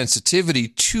person's sensitivity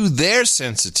to their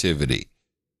sensitivity.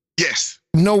 Yes.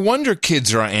 No wonder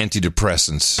kids are on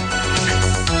antidepressants.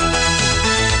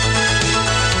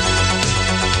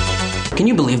 Can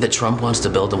you believe that Trump wants to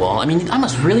build a wall? I mean, that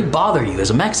must really bother you as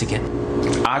a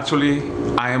Mexican. Actually,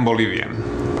 I am Bolivian.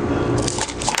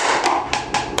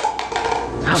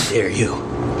 How dare you?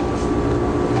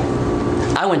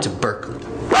 I went to Berkeley.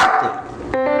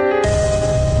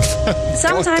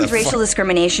 Sometimes racial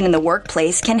discrimination in the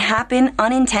workplace can happen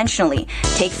unintentionally.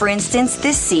 Take, for instance,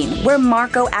 this scene where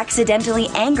Marco accidentally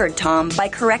angered Tom by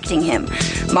correcting him.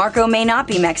 Marco may not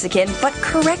be Mexican, but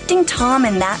correcting Tom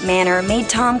in that manner made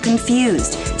Tom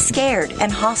confused, scared,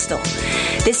 and hostile.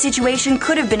 This situation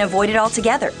could have been avoided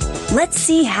altogether. Let's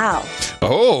see how.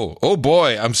 Oh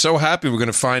boy, I'm so happy we're going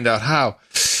to find out how.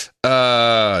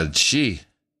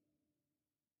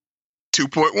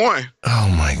 2.1. Oh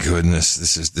my goodness,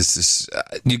 this is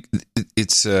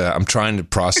I'm trying to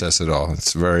process it all.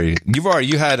 It's very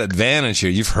you had advantage here.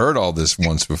 You've heard all this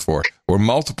once before or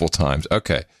multiple times.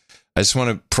 Okay, I just want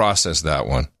to process that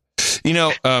one. You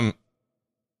know,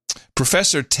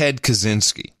 Professor Ted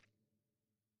Kaczynski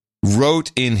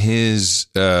wrote in his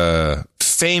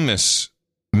famous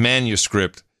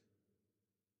manuscript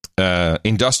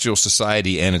Industrial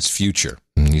Society and Its Future.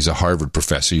 He's a Harvard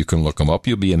professor. You can look him up.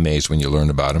 You'll be amazed when you learn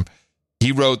about him.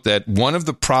 He wrote that one of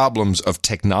the problems of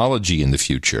technology in the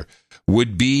future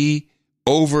would be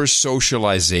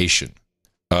over-socialization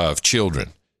of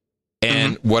children.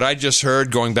 And what I just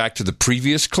heard, going back to the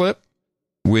previous clip,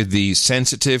 with the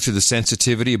sensitive to the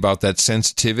sensitivity about that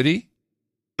sensitivity,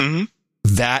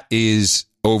 that is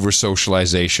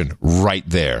over-socialization right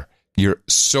there.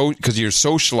 Because you're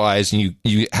socialized and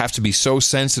you have to be so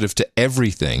sensitive to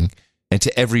everything and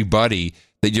to everybody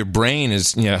that your brain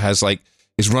is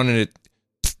running at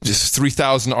just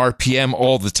 3,000 RPM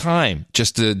all the time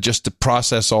just to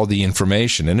process all the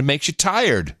information, and it makes you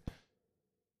tired.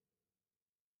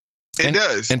 It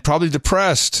does, and probably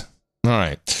depressed. All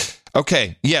right.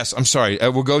 Okay. Yes. I'm sorry.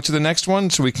 We'll go to the next one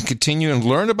so we can continue and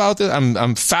learn about this.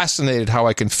 I'm fascinated how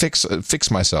I can fix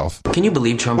myself. Can you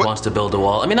believe Trump wants to build a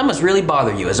wall? I mean, that must really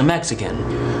bother you as a Mexican.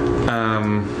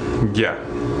 Yeah.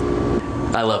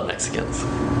 I love Mexicans.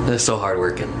 They're so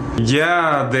hardworking.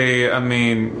 Yeah,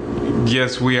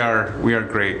 yes, we are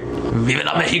great. Viva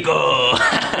la Mexico!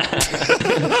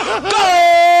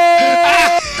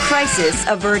 Crisis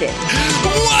averted.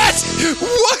 What?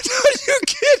 What? Are you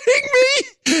kidding me?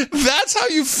 That's how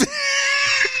you feel.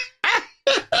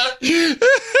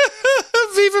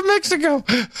 Viva Mexico.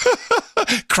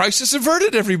 Crisis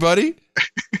averted, everybody.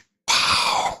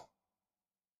 Wow.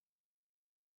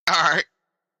 All right.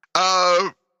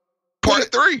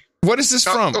 Part 3. What is this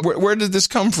from? Where did this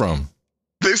come from?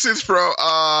 This is from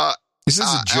is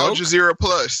this a joke? Al Jazeera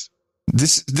Plus.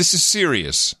 This is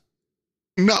serious.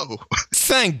 No.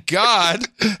 Thank God.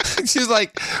 She's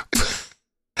like,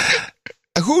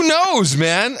 who knows,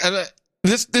 man?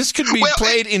 This could be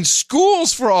played in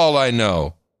schools for all I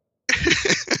know.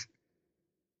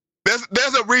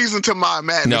 There's a reason to my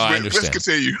madness. No, I understand. Let's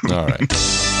continue. All right.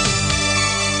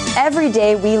 Every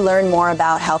day we learn more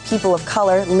about how people of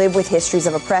color live with histories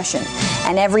of oppression.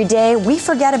 And every day we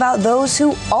forget about those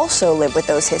who also live with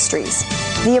those histories,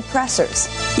 the oppressors.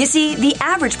 You see, the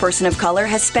average person of color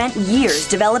has spent years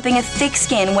developing a thick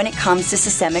skin when it comes to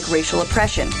systemic racial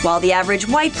oppression, while the average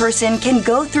white person can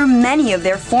go through many of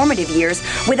their formative years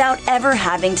without ever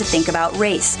having to think about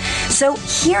race. So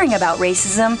hearing about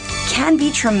racism can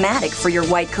be traumatic for your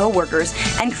white coworkers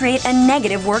and create a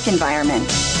negative work environment.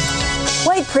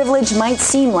 White privilege might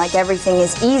seem like everything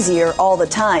is easier all the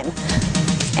time,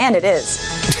 and it is.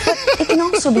 But it can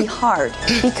also be hard,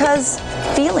 because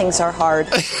feelings are hard.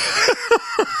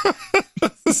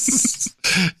 This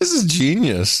is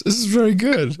genius. This is very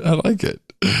good. I like it.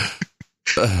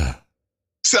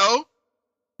 So,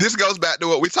 this goes back to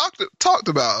what we talked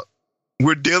about.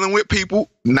 We're dealing with people,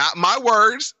 not my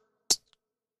words.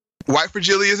 White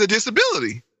fragility is a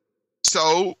disability.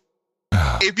 So,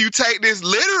 if you take this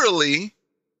literally,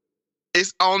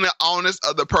 it's on the onus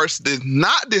of the person that's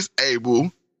not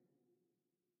disabled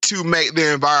to make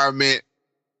the environment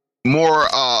more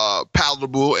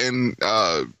palatable and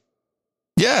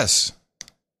yes,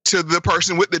 to the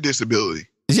person with the disability.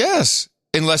 Yes,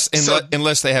 unless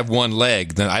they have one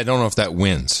leg, then I don't know if that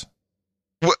wins.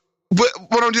 But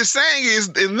what I'm just saying is,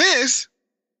 in this,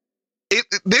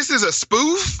 this is a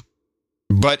spoof,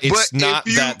 but it's not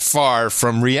that far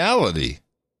from reality.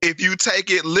 If you take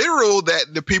it literal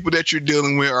that the people that you're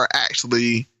dealing with are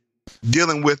actually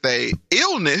dealing with a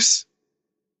illness,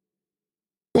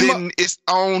 then it's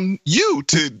on you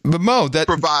to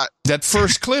provide. That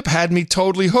first clip had me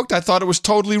totally hooked. I thought it was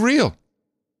totally real.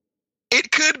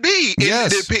 It could be.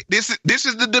 Yes. This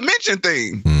is the dimension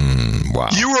thing. Wow.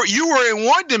 You were in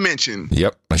one dimension.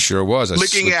 Yep, I sure was.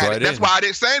 Looking at it. That's why I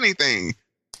didn't say anything.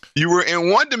 You were in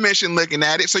one dimension looking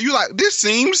at it, so you're like, this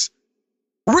seems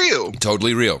real.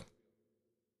 Totally real.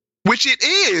 Which it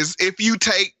is if you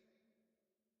take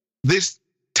this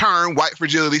term white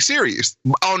fragility serious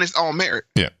on its own merit.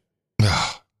 Yeah.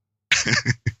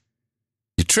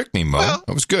 You tricked me, Mo. Well,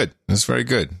 that was good. That's very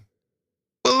good.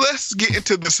 Well, let's get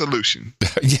into the solution.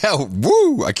 Yeah,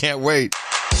 woo! I can't wait.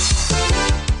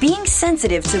 Being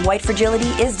sensitive to white fragility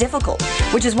is difficult,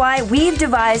 which is why we've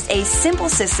devised a simple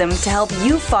system to help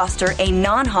you foster a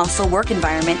non-hostile work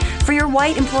environment for your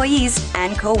white employees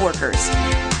and coworkers.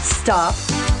 Stop,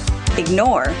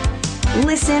 ignore,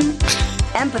 listen,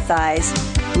 empathize,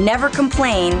 never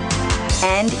complain,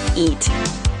 and eat.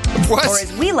 What? Or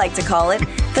as we like to call it,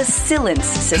 the Silence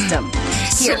system.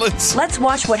 Here, let's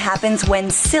watch what happens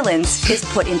when Silence is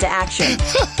put into action.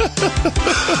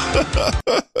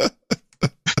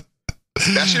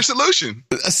 That's your solution.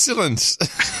 Silence.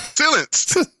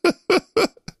 Silence.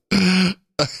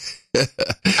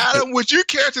 Adam, would you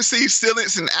care to see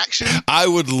Silence in action? I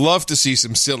would love to see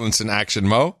some Silence in action,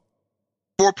 Mo.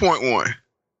 4.1.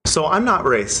 So I'm not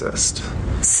racist.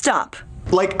 Stop.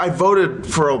 Like, I voted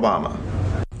for Obama.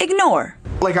 Ignore.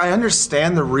 Like, I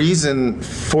understand the reason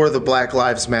for the Black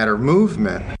Lives Matter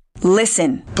movement.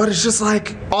 Listen. But it's just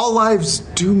like, all lives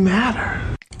do matter.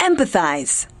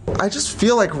 Empathize. I just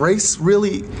feel like race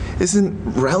really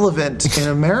isn't relevant in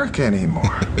America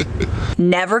anymore.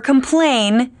 Never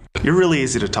complain. You're really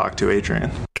easy to talk to,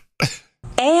 Adrian.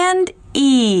 And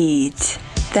eat.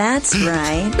 That's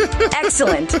right.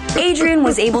 Excellent. Adrian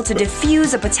was able to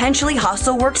diffuse a potentially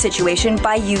hostile work situation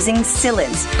by using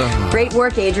Silence. Great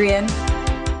work, Adrian.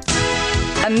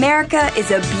 America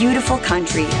is a beautiful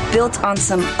country built on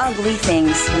some ugly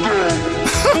things.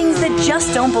 Things that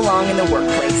just don't belong in the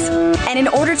workplace. And in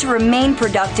order to remain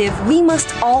productive, we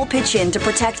must all pitch in to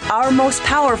protect our most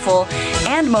powerful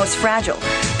and most fragile.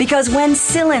 Because when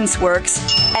Silence works,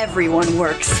 everyone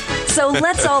works. So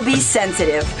let's all be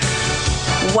sensitive.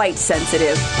 White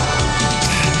sensitive.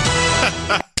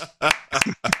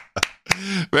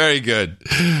 Very good.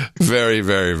 Very,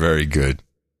 very, very good.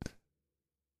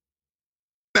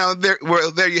 Now, there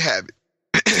you have it.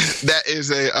 That is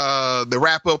the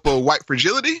wrap up of White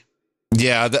Fragility.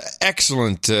 Yeah,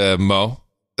 excellent, Mo.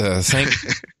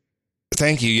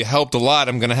 Thank you. You helped a lot.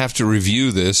 I'm going to have to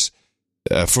review this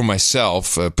for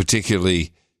myself,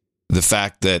 particularly the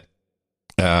fact that,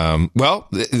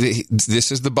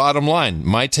 this is the bottom line.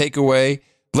 My takeaway,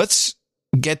 let's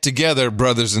get together,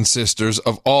 brothers and sisters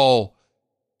of all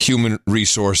human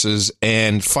resources,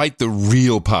 and fight the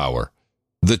real power,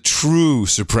 the true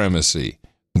supremacy,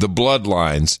 the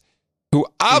bloodlines, who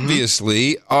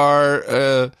obviously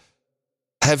have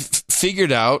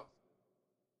figured out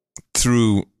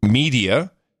through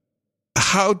media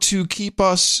how to keep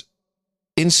us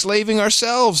enslaving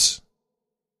ourselves.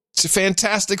 It's a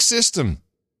fantastic system.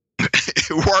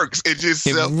 It works. It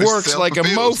works like a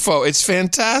mofo. It's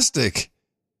fantastic.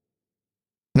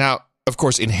 Now, of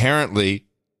course, inherently,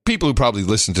 people who probably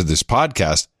listen to this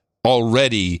podcast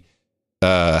already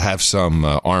have some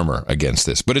armor against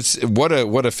this. But it's what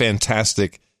a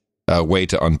fantastic way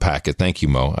to unpack it. Thank you,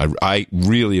 Mo. I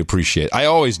really appreciate it. I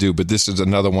always do, but this is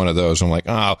another one of those. I'm like,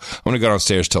 I'm going to go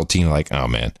downstairs, tell Tina, like, oh,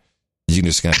 man, you're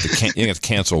just going to have to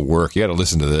cancel work. You got to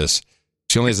listen to this.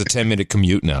 She only has a 10-minute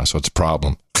commute now, so it's a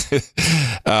problem.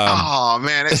 Oh,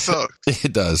 man, it sucks.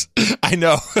 It does. I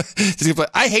know.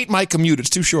 I hate my commute. It's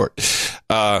too short.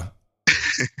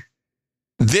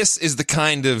 This is the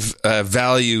kind of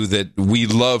value that we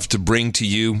love to bring to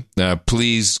you.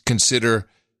 Please consider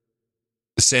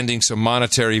sending some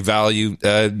monetary value.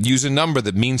 Use a number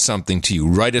that means something to you.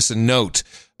 Write us a note.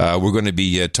 We're going to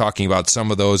be talking about some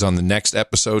of those on the next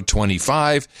episode,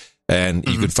 25. And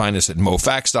you can find us at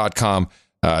mofax.com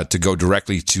to go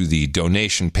directly to the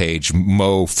donation page,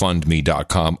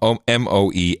 mofundme.com,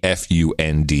 MOEFUND.com.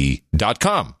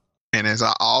 And as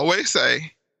I always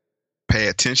say, pay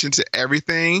attention to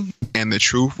everything and the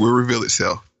truth will reveal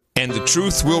itself. And the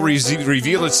truth will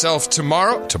reveal itself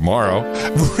tomorrow. Tomorrow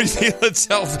will reveal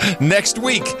itself next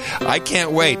week. I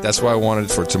can't wait. That's why I wanted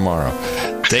it for tomorrow.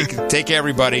 Take care,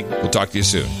 everybody. We'll talk to you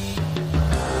soon.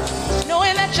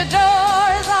 Knowing that your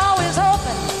door is always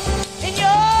open and your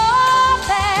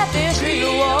path is free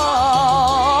to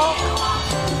walk.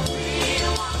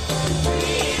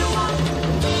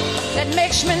 That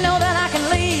makes me know that I can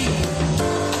leave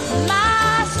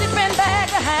my sleeping bag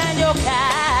behind your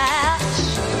couch.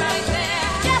 Right there.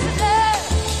 Yes, it does.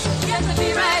 Yes, it be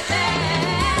right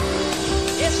there.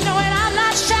 It's knowing I'm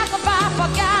not shackled by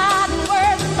forgotten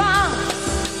words and bonds.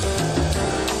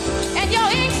 And your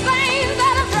ink stains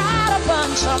that have dried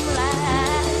upon some line.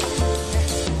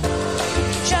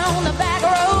 On the back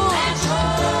road,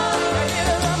 the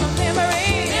river of my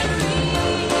memory.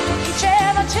 Each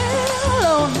ever chill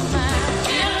on my mind.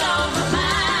 Chill on my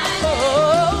mind. Oh,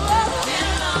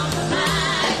 chill on my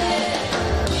mind.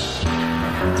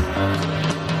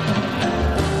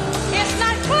 It's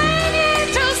not clinging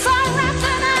to some rats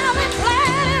that I've been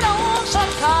planted on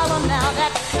some column now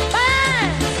that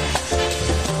binds.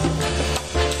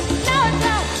 No, it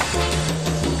don't.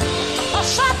 Or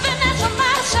something that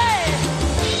somebody said.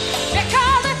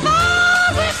 Because if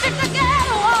all we stick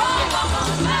together,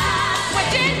 we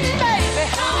didn't, baby.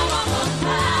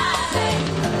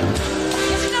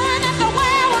 It's knowing that the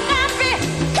world will not be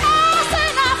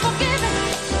cursing or forgiving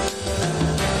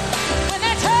when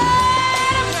they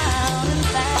turn around and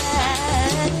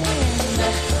find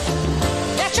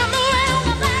that you're moving on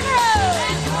the back road.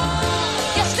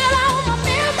 You're still on my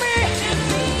memory.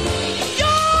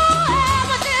 You're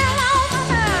ever still on my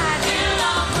mind.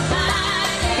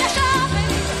 Yes, I'll be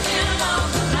still on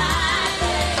my mind.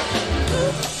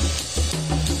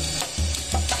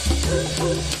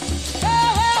 Oh,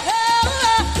 oh,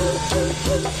 oh,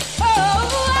 oh.